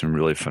 They do some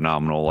really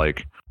phenomenal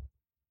like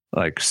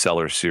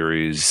cellar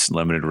series,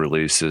 limited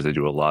releases. They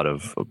do a lot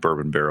of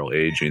bourbon barrel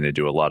aging. They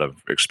do a lot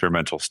of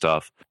experimental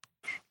stuff.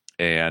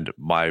 And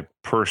my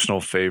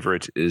personal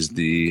favorite is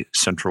the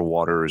Central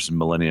Waters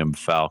Millennium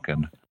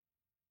Falcon.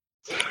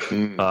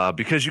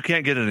 Because you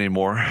can't get it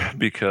anymore,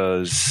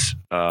 because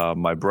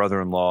my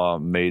brother-in-law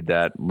made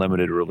that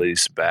limited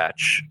release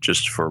batch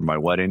just for my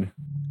wedding.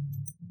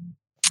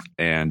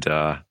 And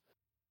shut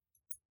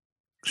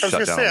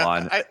down a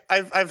line.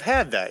 I've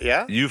had that,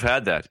 yeah? You've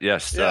had that,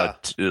 yes. Yeah.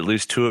 At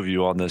least two of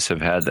you on this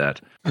have had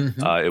that.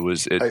 Mm-hmm. It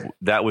was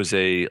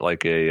a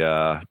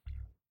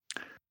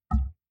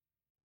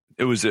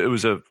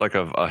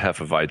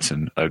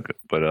Hefeweizen,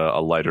 but a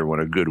lighter one,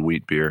 a good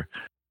wheat beer.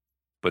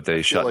 But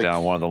they shut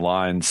down one of the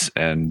lines,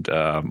 and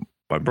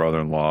my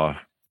brother-in-law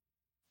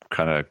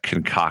kind of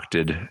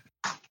concocted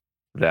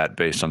that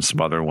based on some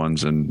other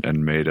ones, and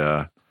made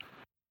a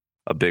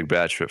big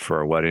batch of it for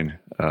our wedding.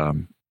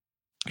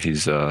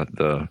 He's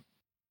the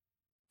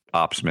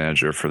ops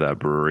manager for that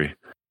brewery.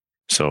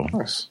 So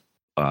nice.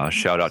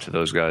 Shout out to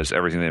those guys.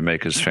 Everything they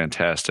make is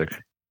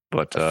fantastic.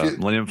 But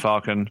Millennium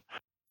Falcon,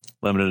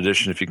 limited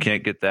edition, if you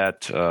can't get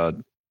that,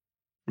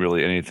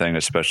 really anything,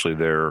 especially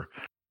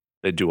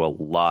they do a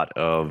lot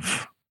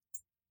of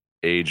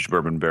aged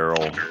bourbon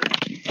barrel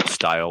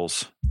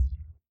styles.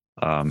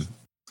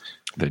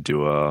 They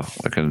do a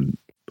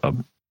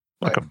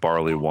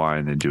barley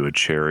wine. They do a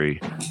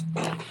cherry.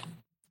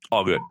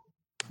 All good.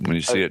 When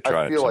you see it,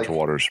 try it. Central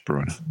Waters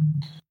Brewing.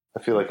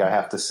 I feel like I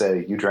have to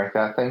say, you drank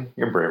that thing?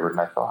 You're braver than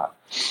I thought.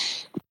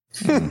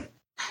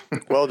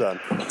 Well done.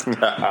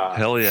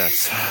 Hell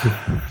yes.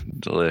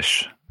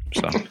 Delish.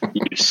 So.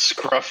 You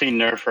scruffy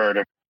nerf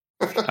herder.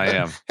 I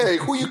am. Hey,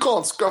 who you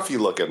calling scruffy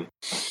looking?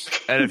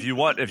 And if you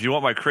want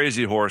my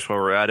crazy horse while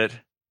we're at it,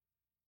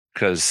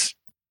 because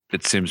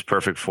it seems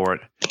perfect for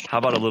it, how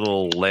about a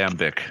little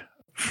lambic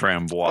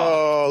framboise?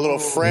 Oh, a little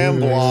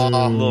framboise.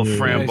 A little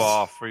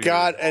framboise for your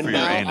God, and for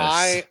your now anus.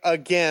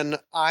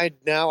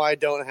 I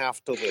don't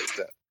have to list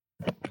it.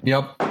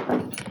 Yep.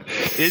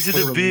 Is it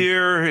a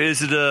beer?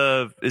 Is it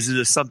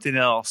a something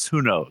else?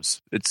 Who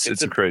knows?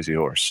 It's a crazy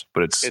horse,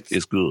 but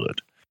it's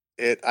good.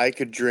 I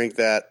could drink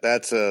that.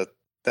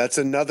 That's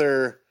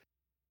another.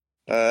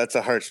 That's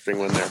a heartstring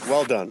one there.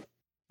 Well done.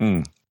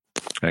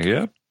 Thank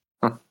you.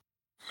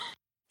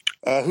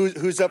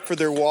 Who's up for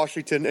their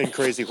Washington and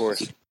Crazy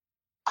Horse?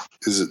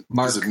 Is it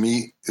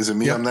me? Is it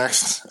me? Yep. I'm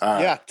next. All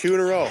right. Yeah, 2 in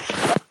a row.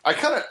 I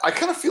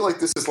kind of feel like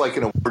this is like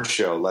an award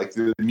show. Like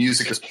the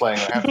music is playing.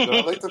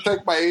 I'd like to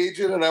thank my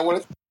agent, and I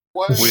want to.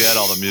 We add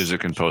all the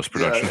music in post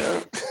production.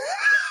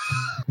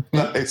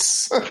 Yeah.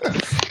 Nice.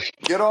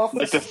 Get off. I'd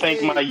like to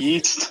thank my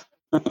yeast.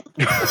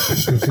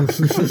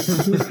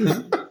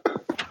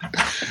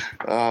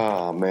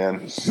 Oh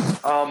man.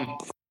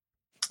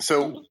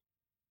 So,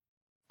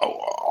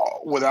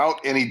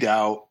 without any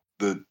doubt,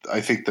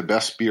 I think the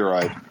best beer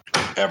I've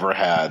ever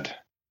had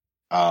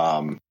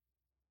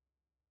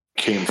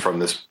came from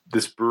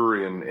this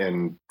brewery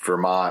in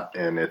Vermont,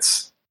 and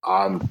it's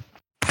on,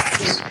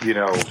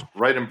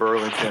 right in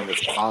Burlington.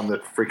 It's on the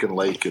freaking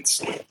lake.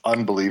 It's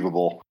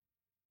unbelievable.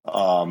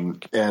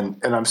 And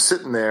I'm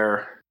sitting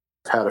there,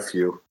 had a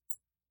few,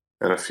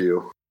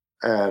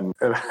 and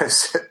I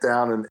sit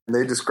down, and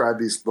they describe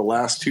the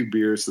last 2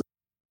 beers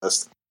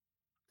as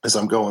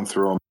I'm going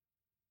through them.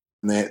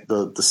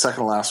 the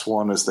second last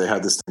one is they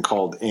had this thing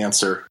called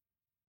Answer,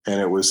 and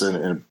it was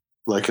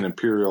like an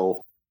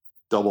imperial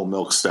double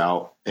milk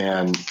stout,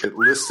 and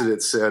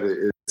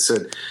it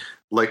said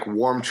like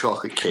warm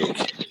chocolate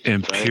cake.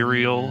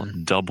 Imperial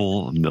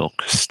double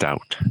milk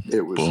stout.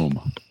 It was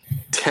boom.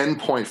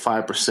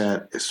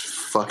 10.5% is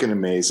fucking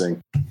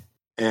amazing,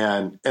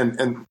 and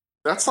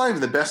that's not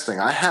even the best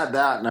thing. I had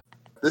that, and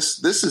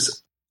this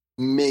is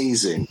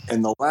amazing.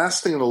 And the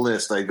last thing on the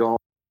list, I go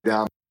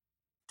down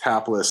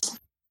tap list.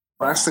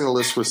 Last thing on the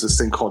list was this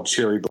thing called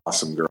Cherry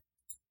Blossom Girl,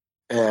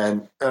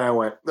 and I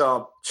went,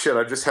 oh shit!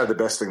 I just had the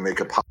best thing they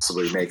could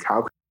possibly make.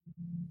 How could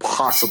you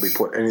possibly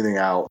put anything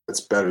out that's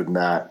better than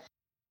that?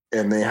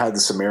 And they had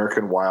this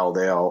American Wild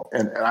Ale,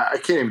 and I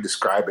can't even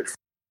describe it.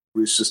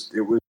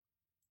 It was.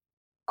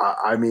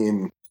 I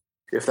mean,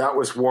 if that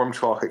was warm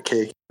chocolate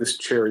cake, this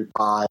cherry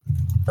pie,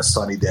 a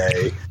sunny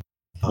day.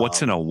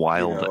 What's in a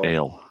wild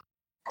ale?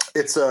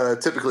 It's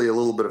typically a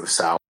little bit of a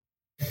sour.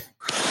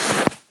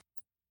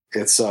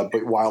 It's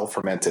but wild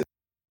fermented,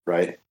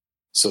 right?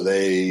 So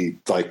they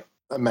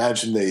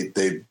imagine they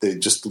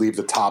just leave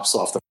the tops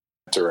off the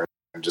fermenter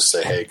and just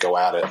say, "Hey, go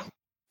at it,"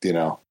 you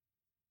know.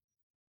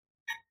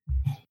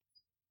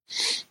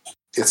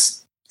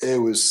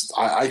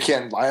 I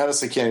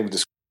honestly can't even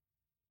describe.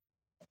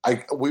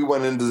 We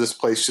went into this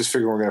place just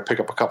figuring we're going to pick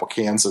up a couple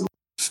cans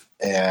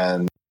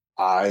and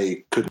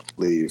I couldn't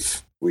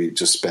leave. We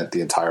just spent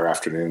the entire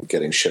afternoon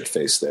getting shit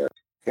faced there,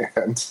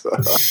 and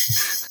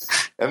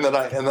then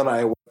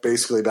I went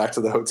basically back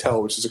to the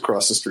hotel, which is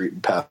across the street,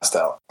 and passed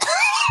out.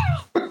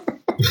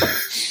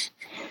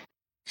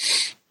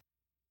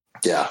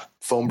 Yeah,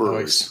 foam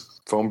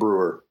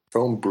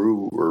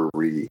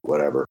brewery,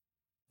 whatever.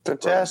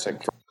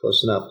 Fantastic.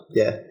 Close enough.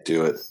 Yeah,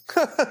 do it.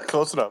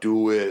 Close enough.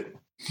 Do it.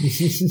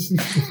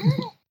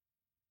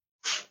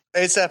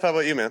 Hey, Seth, how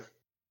about you, man?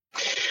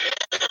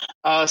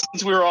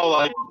 Since we were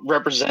all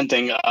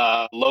representing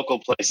local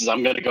places,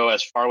 I'm going to go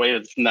as far away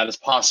from that as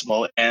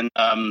possible. And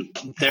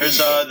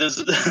there's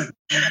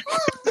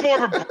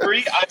more of a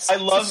brewery. I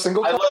love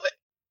it.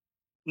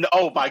 No,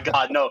 oh my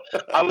God, no!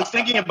 I was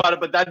thinking about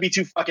it, but that'd be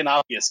too fucking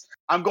obvious.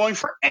 I'm going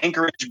for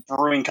Anchorage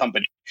Brewing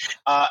Company,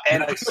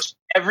 and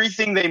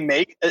everything they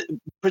make,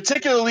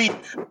 particularly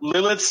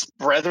Lilith's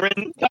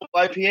Brethren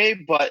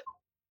IPA, but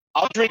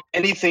I'll drink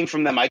anything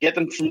from them. I get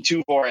them from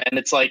 2-4, and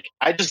it's like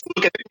I just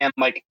look at the can,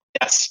 I'm like,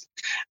 yes.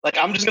 Like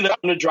I'm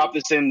gonna drop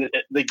this in.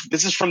 Like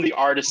this is from the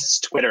artist's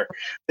Twitter.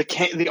 The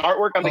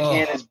artwork on the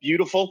can is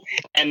beautiful,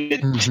 and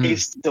it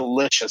tastes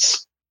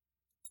delicious.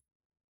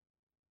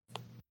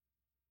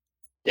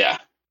 Yeah,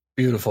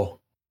 beautiful,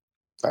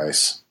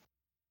 nice.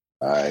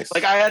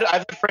 Like I've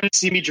had friends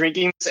see me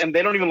drinking this, and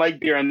they don't even like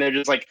beer, and they're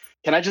just like,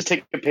 "Can I just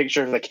take a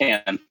picture of the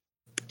can?"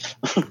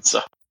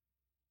 So.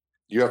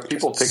 You have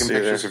people taking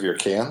pictures of your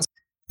cans?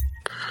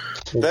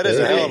 That is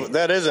a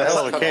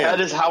hell of a can.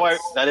 That is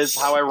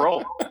how I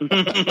roll.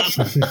 It's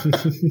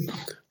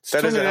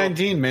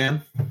 2019,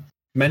 man.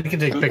 Men can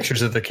take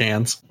pictures of the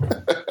cans.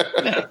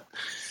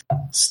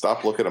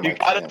 Stop looking at my cans.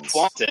 You gotta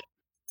flaunt it.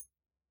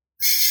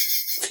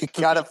 You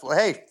gotta.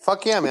 Hey,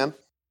 fuck yeah, man.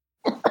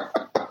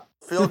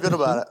 Feel good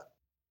about it.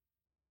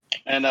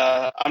 And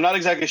I'm not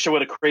exactly sure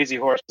what a crazy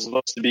horse is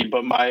supposed to be,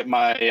 but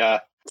my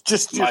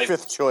just your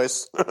fifth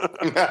choice.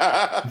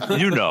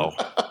 You know.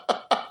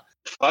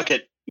 Fuck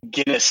it.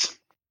 Guinness.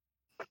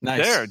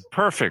 Nice. There,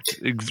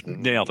 perfect.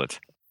 Nailed it.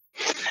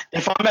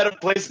 If I'm at a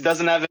place that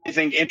doesn't have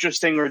anything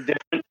interesting or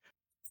different,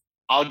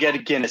 I'll get a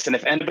Guinness. And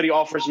if anybody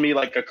offers me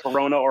like a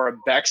Corona or a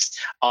Beck's,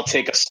 I'll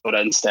take a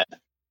soda instead.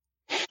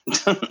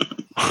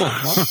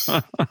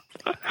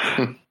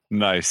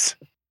 Nice.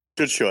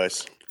 Good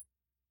choice.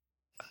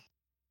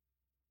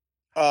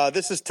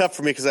 This is tough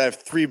for me because I have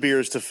 3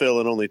 beers to fill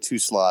and only 2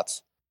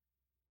 slots.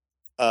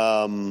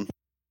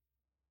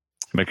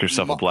 Make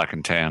yourself a black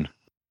and tan.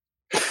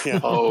 Yeah.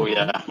 Oh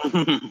yeah.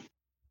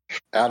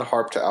 Add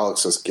harp to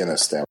Alex's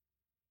Guinness, damn.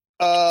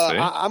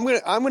 I'm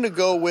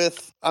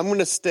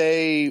gonna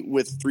stay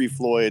with 3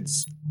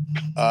 Floyds.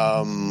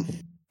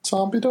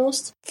 Zombie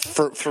Dust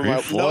for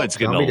my Floyd's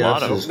getting a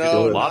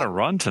lot of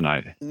run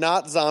tonight.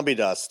 Not Zombie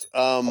Dust.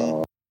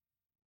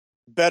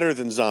 Better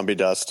than Zombie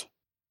Dust.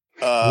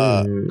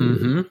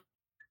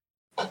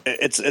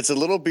 It's a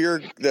little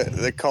beer that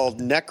they called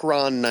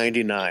Necron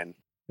 99.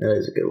 That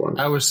is a good one.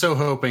 I was so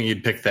hoping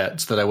you'd pick that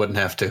so that I wouldn't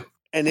have to.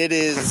 And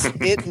it's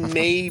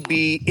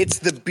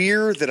the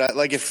beer that I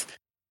like. If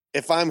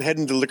I'm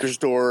heading to the liquor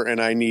store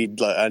and I need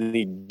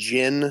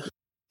gin,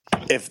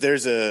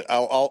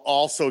 I'll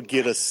also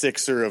get a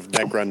 6er of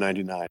Necron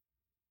 99.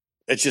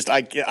 It's just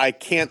I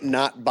can't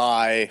not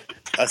buy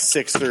a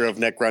 6er of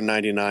Necron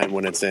 99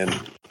 when it's in.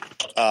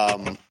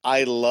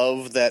 I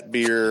love that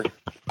beer.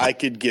 I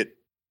could get,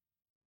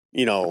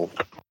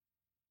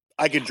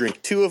 I could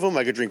drink 2 of them.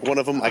 I could drink 1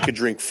 of them. I could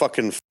drink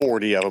fucking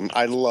 40 of them.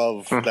 I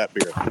love that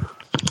beer.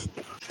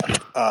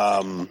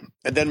 And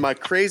then my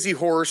crazy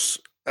horse.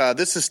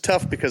 This is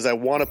tough because I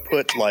want to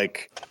put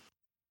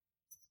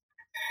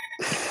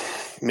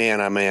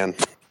man.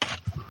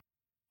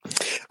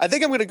 I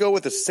think I'm going to go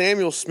with the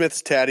Samuel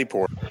Smith's Tatty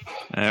Porter.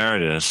 There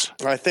it is.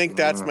 I think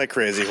that's my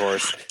crazy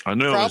horse. I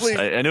knew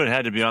I knew it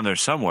had to be on there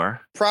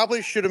somewhere.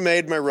 Probably should have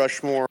made my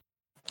Rushmore.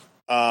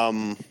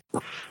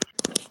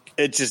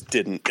 It just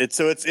didn't.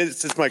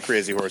 It's my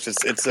crazy horse.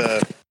 It's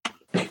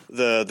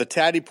the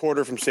Tatty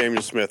Porter from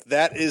Samuel Smith.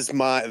 That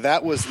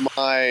was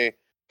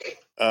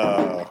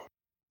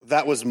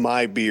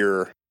my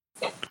beer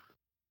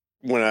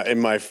when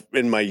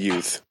in my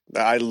youth.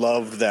 I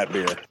loved that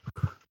beer.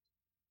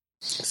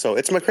 So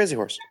it's my crazy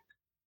horse.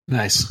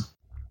 Nice.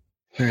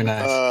 Very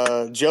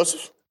nice.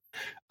 Joseph?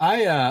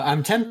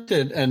 I'm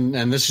tempted,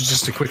 and this is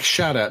just a quick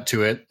shout out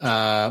to it.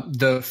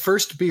 The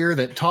first beer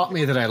that taught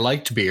me that I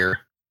liked beer,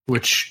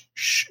 which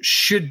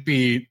should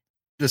be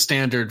the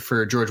standard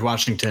for George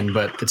Washington,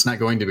 but it's not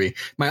going to be.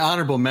 My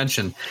honorable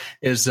mention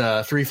is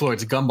Three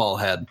Floyd's Gumball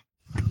Head.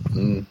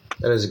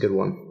 That is a good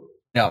one.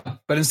 Yeah,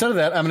 but instead of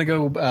that, I'm going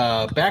to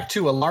go back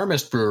to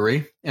Alarmist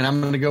Brewery, and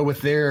I'm going to go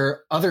with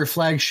their other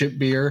flagship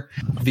beer,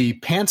 the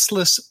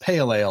Pantsless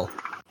Pale Ale.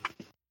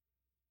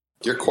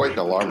 You're quite an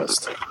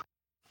alarmist.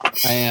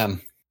 I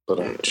am. But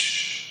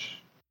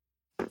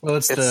well,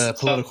 it's the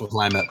political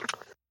climate.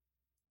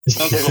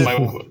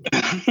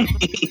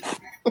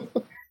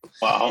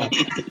 Wow.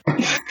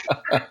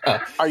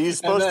 Are you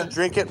supposed to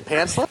drink it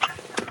pantsless?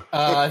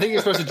 I think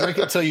you're supposed to drink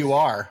it till you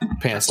are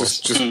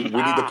pantsless. Just Winnie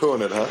the Pooh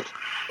in it, huh?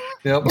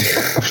 Yep.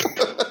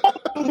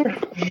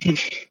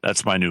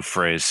 That's my new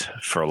phrase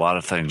for a lot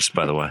of things,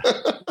 by the way.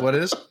 What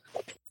is?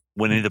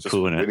 Winnie the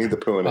Pooh in it. Winnie the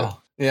Pooh in it.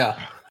 Oh, yeah.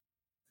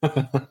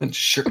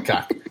 Shirt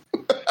cock.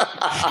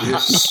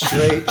 Just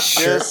straight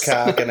shirt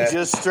cocking it.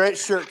 Just straight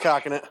shirt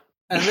cocking it.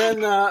 And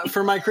then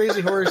for my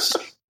crazy horse,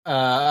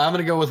 I'm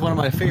going to go with one of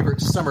my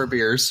favorite summer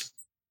beers,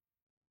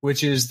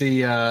 which is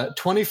the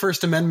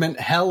 21st Amendment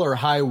Hell or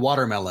High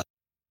Watermelon.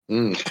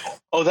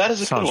 Oh, that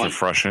is a Sounds good one.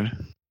 refreshing.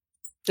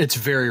 It's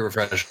very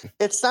refreshing.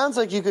 It sounds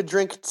like you could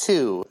drink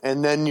 2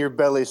 and then your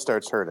belly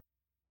starts hurting.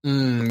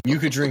 You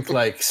could drink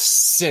like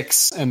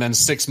 6 and then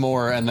 6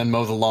 more and then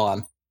mow the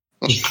lawn.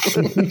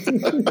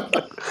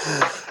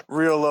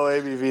 Real low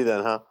ABV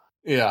then, huh?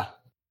 Yeah.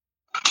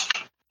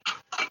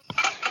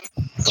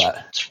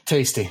 But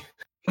tasty.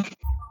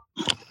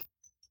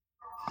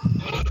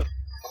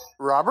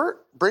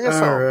 Robert, bring us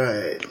All home.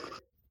 right.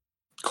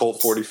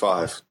 Colt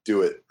 45.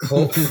 Do it.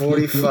 Colt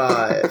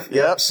 45.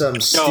 Yep. Some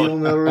Steel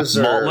Mill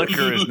Reserve. Malt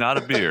liquor is not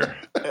a beer.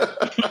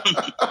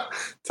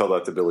 Tell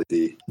that to Billy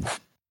D.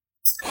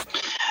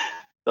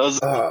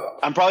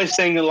 I'm probably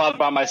saying a lot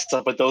about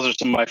myself, but those are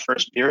some of my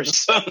first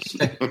beers.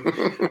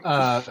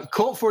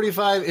 Colt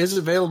 45 is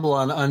available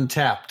on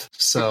Untapped,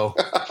 so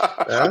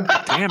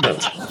damn it,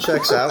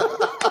 checks out.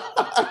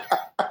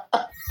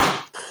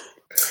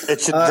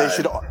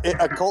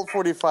 A Colt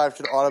 45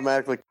 should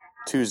automatically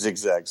 2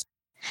 zigzags.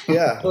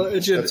 Yeah,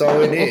 that's all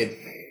we need.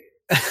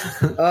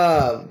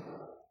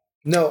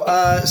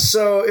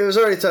 So it was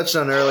already touched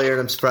on earlier,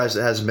 and I'm surprised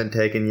it hasn't been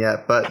taken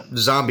yet, but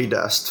Zombie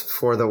Dust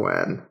for the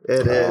win.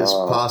 It is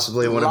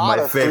possibly one of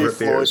my favorite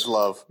beers.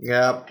 Love.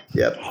 Yep.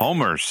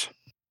 Homers.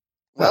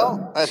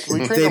 Well, we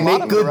drink they a lot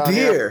make of good around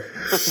beer.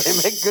 They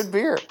make good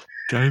beer.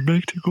 They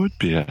make the good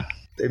beer.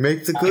 They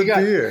make the good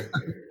beer.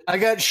 I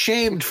got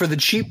shamed for the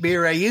cheap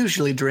beer I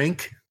usually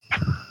drink.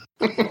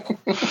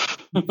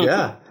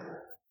 Yeah.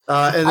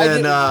 And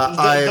then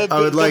I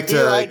would like the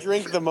beer to. I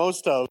drink the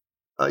most of.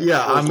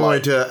 I'm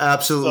going to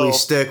absolutely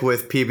stick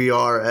with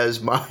PBR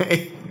as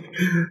my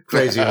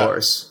crazy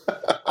horse.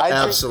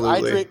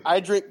 Absolutely. I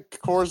drink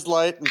Coors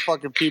Light and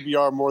fucking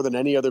PBR more than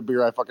any other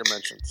beer I fucking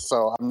mentioned.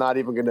 So I'm not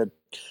even going to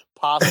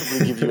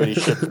possibly give you any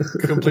shit.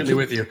 Completely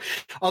with you.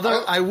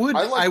 Although I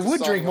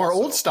would drink more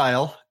old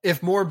style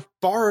if more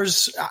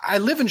bars. I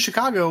live in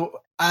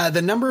Chicago.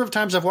 The number of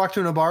times I've walked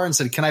into a bar and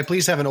said, "Can I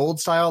please have an old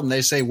style?" and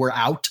they say, "We're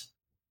out."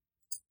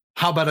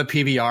 How about a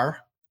PBR?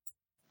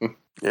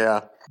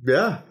 Yeah.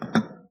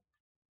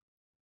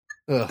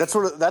 Ugh. That's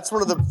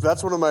one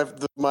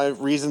of my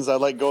reasons I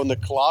like going to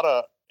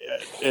Colada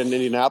in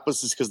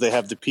Indianapolis is because they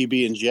have the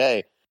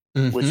PB&J,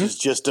 which is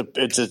just a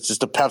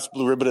Pabst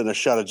Blue Ribbon and a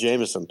shot of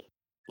Jameson.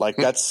 Like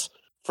that's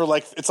for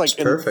like it's like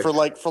for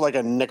like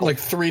a nickel, like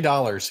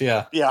 $3.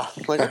 Yeah. Yeah.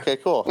 Like okay,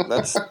 cool.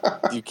 That's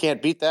you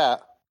can't beat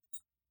that.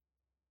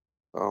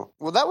 Oh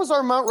well, that was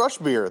our Mount Rush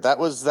beer. That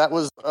was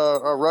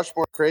a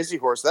Rushmore Crazy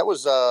Horse. That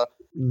was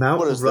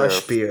Mount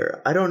Rush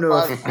beer. I don't know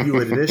if you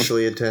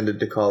initially intended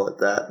to call it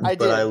that,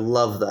 but I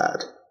love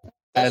that.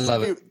 I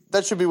love it.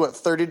 That should be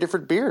 30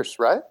 different beers,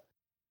 right?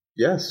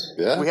 Yes.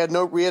 Yeah. We had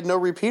no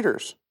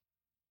repeaters.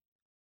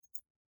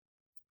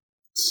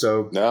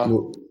 So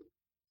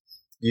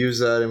use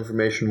that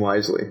information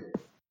wisely.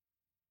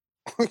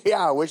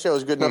 Yeah, I wish I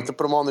was good enough to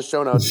put them all in the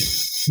show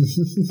notes.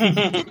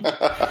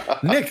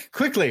 Nick,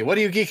 quickly, what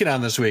are you geeking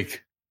on this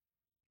week?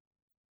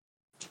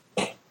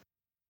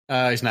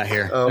 He's not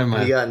here. Oh,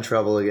 he got in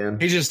trouble again.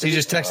 He just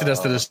texted us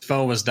that his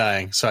phone was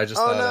dying, so I just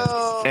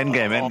thought.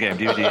 Endgame,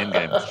 DVD,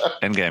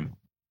 Endgame.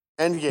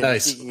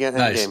 Nice.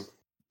 Endgame.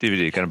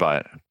 DVD, gonna buy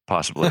it,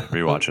 possibly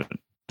rewatch it.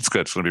 It's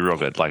good. It's gonna be real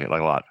good. Like it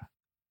a lot.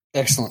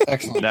 Excellent.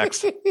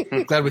 Next,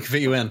 Glad we could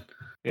fit you in.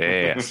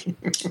 Yes.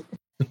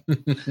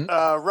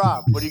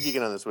 Rob, what are you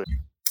geeking on this week?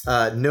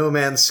 No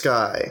Man's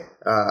Sky.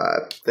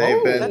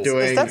 They've been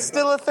doing. Is that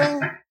still a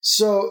thing?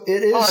 So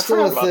it is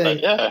still a thing.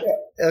 Yeah.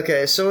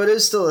 Okay, so it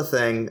is still a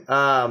thing.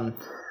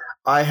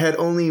 I had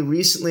only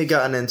recently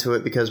gotten into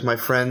it because my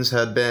friends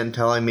had been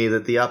telling me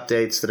that the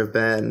updates that have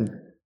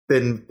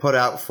been put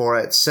out for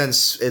it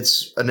since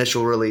its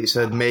initial release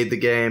had made the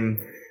game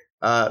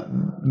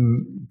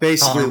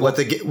basically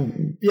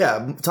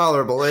Tolerable.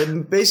 tolerable.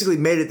 It basically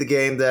made it the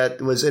game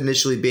that was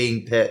initially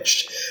being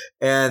pitched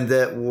and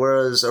that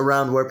was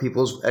around where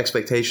people's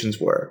expectations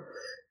were.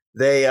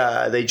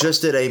 They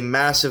just did a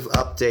massive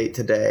update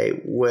today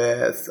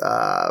with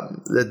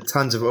the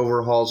tons of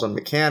overhauls on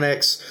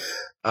mechanics.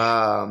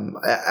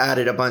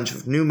 Added a bunch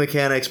of new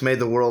mechanics, made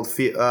the world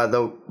feel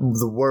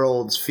the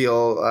worlds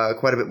feel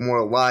quite a bit more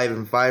alive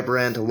and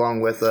vibrant,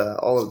 along with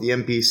all of the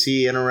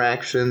NPC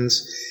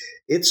interactions.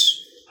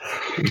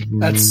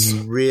 That's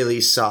really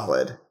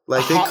solid.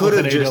 Like they could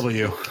have just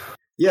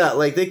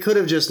they could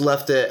have just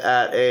left it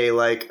at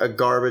a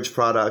garbage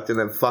product and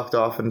then fucked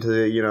off into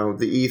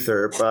the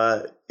ether,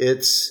 but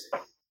it's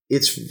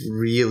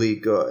really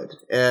good.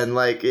 And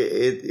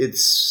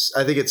it's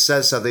I think it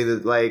says something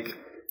that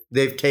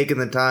they've taken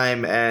the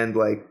time and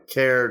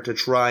care to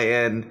try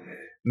and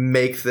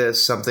make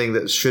this something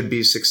that should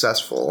be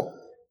successful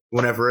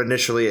whenever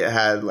initially it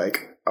had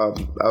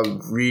a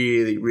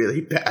really,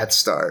 really bad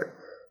start.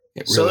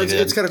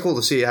 It's kind of cool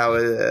to see how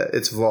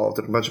it's evolved,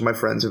 and a bunch of my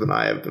friends and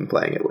I have been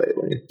playing it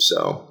lately.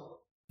 So,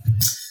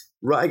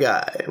 Rye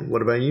Guy,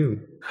 what about you?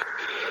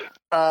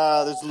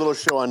 There's a little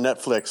show on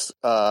Netflix,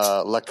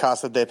 La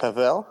Casa de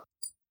Papel.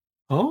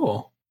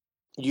 Oh.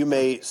 You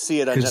may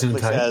see it on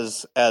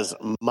Netflix as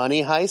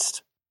Money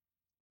Heist.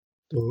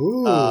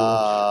 Ooh.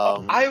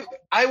 I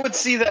would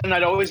see that, and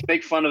I'd always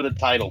make fun of the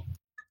title.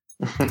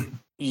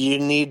 You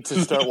need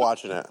to start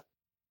watching it.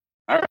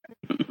 All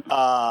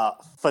right.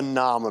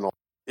 Phenomenal.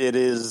 It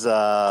is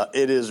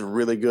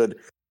really good.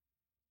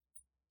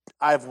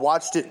 I've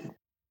watched it.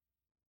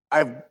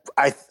 I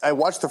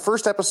watched the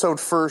first episode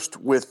first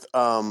with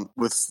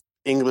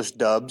English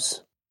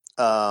dubs.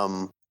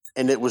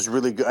 And it was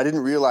really good. I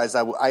didn't realize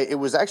it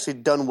was actually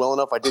done well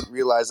enough. I didn't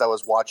realize I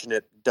was watching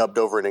it dubbed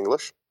over in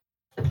English.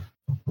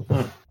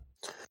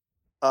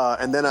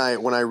 And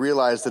then when I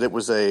realized that it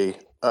was a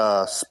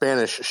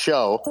Spanish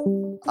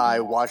show, I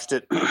watched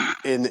it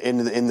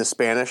in the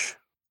Spanish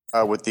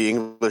with the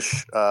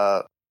English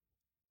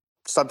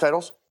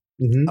subtitles.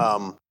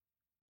 Mm-hmm.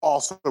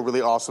 Also,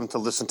 really awesome to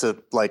listen to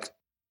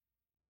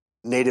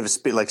native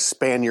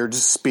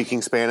Spaniards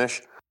speaking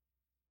Spanish.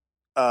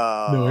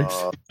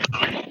 Nice.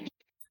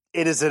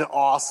 It is an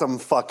awesome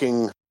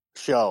fucking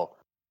show.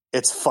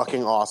 It's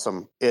fucking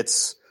awesome.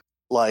 It's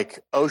like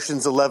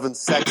Ocean's 11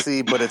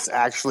 sexy, but it's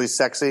actually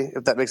sexy,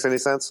 if that makes any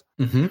sense.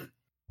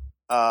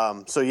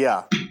 Mm-hmm. So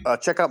yeah,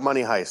 check out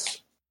Money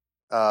Heist.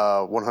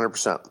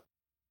 100%.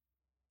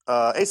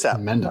 ASAP.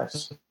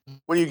 Tremendous.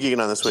 What are you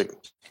geeking on this week?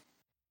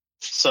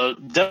 So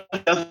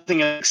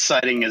nothing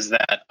exciting is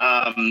that.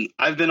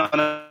 I've been on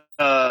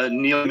a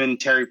Neil Gaiman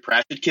Terry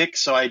Pratchett kick,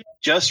 so I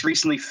just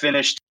recently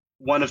finished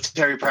one of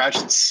Terry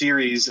Pratchett's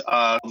series,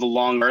 The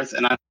Long Earth,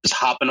 and I'm just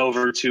hopping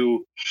over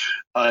to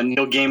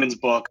Neil Gaiman's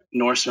book,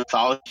 Norse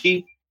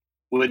Mythology,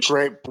 which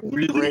great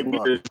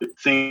book.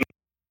 Thing.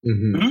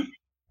 Mm-hmm.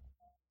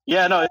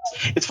 Yeah, no,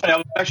 it's funny.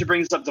 I'll actually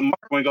bring this up to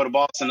Mark when we go to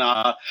Boston.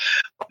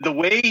 The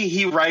way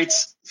he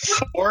writes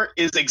Thor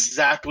is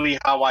exactly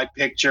how I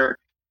picture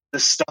the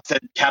stuff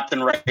that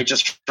Captain Wright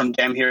just from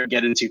Damn Here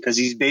get into, because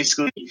they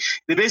basically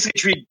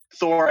treat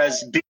Thor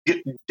as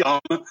big, dumb,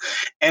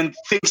 and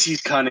thinks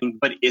he's cunning,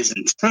 but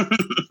isn't.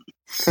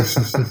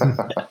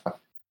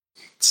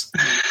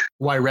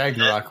 Why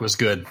Ragnarok was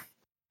good.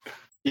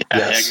 Yeah,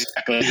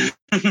 exactly.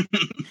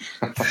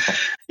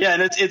 Yeah,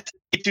 and it's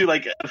too,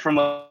 from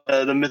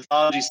the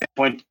mythology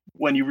standpoint,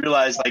 when you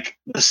realize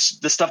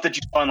the stuff that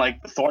you saw in the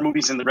Thor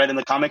movies and read in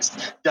the comics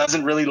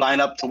doesn't really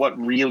line up to what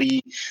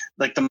really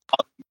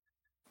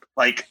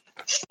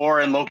Thor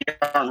and Loki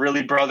aren't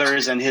really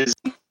brothers, and his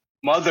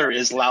mother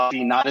is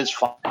Loki, not his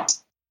father.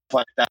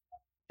 Like that.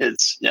 It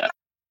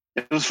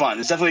was fun.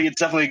 It's definitely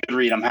a good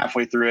read. I'm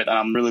halfway through it, and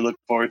I'm really looking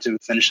forward to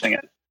finishing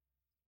it.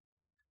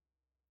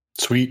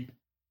 Sweet.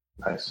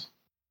 Nice.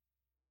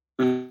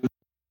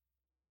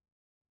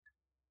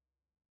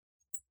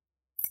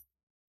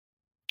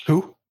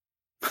 Who?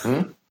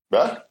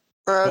 What?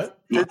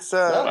 It's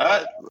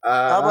how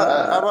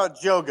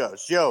about Joe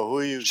goes? Joe, who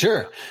are you?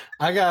 Sure.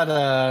 I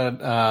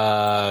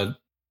got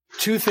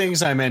two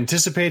things I'm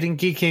anticipating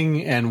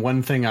geeking and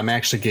one thing I'm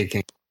actually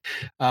geeking.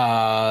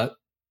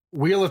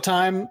 Wheel of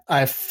Time,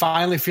 I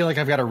finally feel like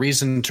I've got a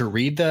reason to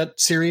read that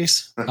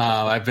series.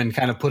 I've been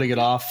kind of putting it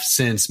off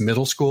since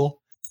middle school.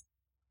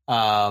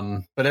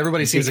 But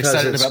everybody seems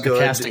excited about the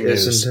casting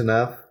news. Isn't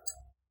enough?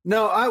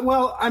 No,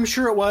 I'm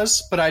sure it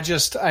was, but I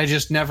just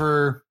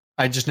never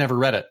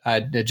read it.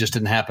 It just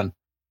didn't happen.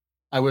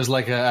 I was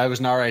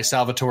an R.A.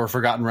 Salvatore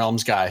Forgotten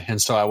Realms guy,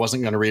 and so I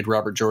wasn't going to read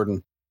Robert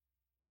Jordan.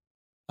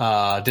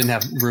 Didn't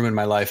have room in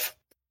my life.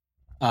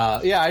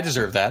 Yeah, I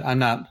deserve that. I'm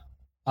not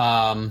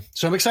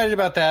So I'm excited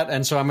about that,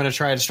 and so I'm going to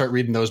try to start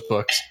reading those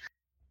books.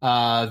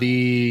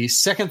 The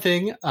second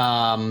thing,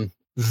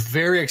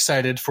 very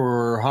excited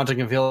for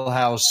Haunting of Hill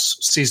House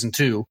Season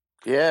 2.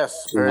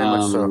 Yes, very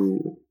much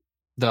so.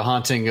 The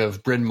Haunting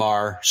of Bryn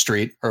Mawr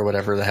Street, or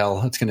whatever the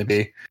hell it's going to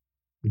be.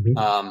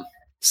 Mm-hmm.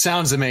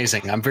 Sounds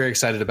amazing. I'm very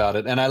excited about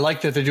it. And I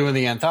like that they're doing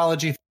the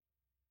anthology.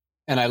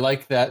 And I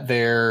like that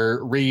they're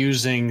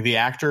reusing the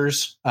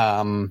actors,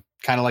 kind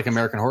of like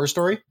American Horror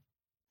Story.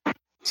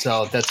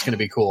 So that's going to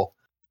be cool.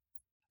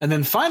 And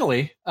then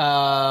finally,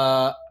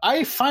 I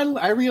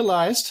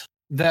realized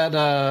that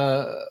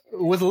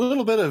with a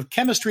little bit of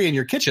chemistry in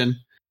your kitchen,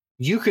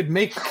 you could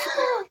make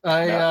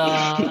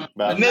a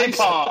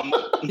napalm.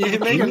 You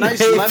can make a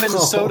nice lemon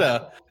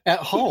soda at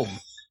home.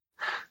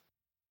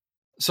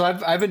 So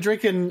I've been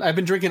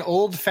drinking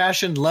old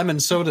fashioned lemon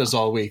sodas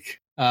all week.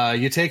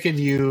 You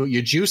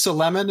juice a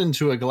lemon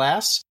into a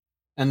glass,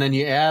 and then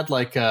you add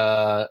like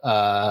about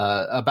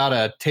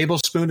a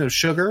tablespoon of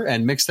sugar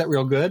and mix that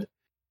real good.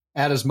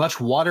 Add as much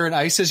water and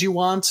ice as you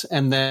want,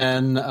 and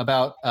then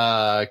about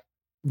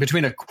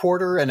between a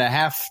quarter and a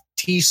half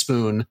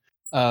teaspoon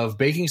of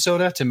baking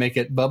soda to make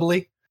it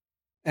bubbly.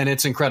 And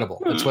it's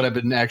incredible. That's what I've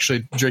been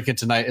actually drinking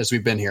tonight as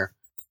we've been here.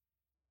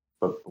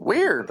 But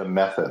weird. The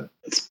method.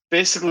 It's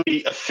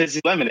basically a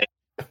fizzy lemonade.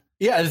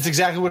 Yeah, that's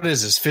exactly what it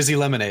is. It's fizzy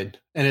lemonade,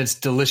 and it's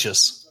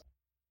delicious.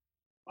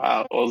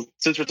 Well,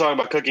 since we're talking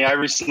about cooking, I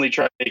recently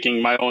tried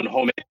making my own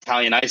homemade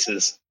Italian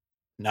ices.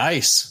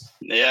 Nice.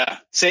 Yeah.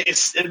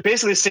 It's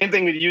basically the same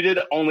thing that you did,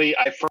 only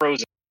I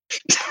froze it.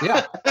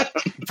 Yeah,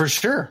 for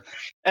sure.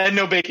 And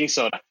no baking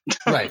soda.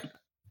 Right.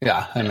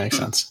 Yeah, that makes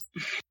sense.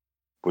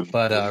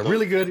 But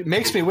really good. It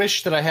makes me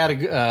wish that I had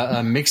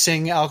a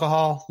mixing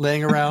alcohol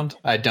laying around.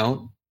 I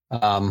don't,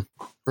 for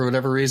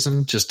whatever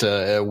reason. Just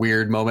a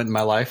weird moment in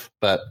my life,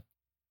 but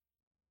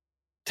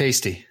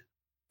tasty.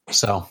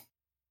 So,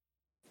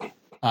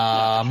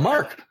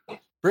 Mark,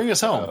 bring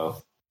us home.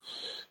 All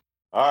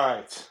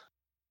right.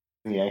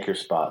 The anchor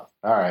spot.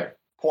 All right.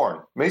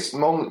 Porn.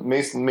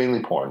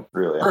 Mainly porn,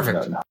 really.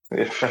 Perfect. No.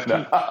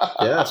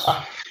 Yes.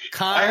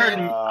 I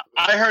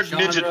heard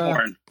midget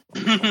porn.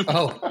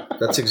 Oh,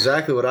 that's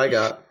exactly what I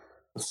got.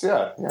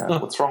 Yeah.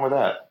 What's wrong with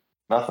that?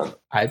 Nothing.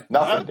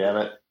 Nothing. Damn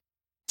it.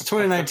 It's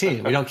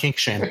 2019. We don't kink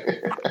shame.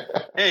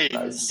 Hey,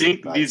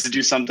 Dink needs to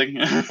do something.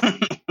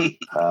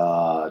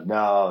 No.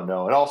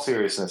 In all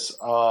seriousness,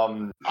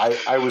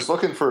 I was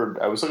looking for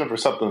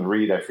something to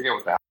read. I forget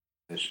what that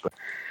is, but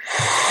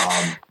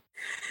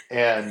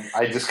and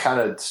I just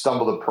kind of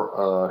stumbled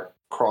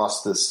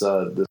across this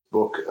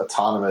book,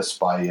 Autonomous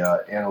by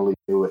Annalee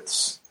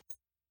Newitz.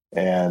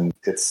 And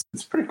it's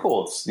pretty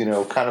cool. It's,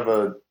 kind of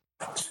a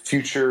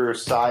future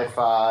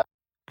sci-fi,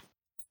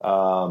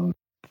 the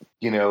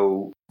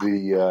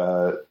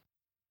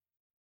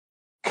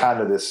kind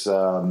of this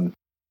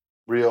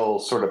real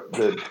sort of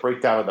the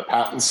breakdown of the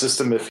patent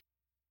system. If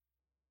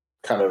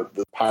kind of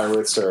the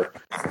pirates are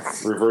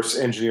reverse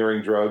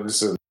engineering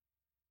drugs, and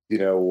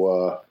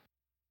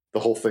the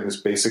whole thing is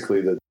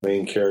basically the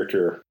main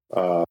character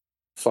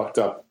fucked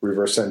up,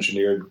 reverse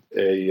engineered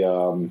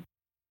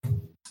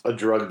a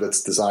drug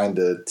that's designed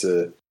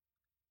to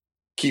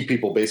keep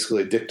people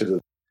basically addicted to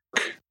the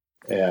drug.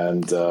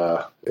 And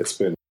it's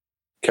been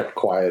kept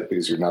quiet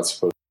because you're not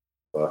supposed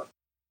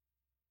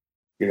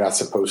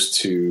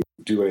to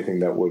do anything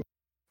that would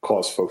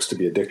cause folks to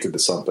be addicted to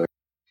something.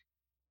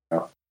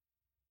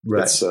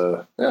 Right.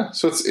 So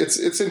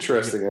it's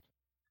interesting.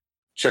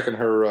 Checking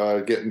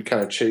her getting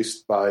kind of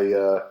chased by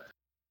the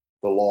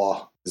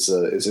law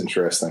is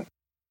interesting.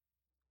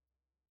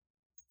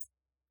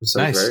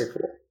 Sounds nice. Very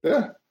cool.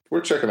 Yeah. We're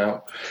checking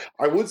out.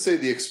 I would say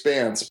The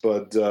Expanse,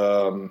 but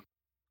I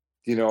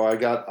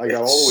got all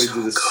the way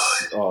to this.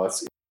 Good. Oh,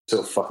 it's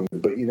so fucking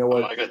good. But you know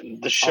what? Oh my God,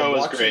 the show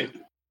is great.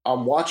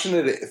 I'm watching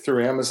it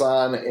through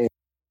Amazon, and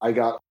I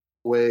got all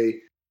the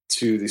way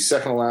to the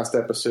second to last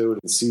episode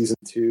in season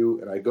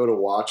 2, and I go to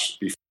watch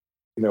before.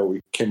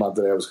 We came out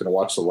today. I was going to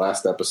watch the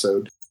last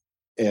episode,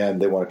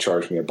 and they want to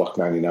charge me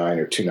 $1.99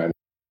 or $2.99.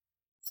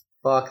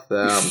 Fuck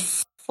them.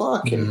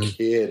 Fucking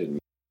kidding me.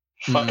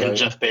 Fucking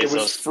Jeff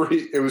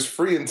Bezos. It was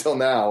free until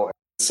now. And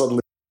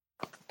suddenly,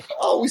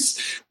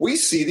 we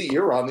see that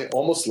you're on the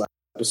almost last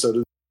episode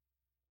of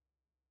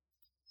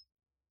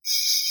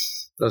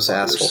those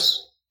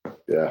assholes.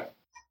 Yeah.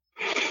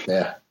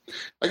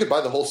 I could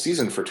buy the whole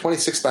season for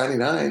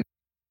 $26.99.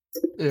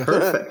 Yeah.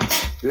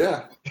 Perfect.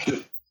 Yeah,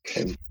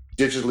 and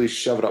digitally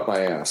shove it up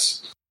my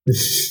ass.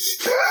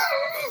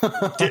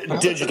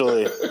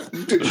 Digitally.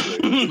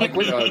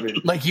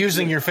 Like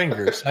using your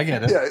fingers. I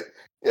get it.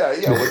 Yeah,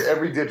 with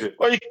every digit.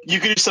 Or you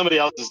could use somebody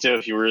else's too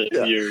if you were.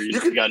 Yeah.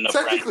 You got enough.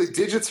 Technically,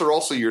 digits are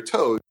also your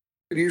toes.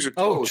 You can use your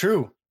toes. Oh,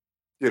 true.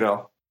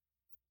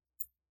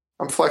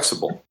 I'm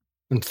flexible.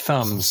 And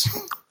thumbs.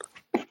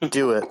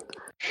 Do it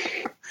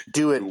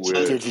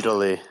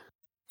digitally.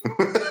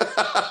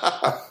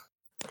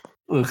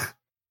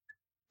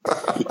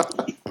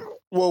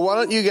 Well, why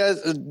don't you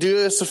guys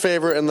do us a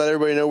favor and let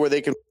everybody know where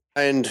they can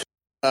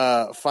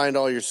find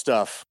all your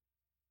stuff?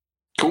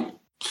 Cool.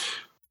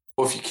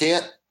 Well, if you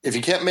can't if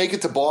you can't make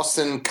it to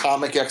Boston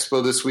Comic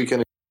Expo this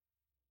weekend,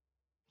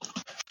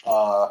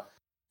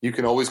 you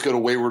can always go to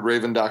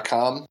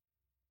waywardraven.com.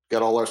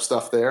 Got all our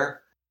stuff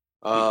there.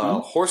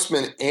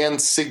 Horseman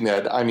and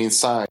Signet,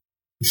 Sign,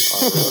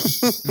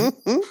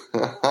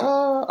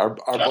 are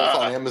both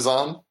on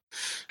Amazon.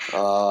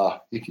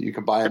 You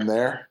can buy them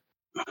there.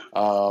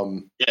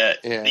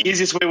 The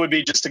easiest way would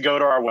be just to go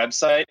to our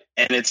website,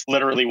 and it's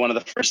literally one of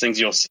the first things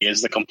you'll see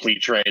is the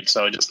complete trade.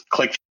 So just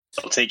click,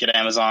 it'll take you to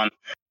Amazon.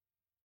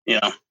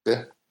 Yeah.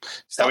 That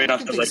way you don't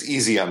have to things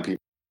easy on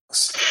people.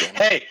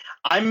 Hey,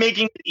 I'm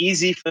making it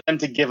easy for them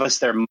to give us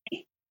their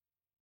money.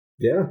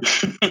 Yeah.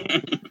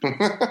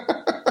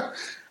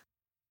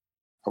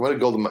 I'm going to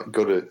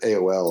go to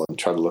AOL and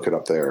try to look it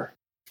up there.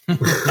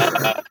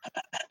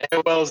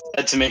 AOL's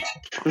dead to me.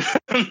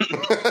 I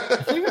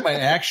think it might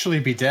actually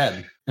be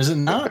dead. Is it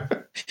not?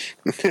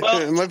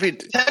 Well, it might be.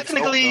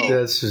 Technically,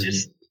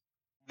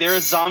 they're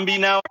a zombie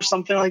now or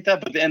something like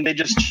that, but then they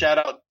just shout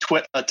out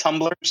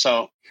Tumblr,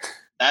 so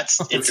that's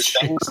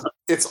interesting.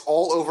 It's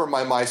all over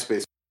my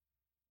MySpace.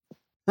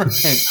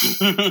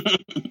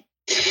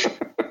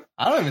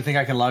 I don't even think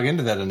I can log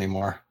into that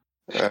anymore.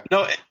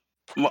 No,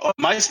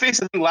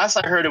 MySpace, I think last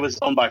I heard it was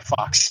owned by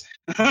Fox.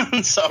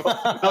 So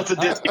that's a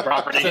Disney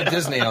property. So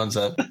Disney owns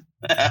it.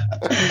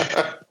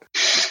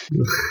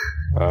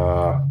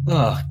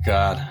 Oh,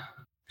 God.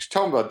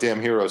 Tell them about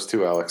Damn Heroes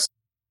too, Alex.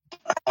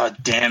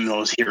 Damn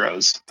those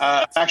heroes.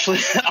 Actually,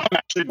 I'm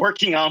actually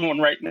working on one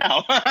right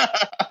now. I'm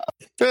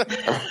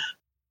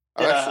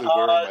actually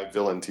wearing my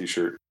villain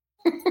t-shirt.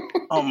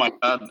 Oh my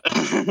God.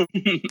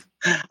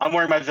 I'm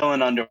wearing my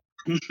villain underwear.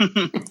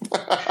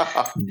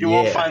 You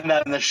won't find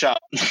that in the shop.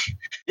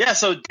 Yeah,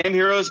 so Damn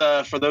Heroes,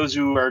 for those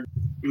who've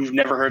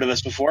never heard of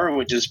us before,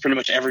 which is pretty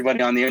much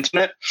everybody on the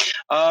internet,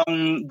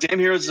 Damn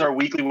Heroes is our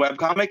weekly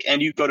webcomic,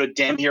 and you go to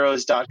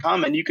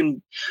damnheroes.com and you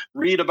can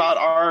read about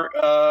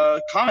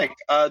our comic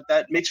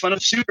that makes fun of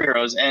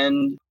superheroes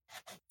and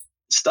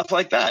stuff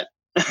like that.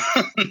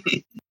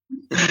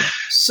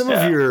 Some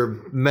of your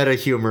meta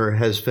humor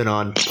has been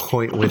on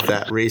point with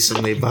that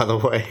recently, by the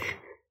way.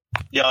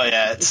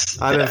 Yeah,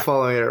 I've been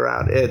following it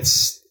around.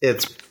 It's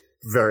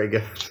very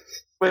good.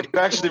 Wait, you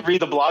actually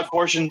read the blog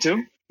portion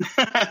too?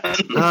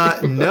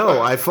 No,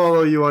 I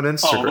follow you on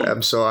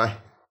Instagram, so I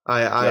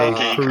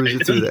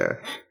peruse it through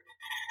there.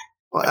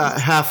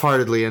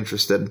 Half-heartedly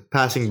interested,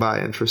 passing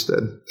by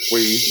interested.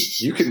 Wait,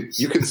 you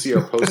can see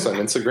our posts on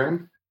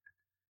Instagram?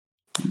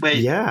 Wait,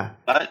 yeah.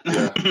 What?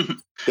 Yeah.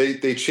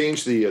 They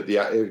changed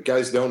the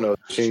guys don't know,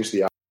 they changed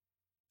the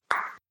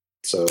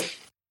so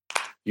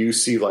you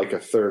see like a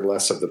third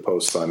less of the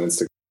posts on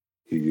Instagram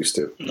you used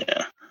to.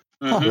 Yeah.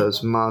 Mm-hmm.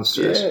 Those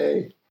monsters.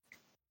 Yay.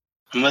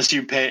 Unless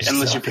you pay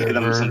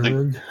them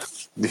something.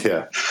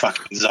 Yeah.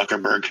 Fucking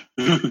Zuckerberg.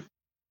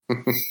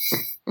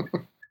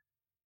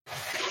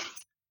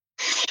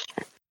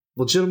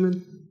 Well,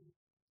 gentlemen,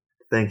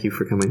 thank you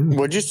for coming.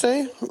 What'd you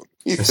say?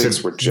 He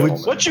thinks we're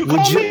gentlemen. What you call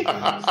me?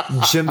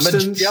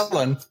 Jimstons?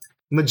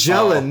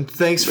 Magellan,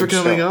 thanks for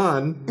coming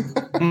on.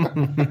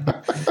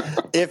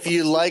 If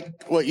you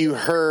like what you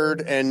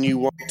heard and you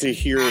want to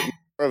hear more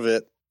of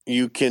it,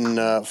 you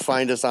can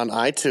find us on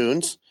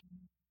iTunes.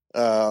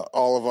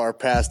 All of our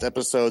past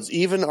episodes,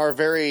 even our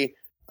very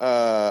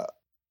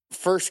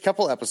first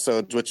couple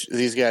episodes, which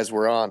these guys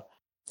were on,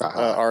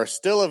 are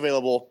still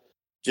available.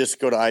 Just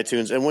go to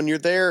iTunes, and when you're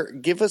there,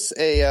 give us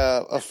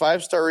a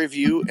 5-star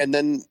review, and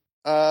then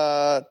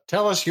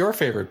tell us your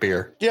favorite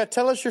beer. Yeah,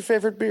 tell us your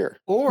favorite beer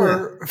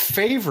or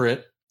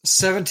favorite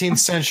 17th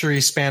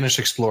century Spanish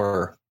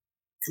explorer.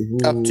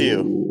 Up to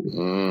you.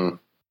 Mm.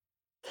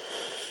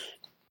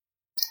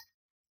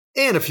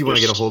 And if you want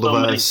to get a hold of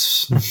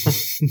us,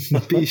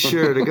 be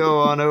sure to go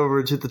on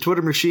over to the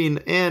Twitter machine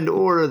and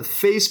or the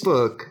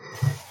Facebook.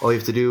 All you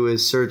have to do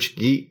is search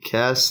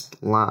Geekcast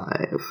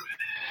Live.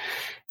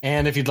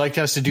 And if you'd like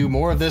us to do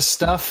more of this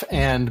stuff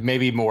and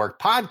maybe more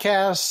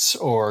podcasts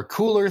or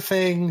cooler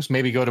things,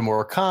 maybe go to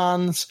more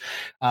cons,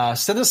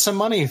 send us some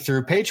money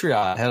through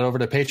Patreon. Head over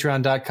to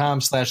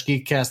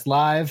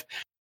patreon.com/geekcastlive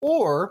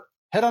or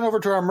head on over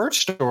to our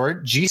merch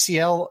store,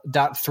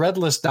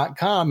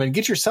 gcl.threadless.com, and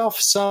get yourself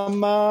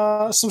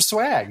some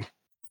swag.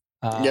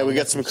 Yeah, we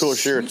got some cool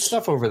shirts.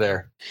 Stuff over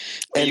there.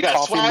 And you got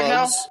coffee swag mugs.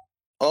 now?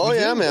 Oh,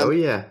 yeah, man. Oh,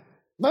 yeah.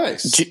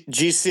 Nice.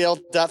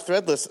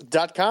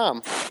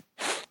 gcl.threadless.com.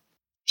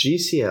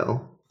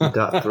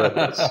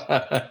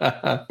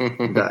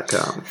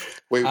 gcl.threadless.com.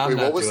 Wait,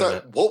 what was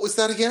that? What was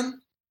that again?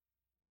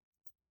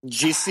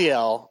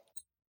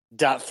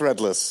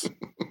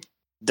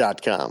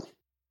 gcl.threadless.com.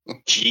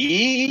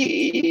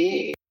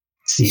 GCL?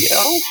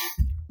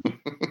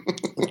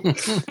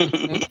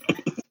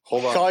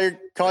 Hold on.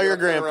 Call your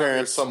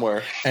grandparents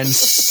somewhere. And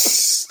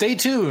stay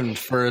tuned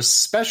for a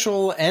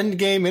special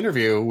endgame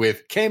interview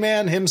with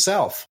K-Man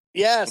himself.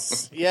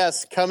 Yes,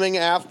 coming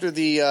after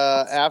the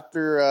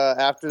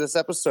after this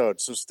episode.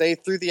 So stay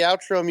through the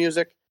outro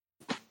music,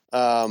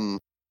 and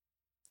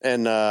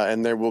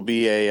there will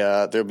be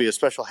a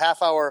special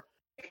half-hour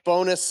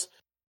bonus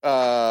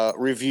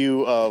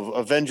review of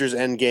Avengers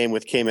Endgame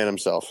with K-Man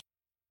himself.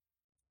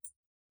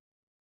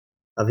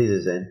 Auf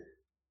Wiedersehen.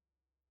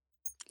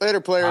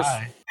 Later, players.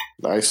 Bye.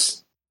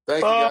 Nice.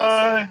 Thank you,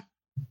 guys.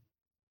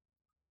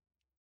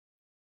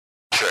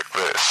 Check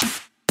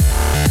this.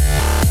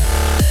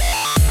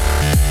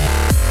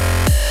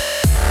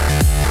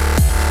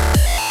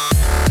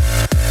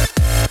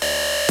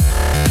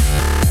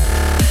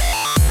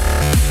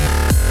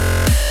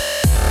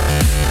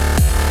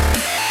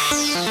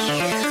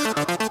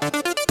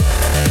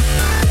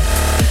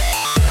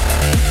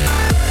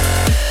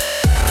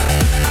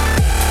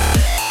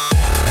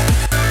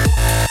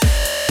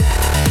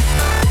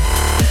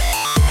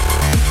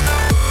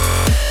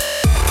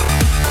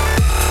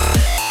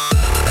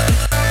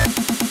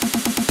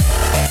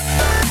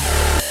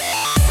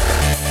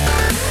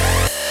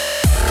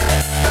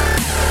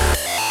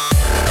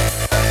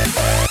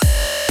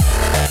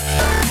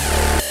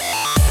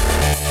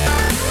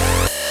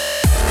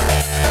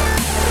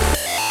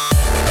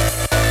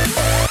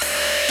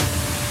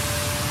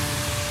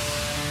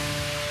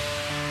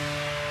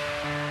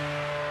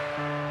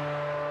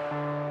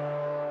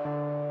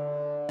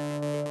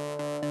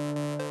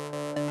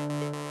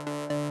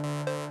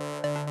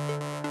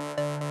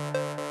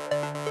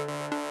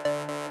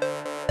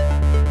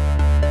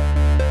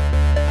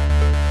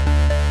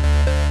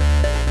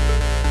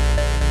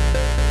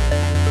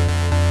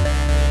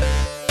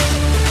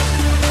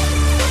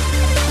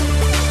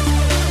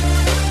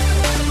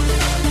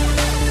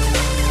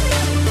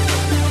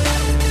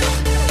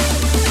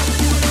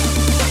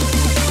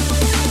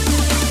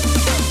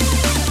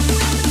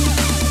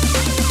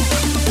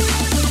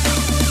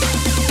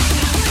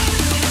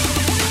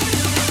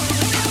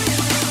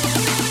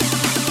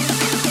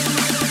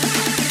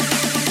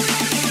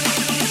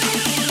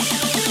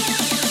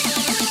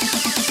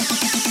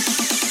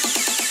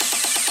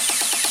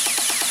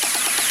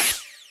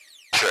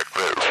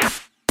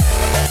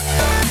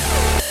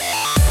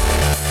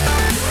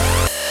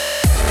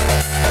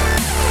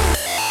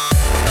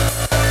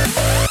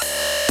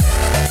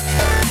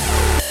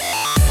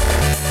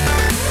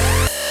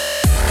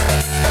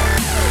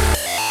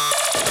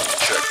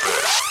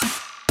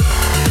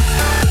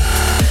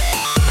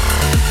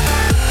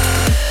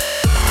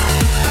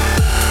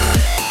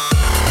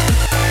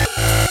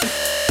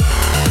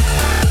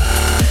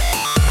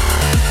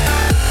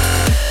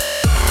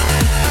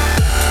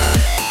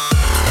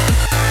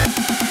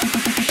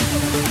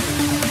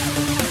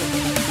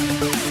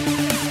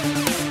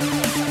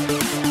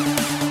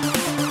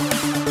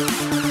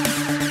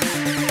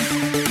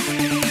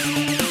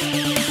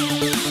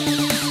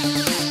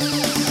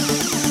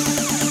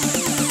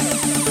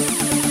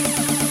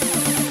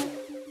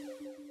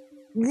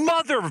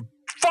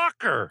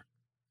 Motherfucker!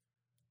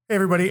 Hey,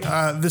 everybody.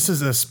 This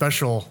is a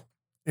special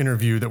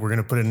interview that we're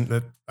going to put in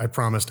that I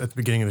promised at the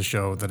beginning of the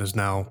show that is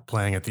now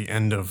playing at the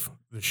end of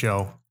the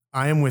show.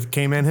 I am with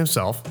K-Man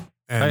himself.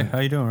 And, Hey, how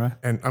you doing, Ray?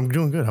 And I'm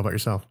doing good. How about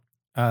yourself?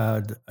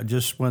 I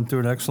just went through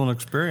an excellent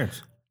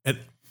experience.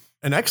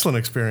 An excellent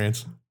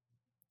experience.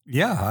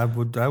 Yeah, I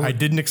would. I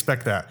didn't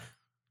expect that.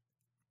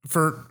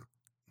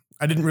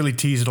 I didn't really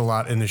tease it a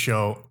lot in the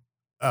show.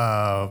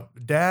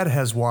 Dad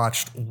has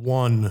watched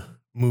one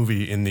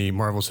movie in the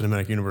Marvel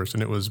Cinematic Universe,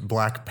 and it was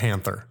Black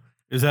Panther.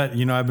 Is that,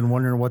 I've been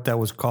wondering what that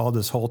was called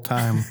this whole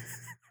time.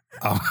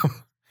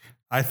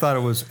 I thought it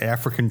was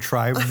African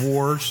Tribe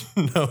Wars.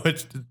 No,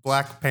 it's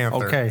Black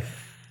Panther. Okay.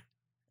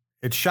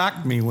 It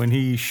shocked me when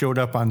he showed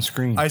up on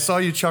screen. I saw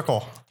you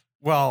chuckle.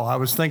 Well, I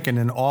was thinking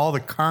in all the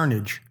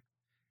carnage,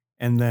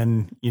 and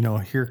then,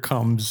 here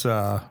comes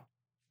the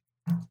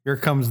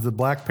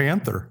Black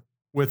Panther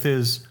with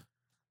his,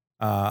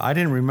 I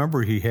didn't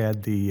remember he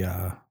had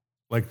the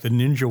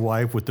ninja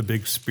wife with the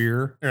big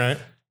spear. Right.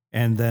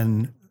 And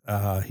then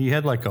he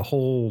had like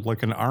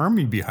an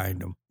army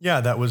behind him.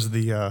 Yeah, that was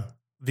the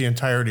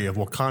entirety of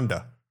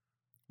Wakanda.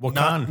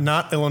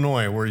 Not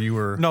Illinois, where you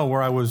were. No,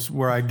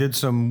 where I did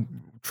some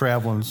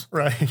travelings.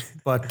 Right.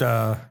 But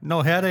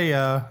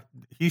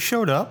he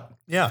showed up.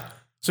 Yeah.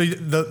 So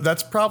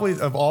that's probably,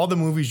 of all the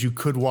movies you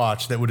could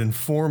watch that would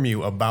inform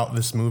you about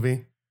this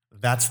movie,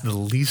 that's the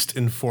least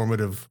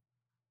informative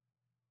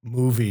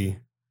movie.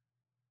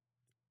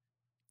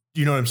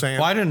 Do you know what I'm saying?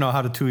 Well, I didn't know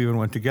how the two even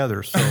went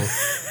together.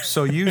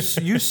 So you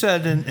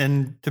said,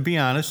 and to be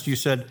honest, you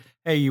said,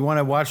 hey, you want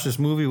to watch this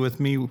movie with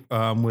me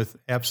with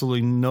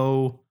absolutely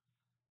no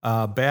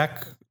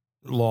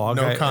backlog.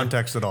 No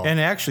context at all. And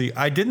actually,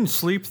 I didn't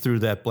sleep through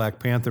that Black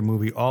Panther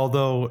movie,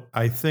 although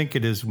I think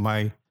it is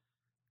my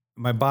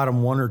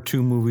bottom one or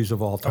two movies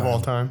of all time. Of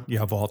all time?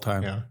 Yeah, of all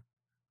time. Yeah.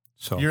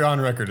 So you're on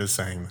record as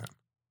saying that.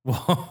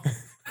 Well,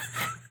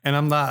 and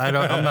I'm not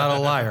a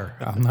liar.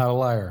 I'm not a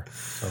liar.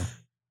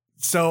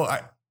 So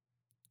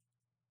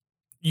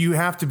you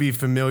have to be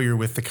familiar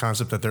with the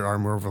concept that there are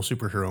Marvel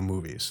superhero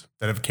movies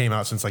that have came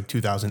out since like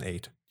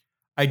 2008.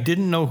 I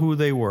didn't know who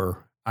they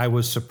were. I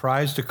was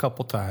surprised a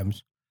couple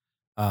times.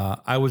 When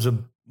I was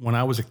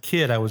a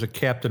kid, I was a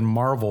Captain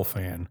Marvel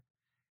fan.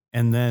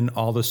 And then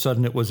all of a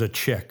sudden it was a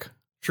chick.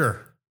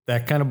 Sure.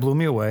 That kind of blew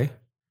me away.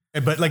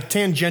 But like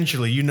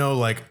tangentially,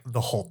 like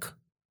the Hulk.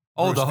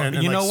 Oh,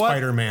 and you know what?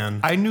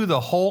 Spider-Man. I knew the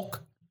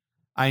Hulk.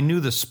 I knew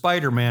the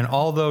Spider-Man,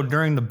 although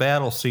during the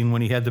battle scene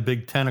when he had the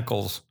big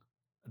tentacles,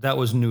 that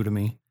was new to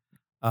me.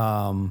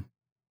 And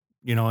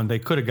they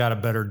could have got a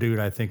better dude,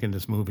 I think, in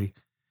this movie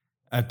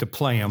to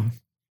play him,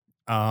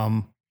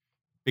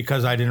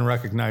 because I didn't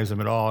recognize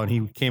him at all, and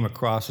he came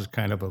across as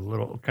kind of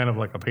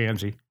like a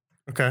pansy.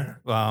 Okay.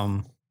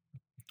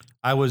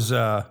 I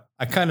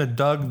kind of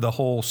dug the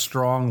whole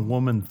strong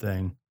woman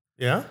thing.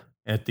 Yeah.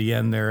 At the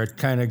end there, it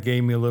kind of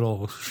gave me a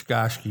little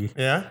shkoshki.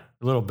 Yeah.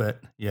 A little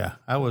bit. Yeah.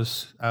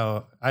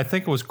 I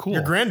think it was cool.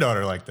 Your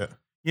granddaughter liked it.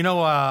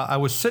 I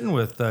was sitting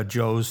with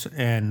Joe's,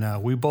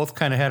 and we both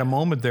kind of had a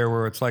moment there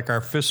where it's like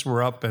our fists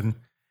were up, and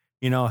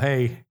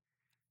hey,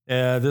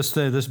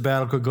 this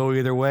battle could go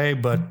either way,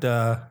 but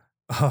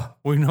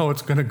we know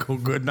it's going to go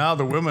good now.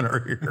 The women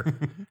are here,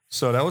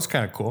 so that was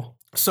kind of cool.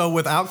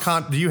 So,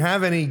 do you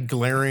have any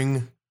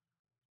glaring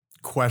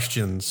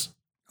questions?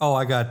 Oh,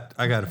 I got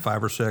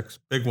 5 or 6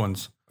 big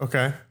ones.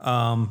 Okay.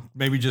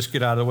 Maybe just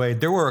get out of the way.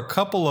 There were a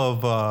couple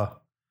of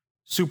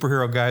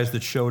superhero guys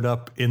that showed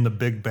up in the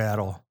big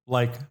battle,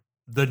 like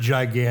the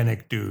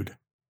gigantic dude.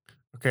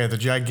 Okay, the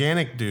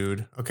gigantic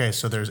dude. Okay,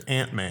 so there's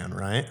Ant-Man,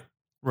 right?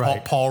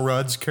 Right. Paul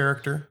Rudd's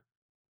character.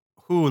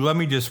 Who, let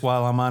me just,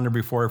 while I'm on there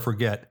before I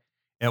forget,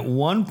 at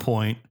one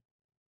point,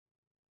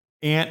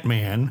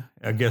 Ant-Man,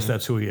 I guess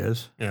that's who he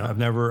is. Yeah.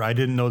 I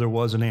didn't know there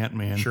was an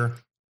Ant-Man. Sure.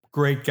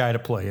 Great guy to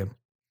play him.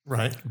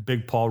 Right.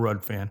 Big Paul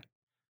Rudd fan.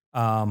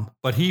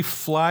 But he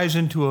flies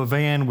into a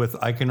van with,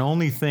 I can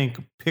only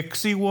think,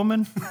 Pixie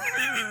Woman.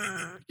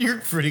 You're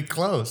pretty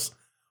close.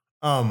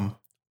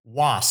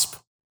 Wasp.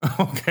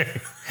 Okay.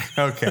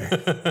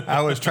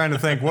 I was trying to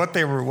think what the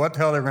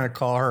hell they were going to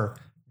call her.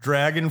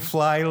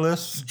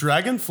 Dragonfly-less?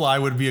 Dragonfly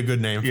would be a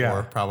good name for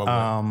her,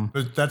 probably.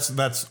 But that's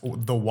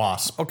the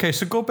Wasp. Okay,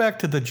 so go back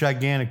to the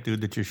gigantic dude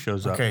that just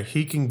shows up. Okay,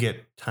 he can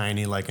get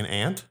tiny like an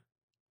ant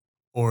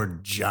or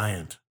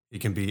giant. He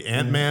can be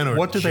Ant-Man or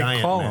what do Giant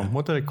they call Man. him?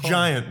 What do they call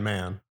Giant him?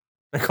 Man.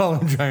 They call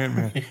him Giant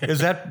Man. Yeah. Is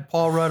that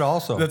Paul Rudd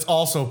also? That's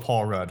also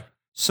Paul Rudd.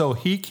 So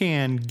he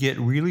can get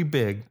really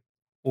big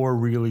or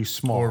really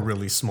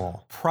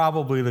small.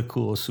 Probably the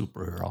coolest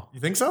superhero. You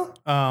think so?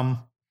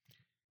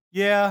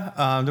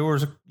 Yeah. There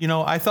was,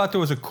 I thought there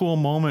was a cool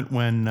moment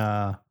when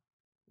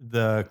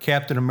the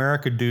Captain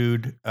America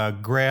dude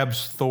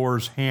grabs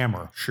Thor's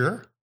hammer.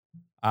 Sure.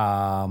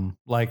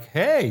 Like,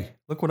 hey,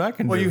 look what I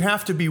can do. Well, you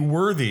have to be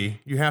worthy.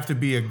 You have to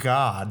be a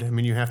god. I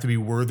mean, you have to be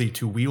worthy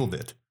to wield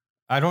it.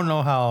 I don't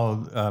know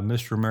how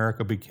Mr.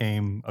 America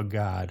became a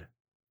god.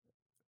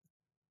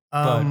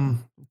 But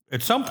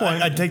at some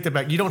point, I take that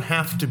back. You don't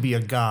have to be a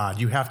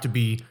god. You have to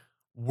be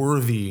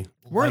worthy.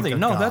 Worthy. Like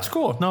No, god. that's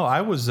cool. No,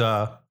 I was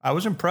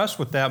impressed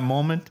with that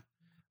moment.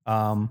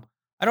 I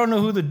don't know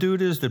who the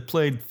dude is that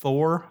played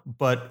Thor,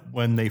 but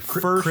when they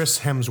first Chris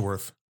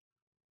Hemsworth.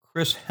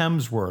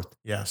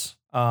 Yes.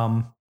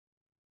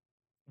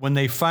 When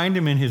they find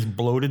him in his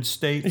bloated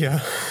state,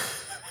 Yeah.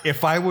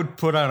 if I would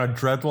put on a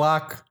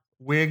dreadlock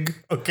wig,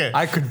 Okay.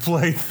 I could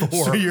play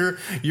Thor. So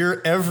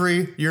you're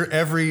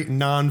every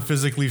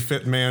non-physically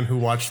fit man who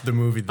watched the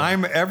movie. Then.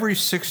 I'm every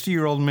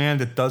 60-year-old man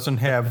that doesn't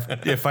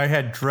have. If I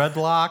had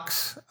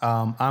dreadlocks,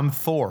 I'm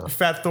Thor.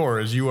 Fat Thor,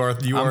 as you are.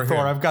 You are Thor.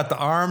 him. I've got the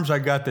arms. I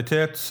got the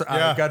tits.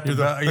 I got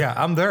the.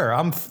 I'm there.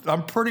 I'm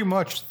pretty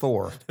much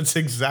Thor. That's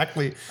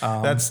exactly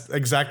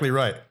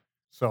right.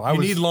 So you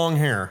need long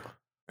hair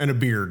and a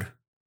beard.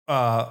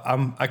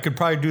 I could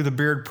probably do the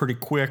beard pretty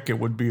quick. It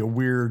would be a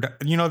weird,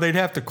 they'd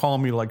have to call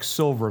me like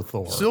Silver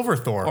Thor. Silver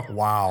Thor.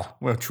 Wow.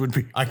 Which would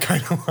be. I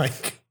kind of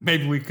like.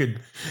 Maybe we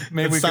could.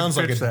 Maybe it sounds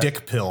like a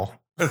dick pill.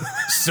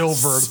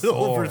 Silver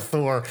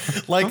Thor.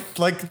 Like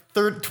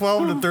 12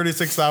 to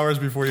 36 hours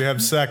before you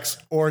have sex,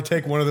 or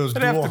take one of those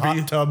dual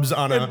hot tubs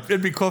on a.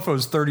 It'd be cool if it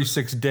was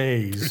 36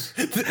 days.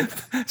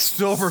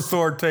 Silver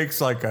Thor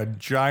takes like a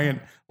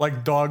giant,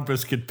 like dog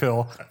biscuit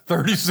pill,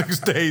 36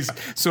 days,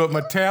 so it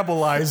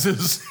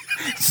metabolizes.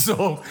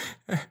 So,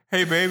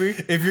 hey baby,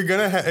 if you're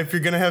gonna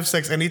have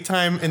sex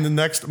anytime in the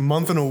next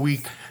month and a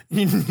week,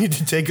 you need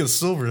to take a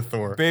Silver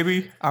Thor.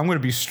 Baby, I'm gonna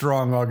be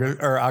strong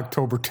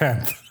October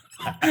 10th.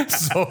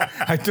 So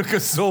I took a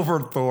Silver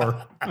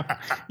Thor.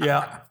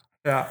 Yeah.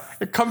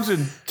 It comes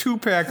in 2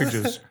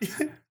 packages.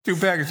 2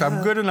 packages.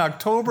 I'm good in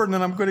October, and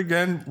then I'm good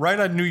again right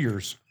on New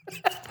Year's.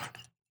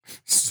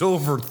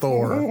 Silver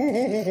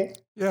Thor.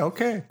 Yeah,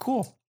 okay,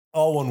 cool.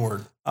 All one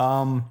word.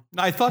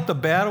 I thought the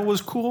battle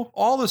was cool.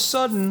 All of a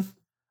sudden,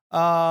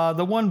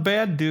 the one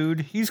bad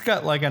dude, he's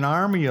got like an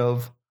army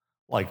of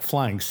like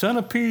flying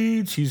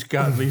centipedes. He's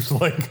got these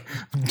like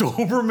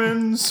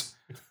Dobermans.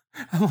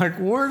 I'm like,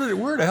 where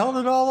the hell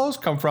did all those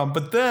come from?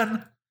 But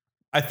then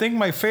I think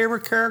my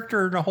favorite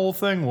character in the whole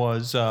thing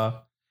was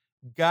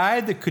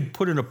guy that could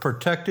put in a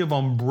protective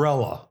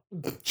umbrella.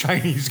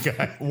 Chinese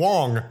guy.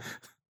 Wong.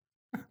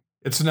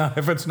 It's not,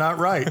 if it's not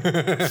right.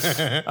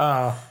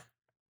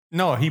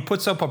 No, he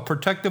puts up a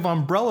protective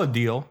umbrella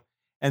deal.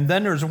 And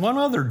then there's one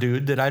other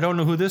dude that I don't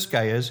know who this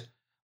guy is,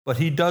 but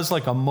he does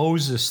like a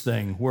Moses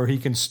thing where he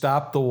can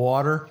stop the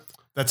water.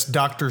 That's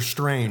Doctor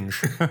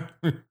Strange.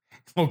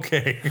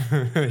 Okay.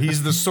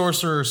 He's the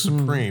sorcerer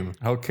supreme.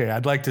 Okay,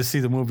 I'd like to see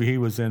the movie he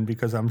was in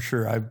because I'm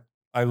sure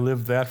I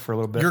lived that for a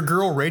little bit. Your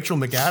girl Rachel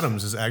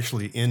McAdams is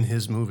actually in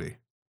his movie.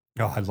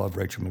 Oh, I love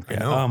Rachel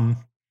McAdams. I know.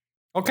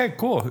 Okay,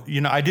 cool.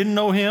 I didn't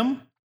know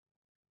him.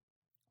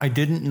 I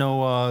didn't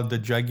know the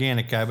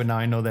gigantic guy, but now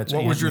I know that's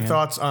What was your Ant-Man.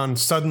 thoughts on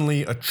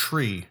Suddenly a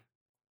Tree?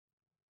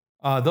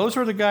 Those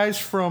are the guys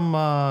from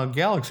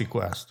Galaxy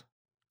Quest.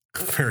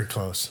 Very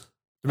close.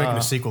 They're making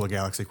a sequel to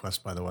Galaxy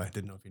Quest, by the way. I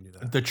didn't know if you knew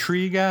that. The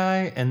tree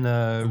guy and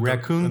the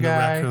raccoon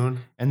guy,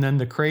 and then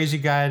the crazy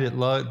guy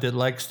that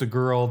likes the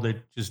girl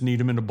that just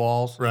need him in the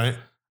balls. Right.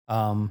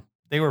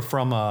 They were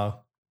from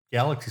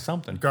Galaxy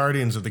something.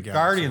 Guardians of the Galaxy.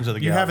 Guardians of the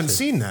Galaxy. You haven't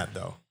seen that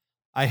though.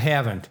 I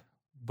haven't,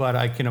 but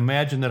I can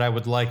imagine that I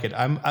would like it.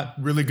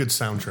 Really good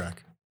soundtrack.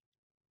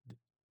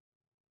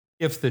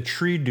 If the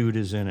tree dude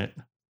is in it,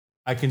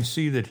 I can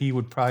see that he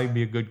would probably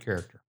be a good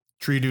character.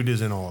 Tree dude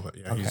is in all of it.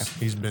 Yeah, Okay.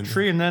 he's been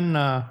Tree, and then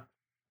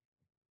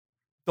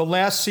the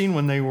last scene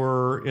when they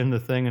were in the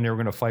thing and they were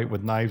going to fight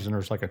with knives, and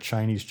there's like a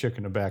Chinese chick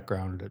in the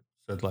background that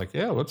said like,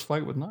 "Yeah, let's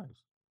fight with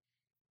knives."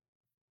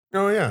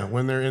 Oh yeah,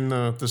 when they're in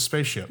the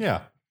spaceship.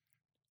 Yeah.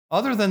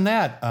 Other than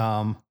that,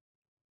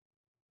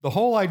 the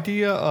whole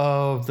idea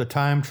of the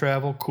time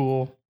travel,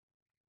 cool.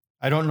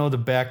 I don't know the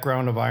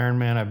background of Iron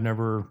Man. I've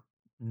never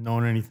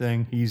known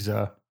anything. He's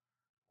I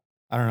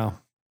don't know.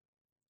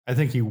 I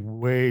think he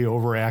way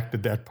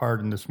overacted that part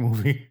in this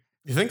movie.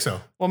 You think so?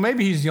 Well,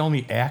 maybe he's the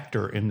only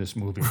actor in this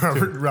movie.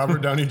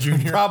 Robert Downey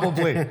Jr.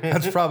 Probably.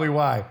 That's probably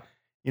why.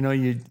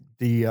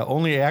 The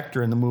only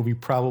actor in the movie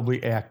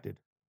probably acted.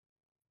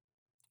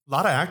 A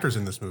lot of actors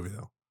in this movie,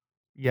 though.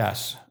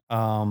 Yes.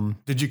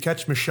 Did you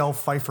catch Michelle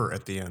Pfeiffer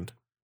at the end?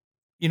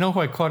 You know who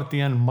I caught at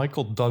the end?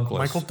 Michael Douglas.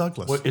 Michael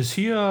Douglas. What, is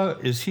he a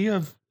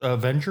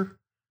Avenger?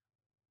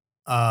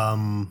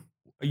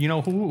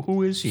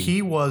 Who is he?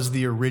 He was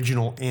the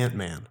original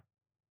Ant-Man.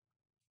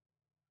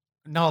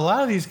 Now, a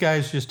lot of these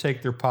guys just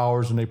take their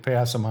powers and they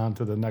pass them on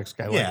to the next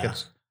guy. Yeah. Like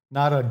it's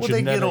not a genetic.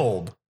 They get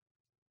old.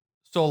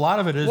 So a lot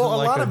of it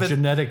isn't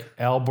genetic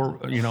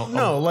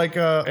aberration.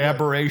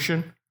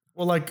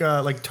 Well,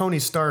 like Tony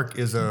Stark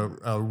is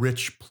a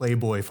rich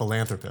playboy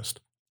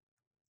philanthropist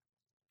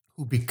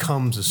who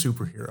becomes a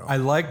superhero. I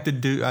like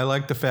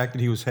the fact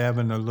that he was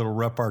having a little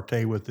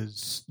repartee with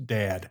his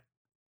dad.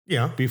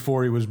 Yeah.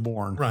 Before he was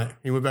born. Right.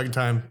 He went back in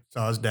time,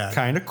 saw his dad.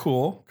 Kind of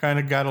cool. Kind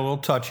of got a little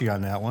touchy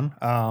on that one.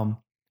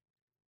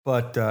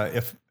 But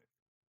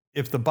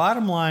if the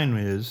bottom line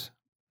is,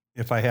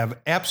 if I have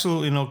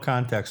absolutely no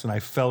context and I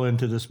fell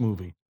into this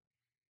movie,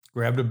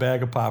 grabbed a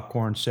bag of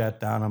popcorn, sat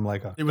down, I'm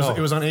like, it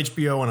was on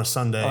HBO on a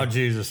Sunday. Oh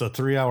Jesus, a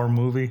 3-hour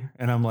movie,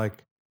 and I'm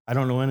like, I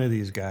don't know any of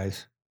these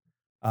guys.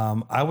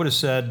 I would have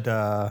said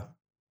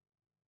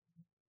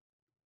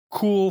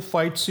cool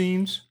fight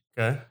scenes.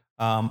 Okay.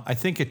 I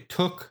think it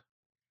took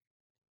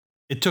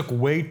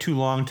way too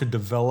long to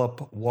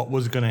develop what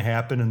was going to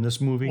happen in this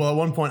movie. Well, at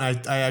one point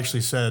I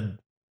actually said,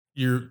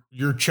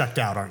 you're checked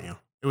out, aren't you?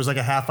 It was like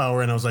a half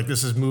hour, and I was like,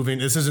 this is moving.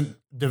 This isn't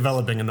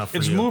developing enough for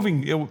you. It's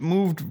moving. It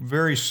moved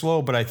very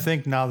slow, but I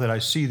think now that I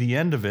see the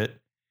end of it,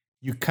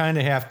 you kind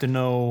of have to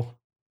know,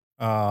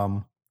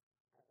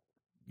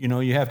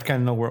 you have to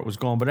kind of know where it was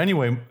going. But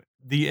anyway,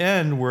 the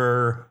end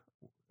where,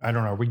 I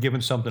don't know, are we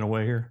giving something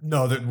away here?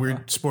 No,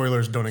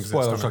 spoilers don't exist.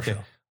 Spoilers, on our okay. show.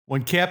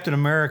 When Captain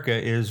America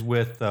is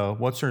with,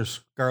 what's her,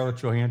 Scarlett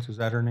Johansson, is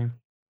that her name?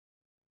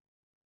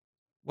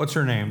 What's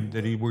her name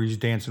where he's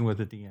dancing with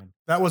at the end?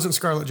 That wasn't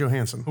Scarlett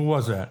Johansson. Who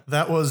was that?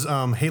 That was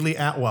Haley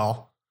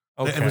Atwell.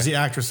 Okay. It was the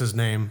actress's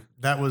name.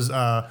 That was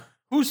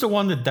who's the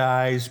one that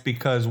dies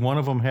because one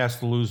of them has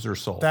to lose their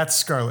soul? That's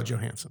Scarlett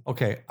Johansson.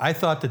 Okay, I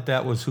thought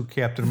that was who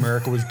Captain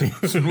America was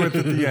dancing with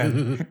at the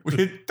end.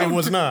 It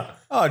was not.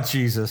 Oh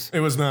Jesus! It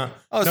was not.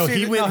 Oh, no, see,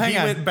 he went. no, hang he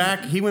on. went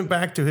back. He went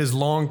back to his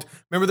long.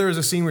 Remember, there was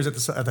a scene where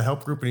he's at the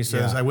help group, and he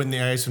says, Yeah. "I went in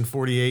the ice in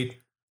 '48."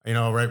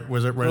 Right?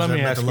 Was it? Let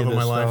me ask the you love of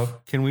this, my life?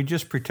 though. Can we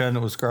just pretend it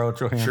was Scarlett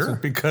Johansson? Sure.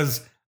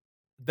 Because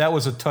that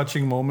was a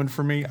touching moment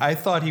for me. I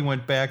thought he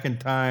went back in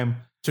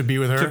time To be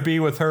with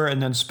her?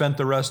 And then spent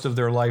the rest of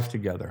their life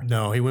together.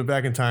 No, he went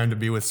back in time to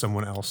be with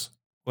someone else.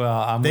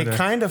 Well, They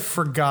kind of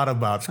forgot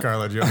about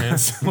Scarlett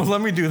Johansson. Well,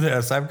 let me do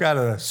this. I've got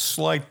a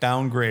slight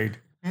downgrade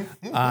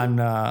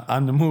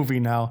on the movie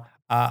now.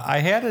 I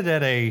had it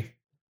at a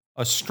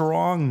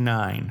strong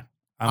 9.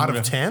 Out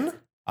of 10?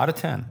 Out of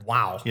 10.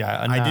 Wow.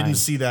 Yeah, I didn't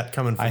see that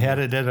coming from I had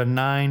you. it at a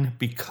 9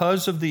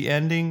 because of the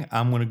ending.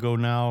 I'm going to go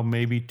now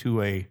maybe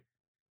to a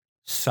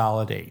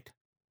solid 8.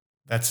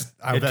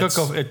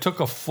 It took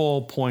a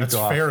full point That's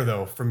off. fair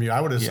though from you. I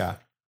would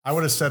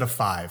have said a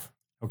 5.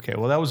 Okay,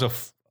 well that was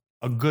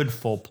a good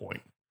full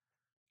point.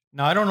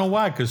 Now I don't know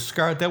why, because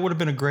Scarlett, that would have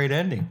been a great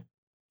ending.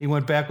 He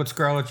went back with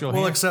Scarlett Johansson.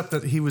 Well, except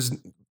that he was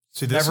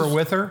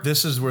with her.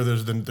 This is where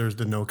there's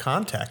the no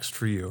context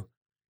for you.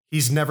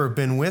 He's never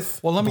been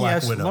with. Well, let me Black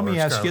ask Widow or you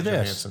Scarlett this: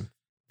 Johansson.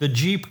 the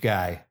Jeep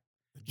guy.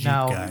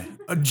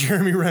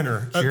 Jeremy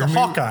Renner, the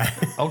Hawkeye.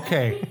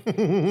 Okay,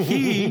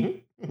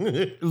 he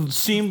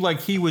seemed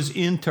like he was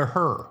into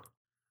her.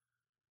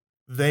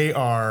 They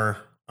are.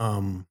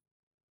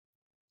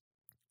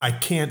 I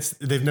can't.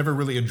 They've never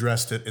really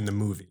addressed it in the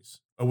movies.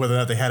 Or whether or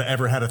not they had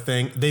ever had a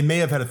thing. They may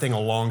have had a thing a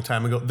long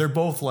time ago. They're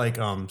both like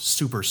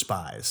super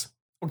spies.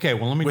 Okay,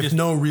 well, let me with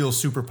no real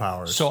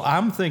superpowers. So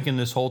I'm thinking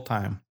this whole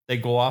time they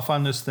go off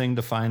on this thing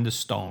to find the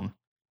stone.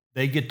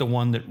 They get the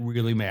one that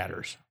really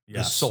matters,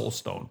 the soul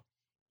stone,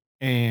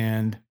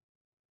 and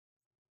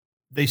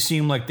they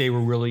seem like they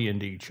were really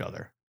into each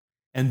other.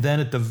 And then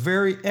at the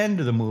very end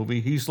of the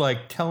movie, he's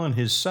like telling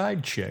his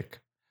side chick,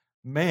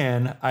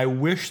 man, I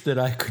wish that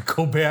I could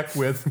go back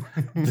with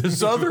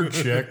this other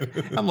chick.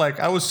 I'm like,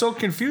 I was so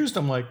confused.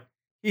 I'm like,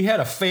 he had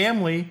a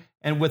family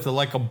and with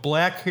like a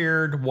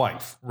black-haired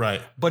wife.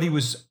 Right. But he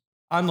was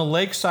on the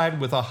lakeside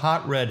with a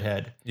hot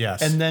redhead.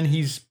 Yes. And then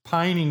he's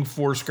pining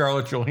for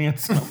Scarlett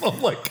Johansson. I'm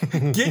like,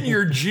 get in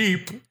your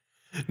Jeep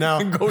now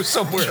and go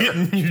somewhere. Get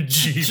in your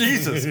Jeep.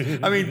 Jesus.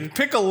 I mean,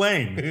 pick a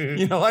lane.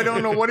 You know, I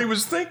don't know what he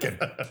was thinking.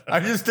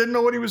 I just didn't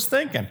know what he was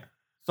thinking.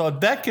 So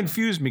that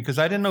confused me because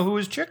I didn't know who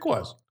his chick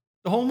was.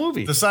 The whole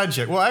movie. The side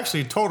chick. Well,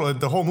 actually,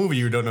 the whole movie,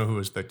 you don't know who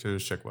his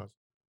chick was.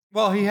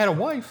 Well, he had a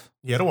wife.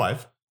 He had a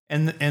wife.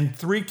 And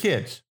 3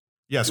 kids.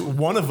 Yes,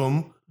 one of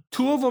them.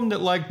 2 of them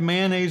that liked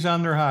mayonnaise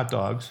on their hot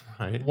dogs.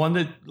 Right. One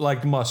that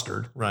liked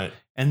mustard. Right.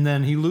 And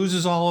then he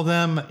loses all of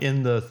them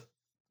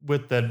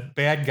with the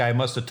bad guy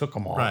must have took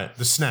them all. Right.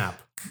 The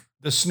snap.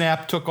 The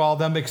snap took all of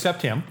them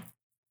except him.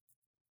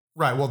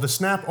 Right. Well, the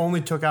snap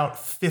only took out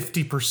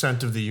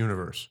 50% of the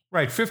universe.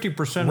 Right.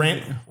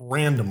 50%.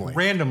 Randomly.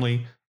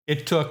 Randomly.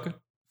 It took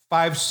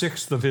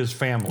 5/6 of his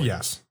family.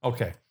 Yes.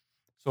 Okay.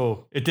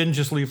 So it didn't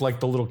just leave like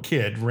the little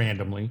kid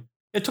randomly.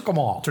 It took them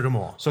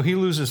all. So he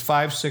loses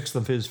 5/6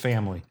 of his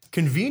family.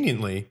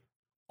 Conveniently,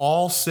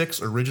 all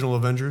 6 original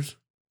Avengers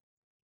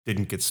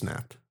didn't get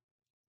snapped.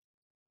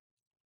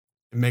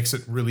 It makes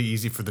it really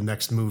easy for the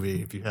next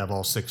movie if you have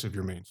all 6 of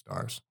your main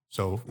stars.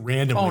 So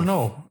randomly. Oh,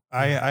 no.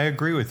 I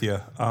agree with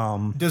you.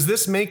 Does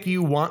this make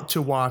you want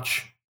to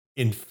watch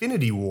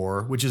Infinity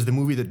War, which is the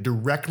movie that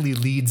directly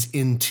leads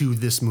into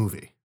this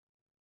movie?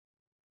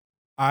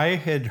 I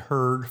had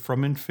heard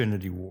from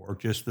Infinity War,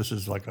 this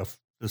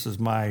is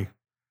my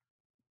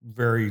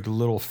very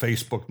little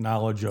Facebook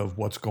knowledge of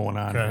what's going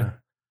on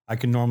here. I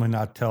can normally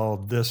not tell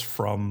this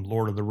from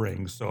Lord of the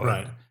Rings. So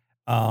right.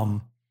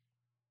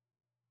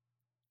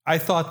 I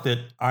thought that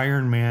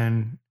Iron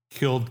Man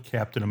killed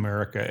Captain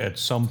America at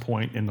some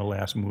point in the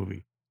last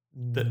movie.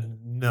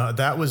 No,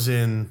 that was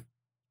in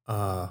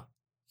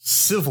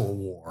Civil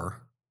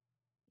War.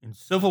 In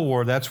Civil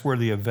War, that's where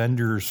the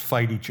Avengers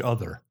fight each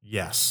other.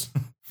 Yes.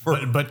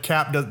 But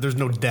Cap there's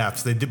no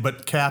deaths.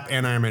 But Cap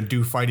and Iron Man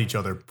do fight each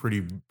other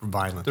pretty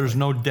violently. There's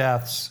no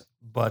deaths,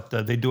 but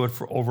they do it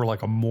over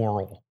like a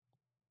moral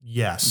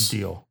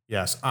deal.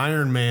 Yes.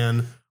 Iron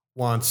Man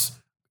wants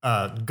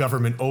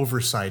government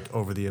oversight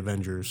over the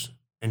Avengers,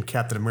 and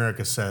Captain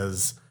America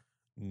says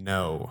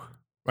no.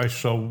 Right.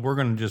 So we're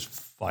going to just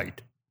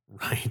fight.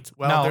 Right.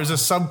 Well, there's a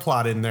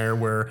subplot in there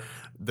where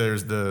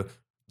there's the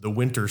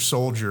Winter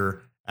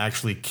Soldier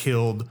actually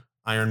killed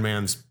Iron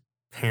Man's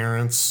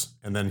parents,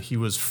 and then he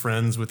was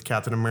friends with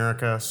Captain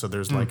America. So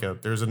there's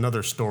there's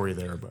another story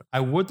there. But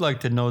I would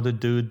like to know the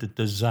dude that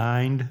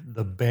designed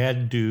the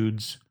bad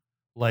dude's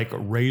like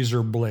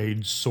razor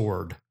blade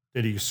sword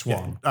that he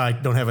swung. Yeah, I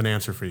don't have an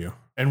answer for you.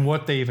 And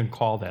what they even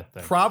call that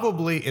thing? It's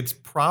probably it's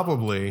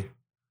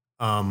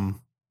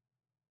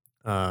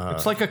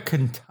like a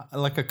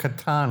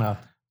katana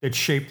that's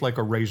shaped like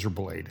a razor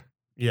blade.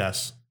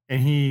 Yes, and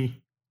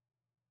he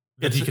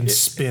can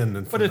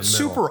spin. But it's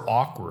super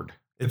awkward.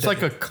 It's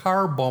like a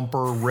car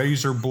bumper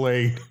razor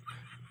blade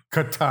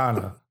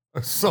katana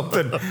or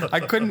something. I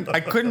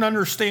couldn't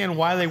understand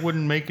why they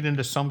wouldn't make it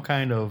into some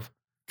kind of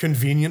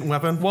convenient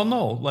weapon. Well,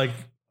 no, like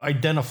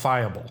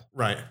identifiable.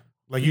 Right.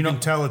 Like you can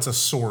tell it's a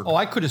sword. Oh,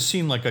 I could have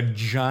seen like a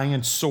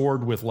giant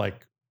sword with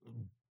like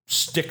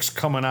sticks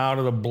coming out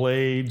of the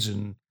blades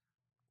and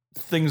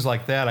things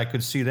like that. I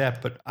could see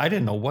that, but I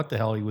didn't know what the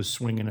hell he was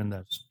swinging in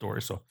that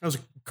story. So that was a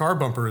car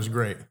bumper is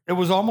great. It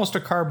was almost a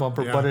car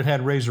bumper, but it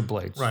had razor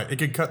blades. Right. It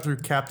could cut through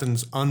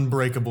Captain's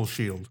unbreakable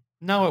shield.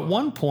 Now, at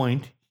one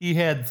point, he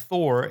had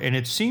Thor, and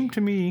it seemed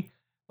to me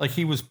like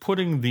he was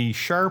putting the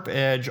sharp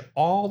edge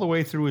all the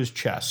way through his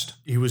chest.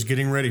 He was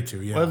getting ready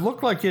to, yeah. Well, it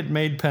looked like it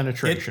made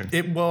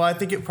penetration. Well, I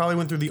think it probably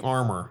went through the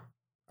armor.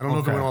 I don't know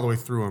if it went all the way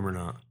through him or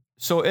not.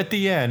 So at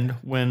the end,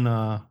 when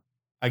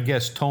I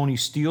guess Tony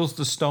steals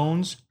the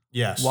stones,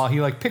 yes, while he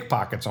like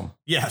pickpockets them,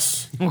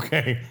 yes,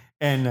 okay,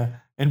 and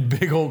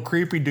big old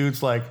creepy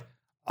dude's like,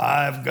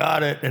 I've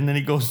got it, and then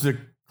he goes to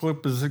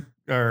clip his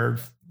or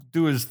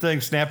do his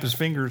thing, snap his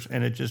fingers,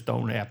 and it just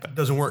don't happen. It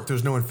doesn't work.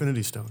 There's no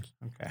Infinity Stones.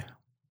 Okay,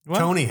 well,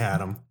 Tony had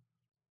them,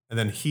 and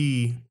then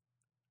he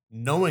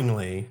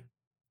knowingly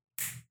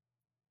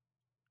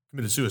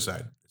committed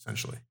suicide,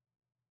 essentially.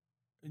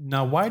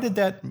 Now, why did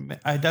that?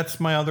 That's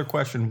my other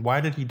question.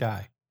 Why did he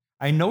die?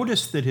 I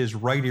noticed that his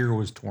right ear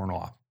was torn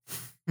off.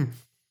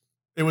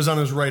 It was on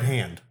his right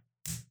hand.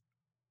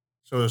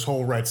 So his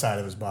whole right side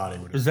of his body.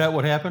 Is that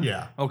what happened?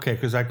 Yeah. Okay,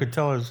 because I could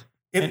tell his...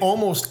 It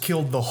almost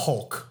killed the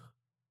Hulk,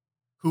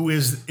 who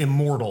is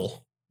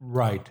immortal.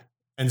 Right.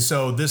 And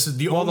so this is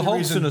the Well, only the Hulk's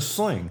reason in a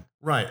sling.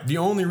 Right. The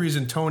only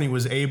reason Tony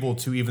was able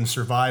to even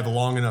survive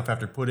long enough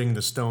after putting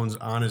the stones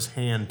on his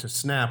hand to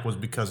snap was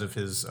because of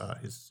his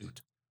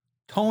suit.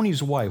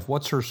 Tony's wife,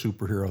 what's her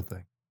superhero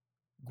thing?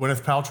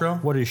 Gwyneth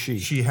Paltrow? What is she?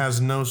 She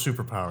has no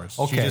superpowers.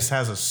 Okay. She just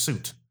has a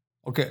suit.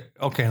 Okay,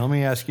 let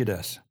me ask you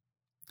this.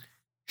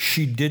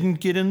 She didn't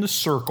get in the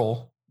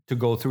circle to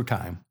go through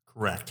time.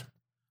 Correct.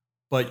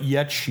 But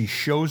yet she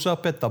shows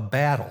up at the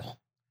battle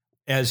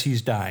as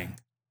he's dying.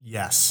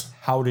 Yes.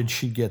 How did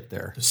she get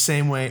there? The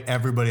same way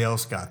everybody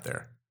else got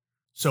there.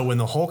 So when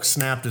the Hulk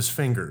snapped his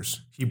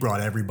fingers, he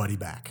brought everybody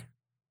back.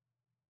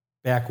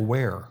 Back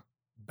where?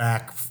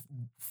 Back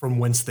from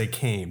whence they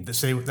came.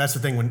 That's the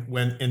thing.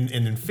 When in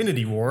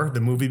Infinity War,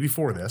 the movie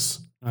before this,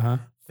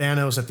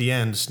 Thanos at the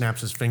end snaps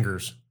his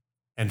fingers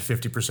and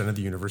 50% of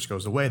the universe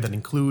goes away. That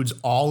includes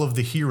all of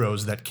the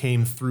heroes that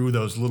came through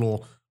those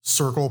little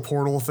circle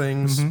portal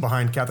things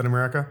behind Captain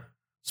America,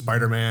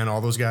 Spider-Man, all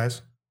those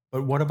guys.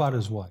 But what about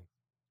his wife?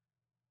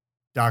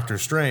 Doctor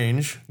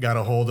Strange got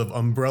a hold of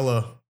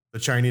Umbrella, the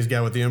Chinese guy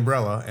with the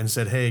umbrella, and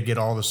said, hey, get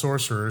all the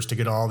sorcerers to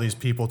get all these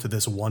people to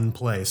this one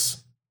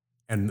place.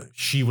 And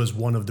she was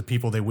one of the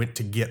people they went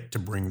to get to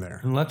bring there.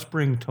 And let's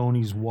bring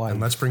Tony's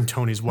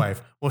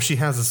wife. Well, she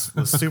has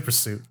a super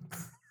suit.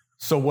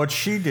 So what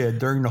she did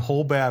during the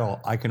whole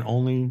battle, I can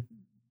only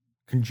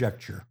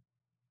conjecture,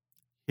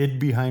 hid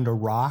behind a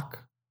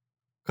rock.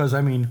 Because,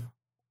 I mean,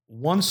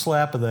 one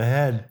slap of the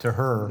head to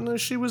her. No,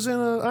 she was in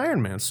an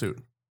Iron Man suit.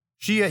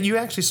 You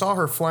actually saw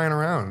her flying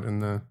around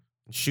and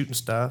shooting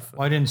stuff.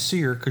 Well, I didn't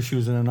see her because she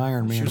was in an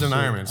Iron Man suit. She was in an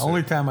Iron Man suit. The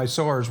only time I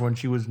saw her is when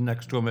she was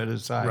next to him at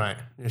his side. Right.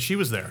 Yeah, she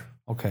was there.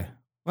 Okay.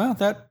 Well,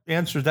 that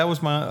answers. That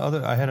was my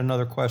other. I had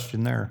another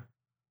question there.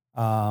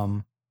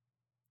 I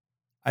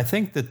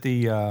think that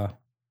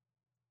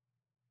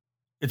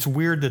it's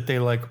weird that they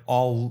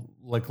all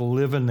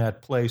live in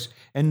that place,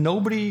 and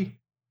nobody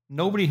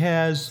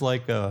has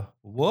like a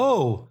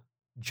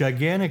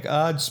gigantic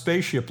odd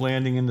spaceship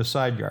landing in the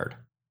side yard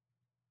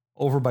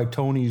over by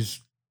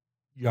Tony's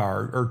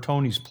yard or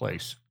Tony's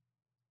place.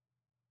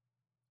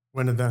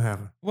 When did that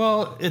happen?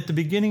 Well, at the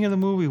beginning of the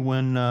movie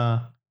when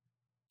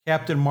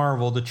Captain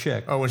Marvel, the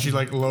chick. Oh, when she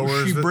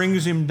lowers. She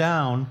brings him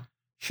down.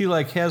 She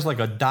has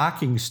a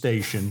docking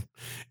station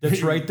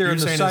that's right there in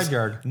the side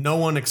yard. No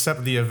one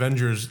except the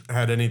Avengers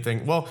had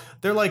anything. Well,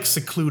 they're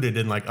secluded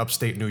in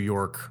upstate New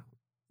York.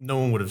 No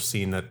one would have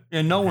seen that.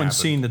 And no one's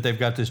seen that they've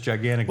got this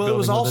gigantic building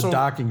with a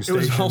docking station.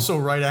 It was also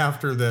right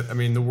after that. I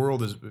mean, the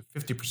world is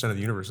 50% of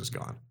the universe is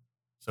gone.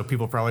 So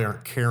people probably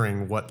aren't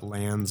caring what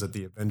lands at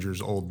the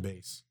Avengers' old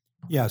base.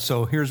 Yeah,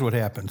 so here's what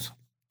happens.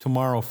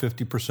 Tomorrow,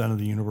 50% of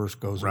the universe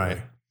goes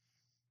away.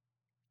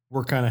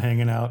 We're kind of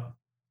hanging out.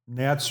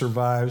 Nat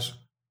survives.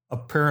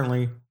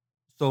 Apparently,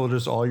 so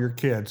does all your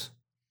kids.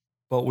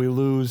 But we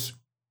lose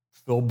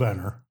Phil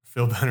Benner.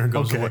 Phil Benner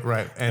goes away.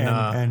 Right.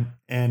 And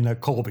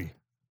Colby.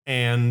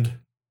 And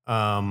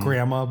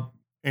Grandma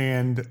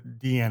and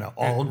Deanna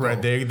all go.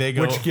 Right. They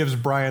go. Which gives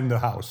Brian the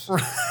house.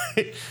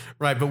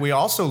 Right. But we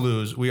also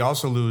lose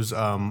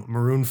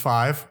Maroon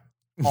 5.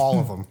 All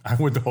of them. I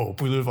would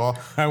hope. We lose all.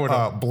 I would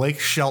hope. Blake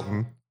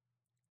Shelton.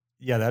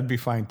 Yeah, that'd be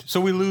fine. So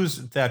we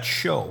lose that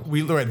show.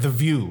 The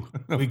View.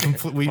 We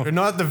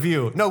not the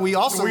View. No, we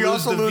also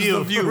lose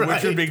the View, right.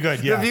 Which would be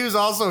good. Yeah, the View's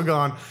also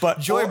gone. But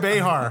Joy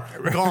Behar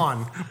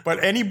gone.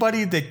 But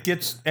anybody that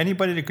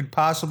could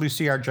possibly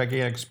see our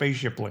gigantic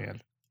spaceship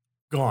land,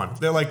 gone.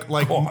 They're like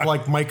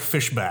Mike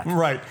Fishback.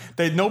 Right.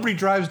 Nobody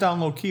drives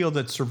down Lokiel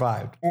that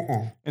survived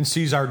and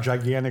sees our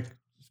gigantic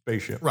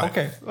spaceship. Right.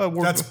 Okay.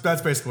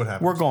 That's basically what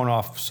happened. We're going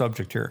off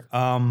subject here.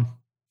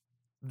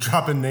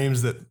 Dropping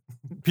names that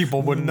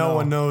people wouldn't know. No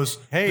one knows.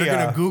 Hey, they're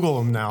going to Google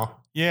them now.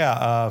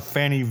 Yeah,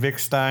 Fanny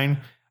Vickstein.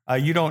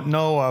 You don't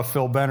know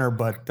Phil Benner,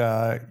 but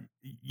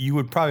you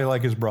would probably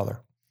like his brother.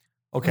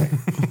 Okay.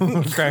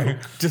 Okay.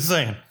 Just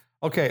saying.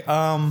 Okay.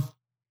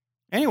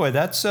 Anyway,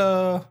 that's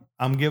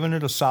I'm giving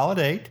it a solid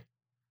 8.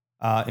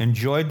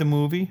 Enjoyed the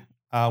movie.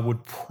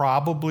 Would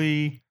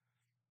probably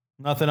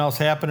nothing else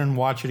happen and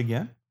watch it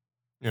again.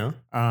 Yeah.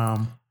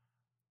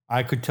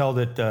 I could tell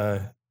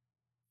that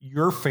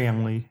your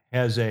family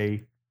has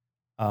a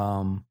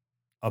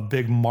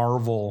big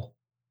Marvel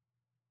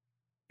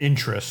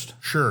interest.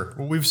 Sure.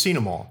 Well, we've seen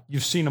them all.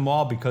 You've seen them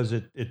all because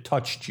it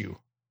touched you.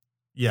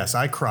 Yes,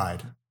 I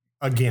cried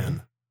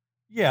again.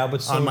 Yeah,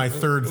 but on my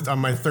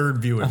third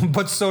viewing.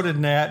 But so did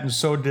Nat, and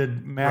so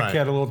did Mac. Right.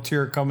 Had a little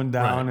tear coming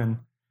down,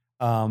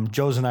 and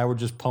Joe's and I were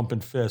just pumping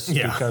fists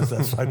because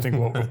that's I think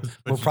what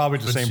we're probably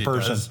the same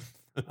person.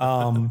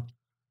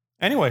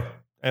 Anyway,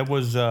 it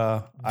was.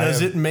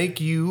 Does it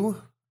make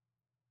you?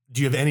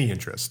 Do you have any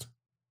interest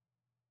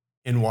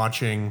in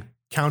watching?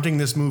 Counting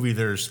this movie,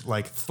 there's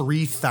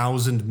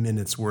 3,000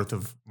 minutes worth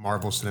of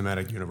Marvel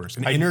Cinematic Universe,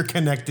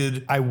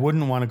 interconnected. I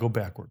wouldn't want to go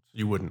backwards.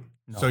 You wouldn't.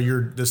 No. So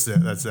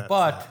that's it.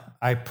 But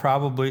I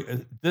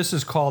probably this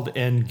is called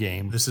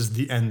Endgame. This is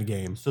the end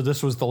game. So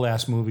this was the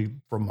last movie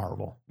from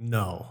Marvel.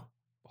 No,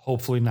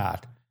 hopefully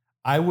not.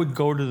 I would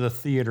go to the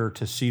theater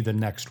to see the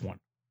next one.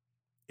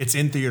 It's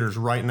in theaters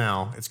right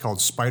now. It's called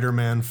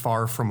Spider-Man: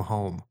 Far From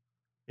Home.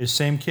 Is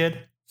same kid?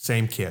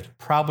 Same kid.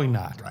 Probably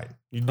not. Right.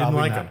 You didn't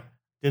like him.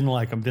 Didn't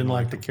like him. Didn't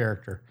like the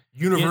character.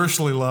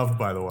 Universally loved,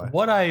 by the way.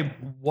 What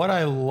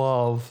I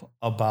love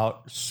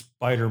about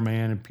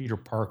Spider-Man and Peter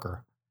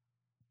Parker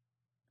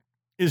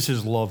is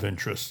his love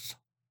interests.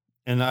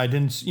 And I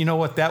didn't, you know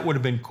what? That would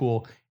have been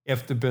cool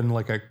if there'd been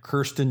like a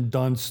Kirsten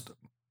Dunst,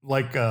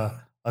 like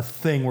a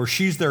thing where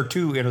she's there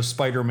too in a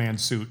Spider-Man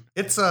suit.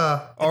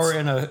 Or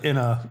in an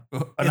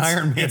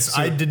Iron Man suit.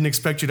 I didn't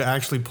expect you to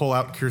actually pull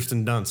out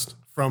Kirsten Dunst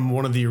from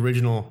one of the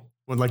original,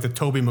 like the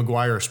Tobey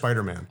Maguire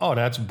Spider-Man. Oh,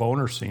 that's a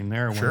boner scene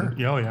there. Sure.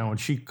 When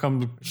she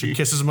comes, she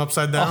kisses him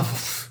upside down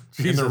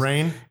in the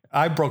rain.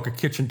 I broke a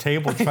kitchen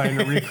table trying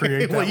to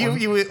recreate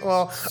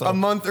that. A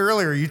month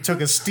earlier you took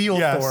a steel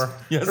Thor.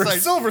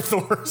 Yes, Silver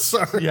Thor.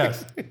 Sorry.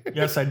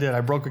 Yes, I did.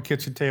 I broke a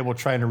kitchen table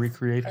trying to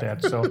recreate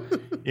that. So,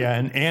 yeah,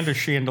 and a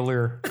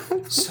chandelier.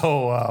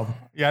 So,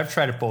 I've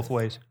tried it both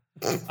ways.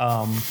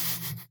 Not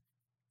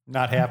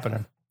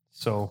happening.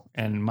 So,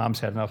 and Mom's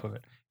had enough of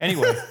it.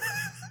 Anyway,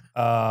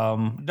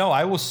 no,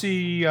 I will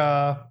see.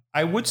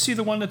 I would see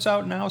the one that's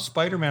out now,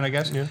 Spider-Man, I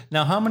guess. Yeah.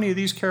 Now, how many of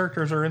these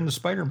characters are in the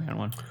Spider-Man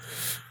one?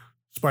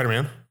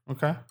 Spider-Man.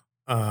 Okay.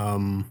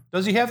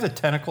 Does he have the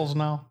tentacles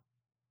now?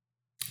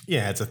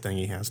 Yeah, it's a thing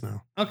he has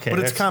now. Okay. But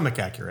it's comic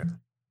accurate.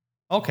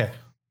 Okay.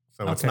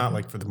 So it's not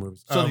like for the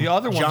movies. So the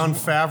other one, Jon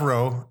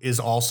Favreau is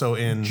also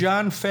in.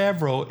 Jon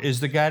Favreau is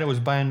the guy that was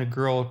buying the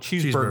girl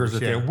cheeseburgers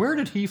at there. Where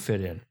did he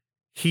fit in?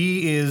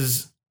 He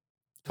is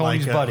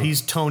Tony's buddy.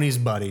 He's Tony's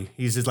buddy.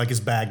 He's like his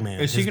bag man,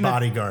 his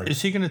bodyguard.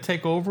 Is he going to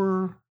take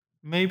over?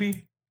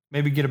 Maybe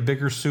get a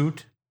bigger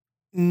suit.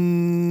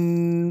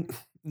 No.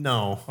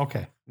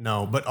 Okay.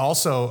 No, but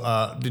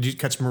also, did you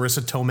catch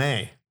Marissa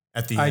Tomei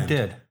at the end? I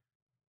did.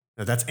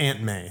 No, that's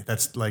Aunt May.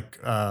 That's like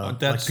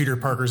that's Peter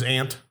Parker's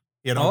aunt.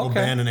 He had Uncle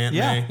Ben and Aunt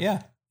May.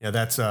 Yeah. Yeah,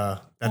 that's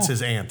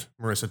his aunt,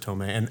 Marissa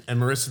Tomei.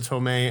 And Marissa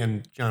Tomei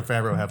and Jon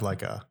Favreau have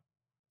like a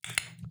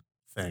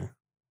thing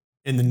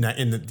in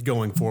the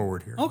going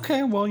forward here.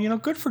 Okay, well,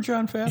 good for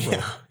Jon Favreau.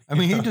 Yeah. I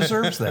mean, he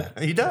deserves that.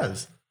 He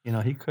does.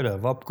 He could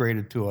have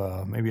upgraded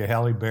to maybe a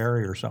Halle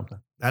Berry or something.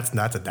 That's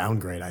a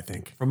downgrade, I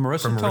think. From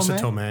Marissa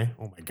Tomei.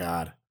 Oh my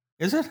God.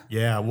 Is it?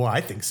 Yeah, well, I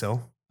think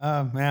so.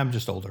 I'm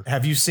just older.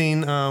 Have you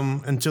seen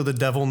Until the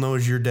Devil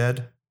Knows You're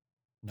Dead?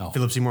 No.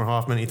 Philip Seymour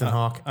Hoffman, Ethan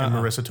Hawke, and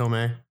Marissa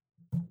Tomei.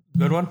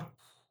 Good one?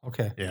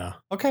 Okay. Yeah.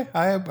 Okay.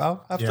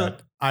 I'll have to.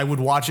 I would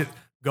watch it,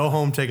 go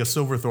home, take a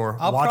Silver Thor,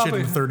 watch it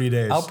in 30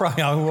 days. I'll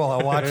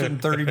watch it in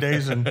 30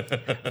 days and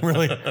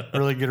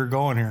really get her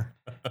going here.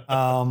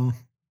 No,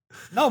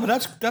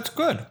 but that's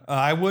good.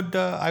 I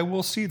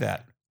will see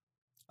that.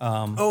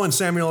 And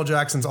Samuel L.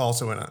 Jackson's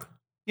also in it.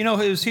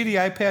 Is he the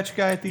eye patch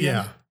guy at the end?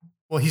 Yeah.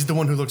 Well, he's the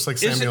one who looks like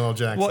Samuel L.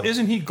 Jackson. Well,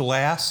 isn't he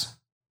glass?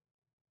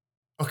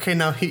 Okay,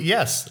 now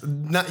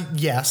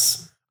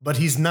but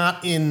he's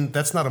not in.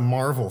 That's not a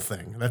Marvel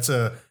thing. That's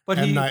a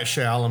M. Night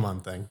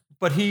Shyamalan thing.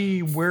 But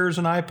he wears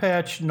an eye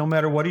patch no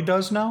matter what he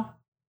does now.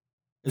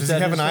 Does he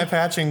have an eye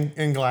patch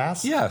in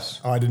glass? Yes.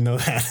 Oh, I didn't know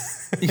that.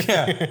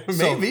 Yeah,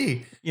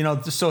 maybe.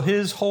 So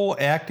his whole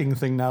acting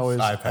thing now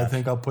is, eye patch. I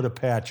think I'll put a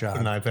patch on.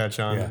 An eye patch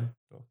on. Yeah.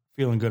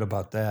 Feeling good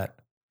about that.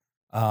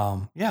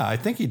 I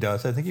think he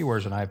does. I think he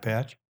wears an eye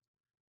patch.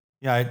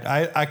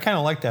 Yeah, I kind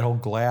of like that whole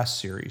Glass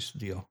series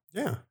deal.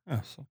 Yeah.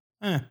 So,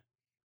 I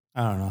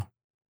don't know.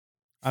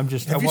 Have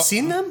you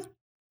seen them?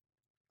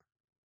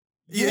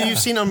 Yeah. You've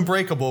seen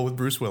Unbreakable with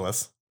Bruce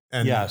Willis.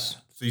 And yes.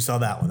 So you saw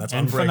that one. That's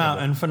and Unbreakable.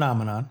 And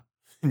Phenomenon.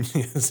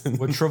 Yes.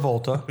 With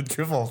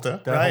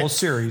Travolta. That whole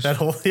series.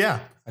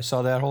 I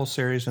saw that whole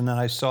series, and then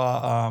I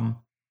saw.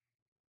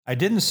 I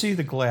didn't see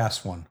the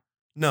Glass one.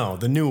 No,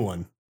 the new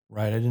one.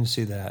 Right, I didn't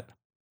see that.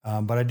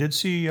 But I did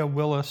see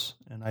Willis,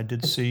 and I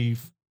did see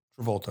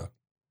Travolta.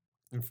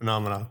 And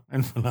Phenomenon.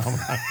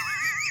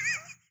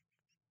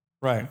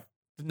 Right.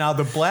 Now,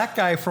 the black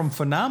guy from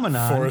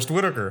Phenomenon, Forrest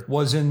Whitaker,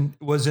 was in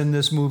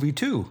this movie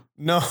too.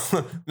 No.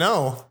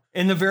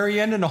 In the very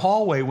end, in the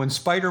hallway, when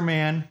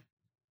Spider-Man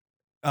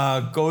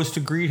goes to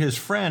greet his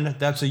friend,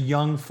 that's a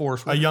young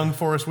Forrest Whitaker. A young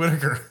Forrest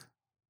Whitaker.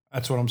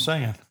 That's what I'm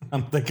saying.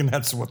 I'm thinking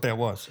that's what that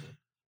was.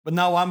 But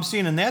now I'm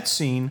seeing in that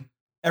scene,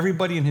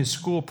 everybody in his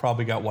school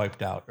probably got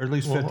wiped out, or at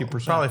least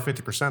 50%. Probably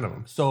 50% of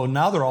them. So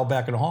now they're all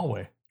back in the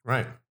hallway.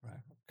 Right.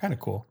 Kind of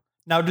cool.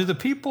 Now, do the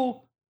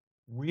people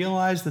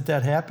realize that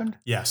happened?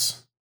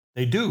 Yes.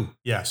 They do.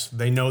 Yes.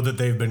 They know that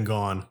they've been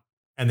gone,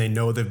 and they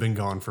know they've been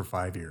gone for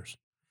 5 years.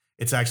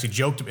 It's actually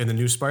joked in the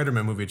new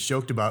Spider-Man movie. It's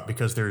joked about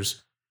because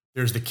there's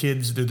the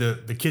kids.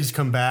 The kids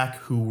come back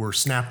who were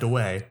snapped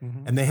away,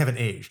 and they haven't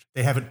aged.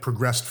 They haven't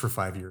progressed for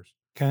 5 years.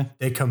 Okay.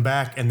 They come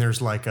back, and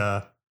there's like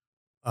that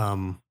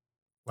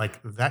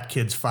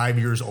kid's 5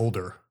 years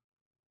older,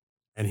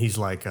 and he's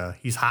like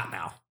he's hot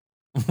now.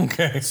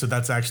 Okay. So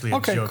that's actually a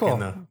joke.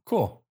 Cool.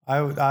 Cool.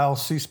 I'll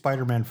see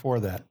Spider-Man for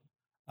that.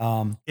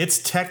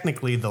 It's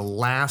technically the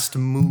last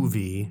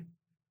movie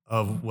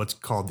of what's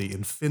called the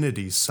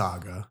Infinity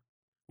Saga,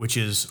 which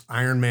is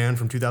Iron Man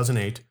from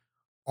 2008,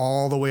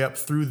 all the way up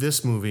through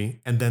this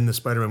movie, and then the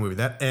Spider-Man movie.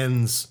 That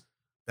ends.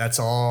 That's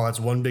all. That's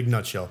one big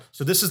nutshell.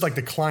 So this is like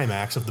the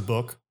climax of the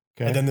book.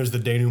 Okay. And then there's the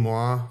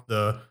denouement,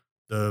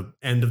 the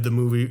end of the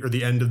movie or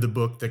the end of the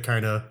book that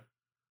kind of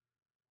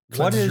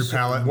cleanses your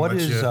palate. What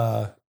is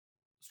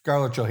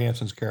Scarlett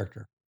Johansson's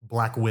character?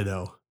 Black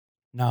Widow.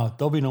 No,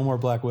 there'll be no more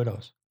Black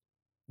Widows.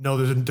 No,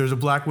 there's a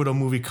Black Widow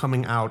movie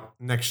coming out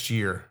next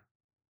year.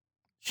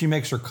 She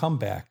makes her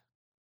comeback.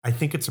 I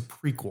think it's a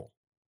prequel.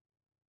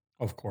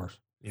 Of course.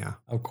 Yeah.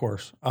 Of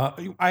course.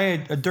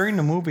 During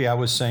the movie, I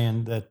was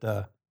saying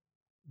that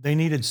they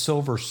needed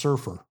Silver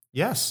Surfer.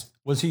 Yes.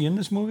 Was he in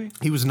this movie?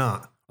 He was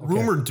not. Okay.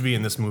 Rumored to be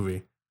in this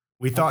movie.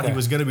 We thought he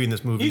was going to be in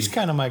this movie. He's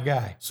kind of my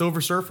guy. Silver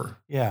Surfer.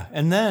 Yeah.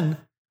 And then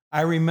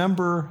I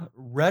remember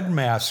Red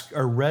Mask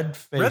or Red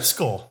Face. Red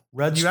Skull.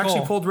 Red you Skull.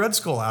 actually pulled Red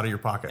Skull out of your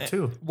pocket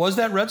too. Was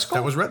that Red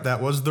Skull?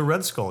 That was the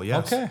Red Skull.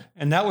 Yes. Okay.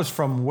 And that was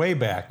from way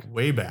back.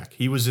 Way back.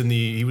 He was.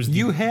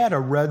 You had a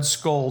Red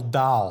Skull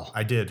doll.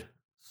 I did.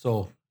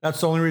 So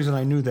that's the only reason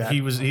I knew that.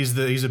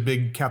 He's a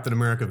big Captain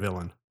America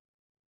villain.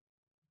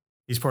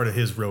 He's part of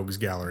his rogues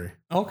gallery.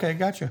 Okay,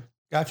 gotcha.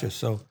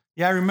 So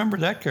yeah, I remember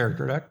that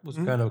character. That was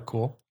kind of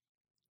cool.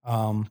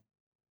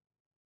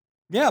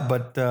 Yeah,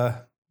 but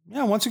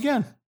once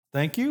again,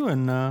 thank you,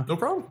 and no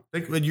problem.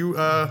 Thank you.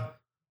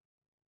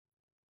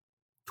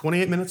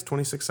 28 minutes,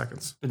 26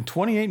 seconds. Been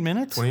 28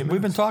 minutes? 28 minutes.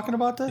 We've been talking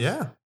about this?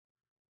 Yeah.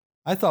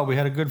 I thought we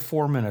had a good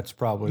 4 minutes,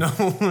 probably. No,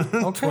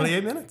 okay.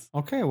 28 minutes.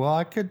 Okay, well,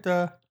 I could.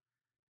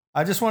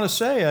 I just want to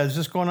say, is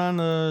this going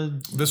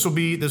on? This will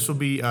be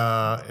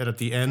at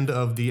the end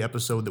of the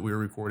episode that we were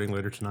recording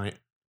later tonight.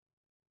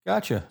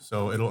 Gotcha.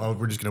 So we're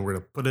gonna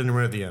put it in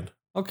right at the end.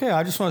 Okay,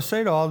 I just want to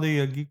say to all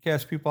the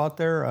Geekcast people out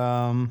there,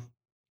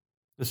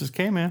 this is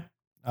K-Man.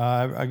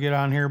 I get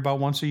on here about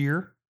once a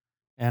year,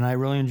 and I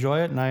really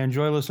enjoy it, and I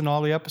enjoy listening to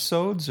all the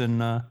episodes,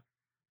 and I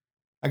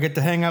get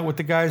to hang out with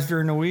the guys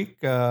during the week,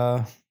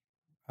 Bass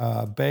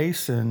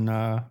and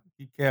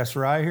Geekcast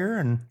Rye here,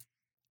 and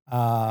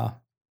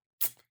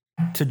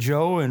to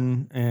Joe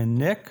and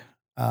Nick,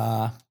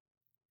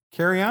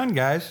 carry on,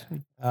 guys.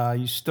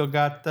 You still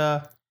got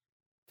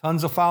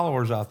tons of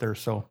followers out there,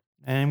 so.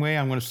 Anyway,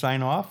 I'm going to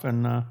sign off,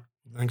 and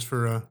thanks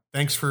for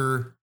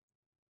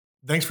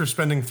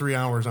spending 3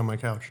 hours on my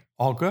couch.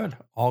 All good.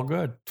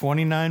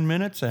 29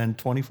 minutes and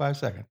 25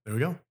 seconds. There we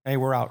go. Hey,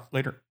 we're out.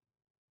 Later.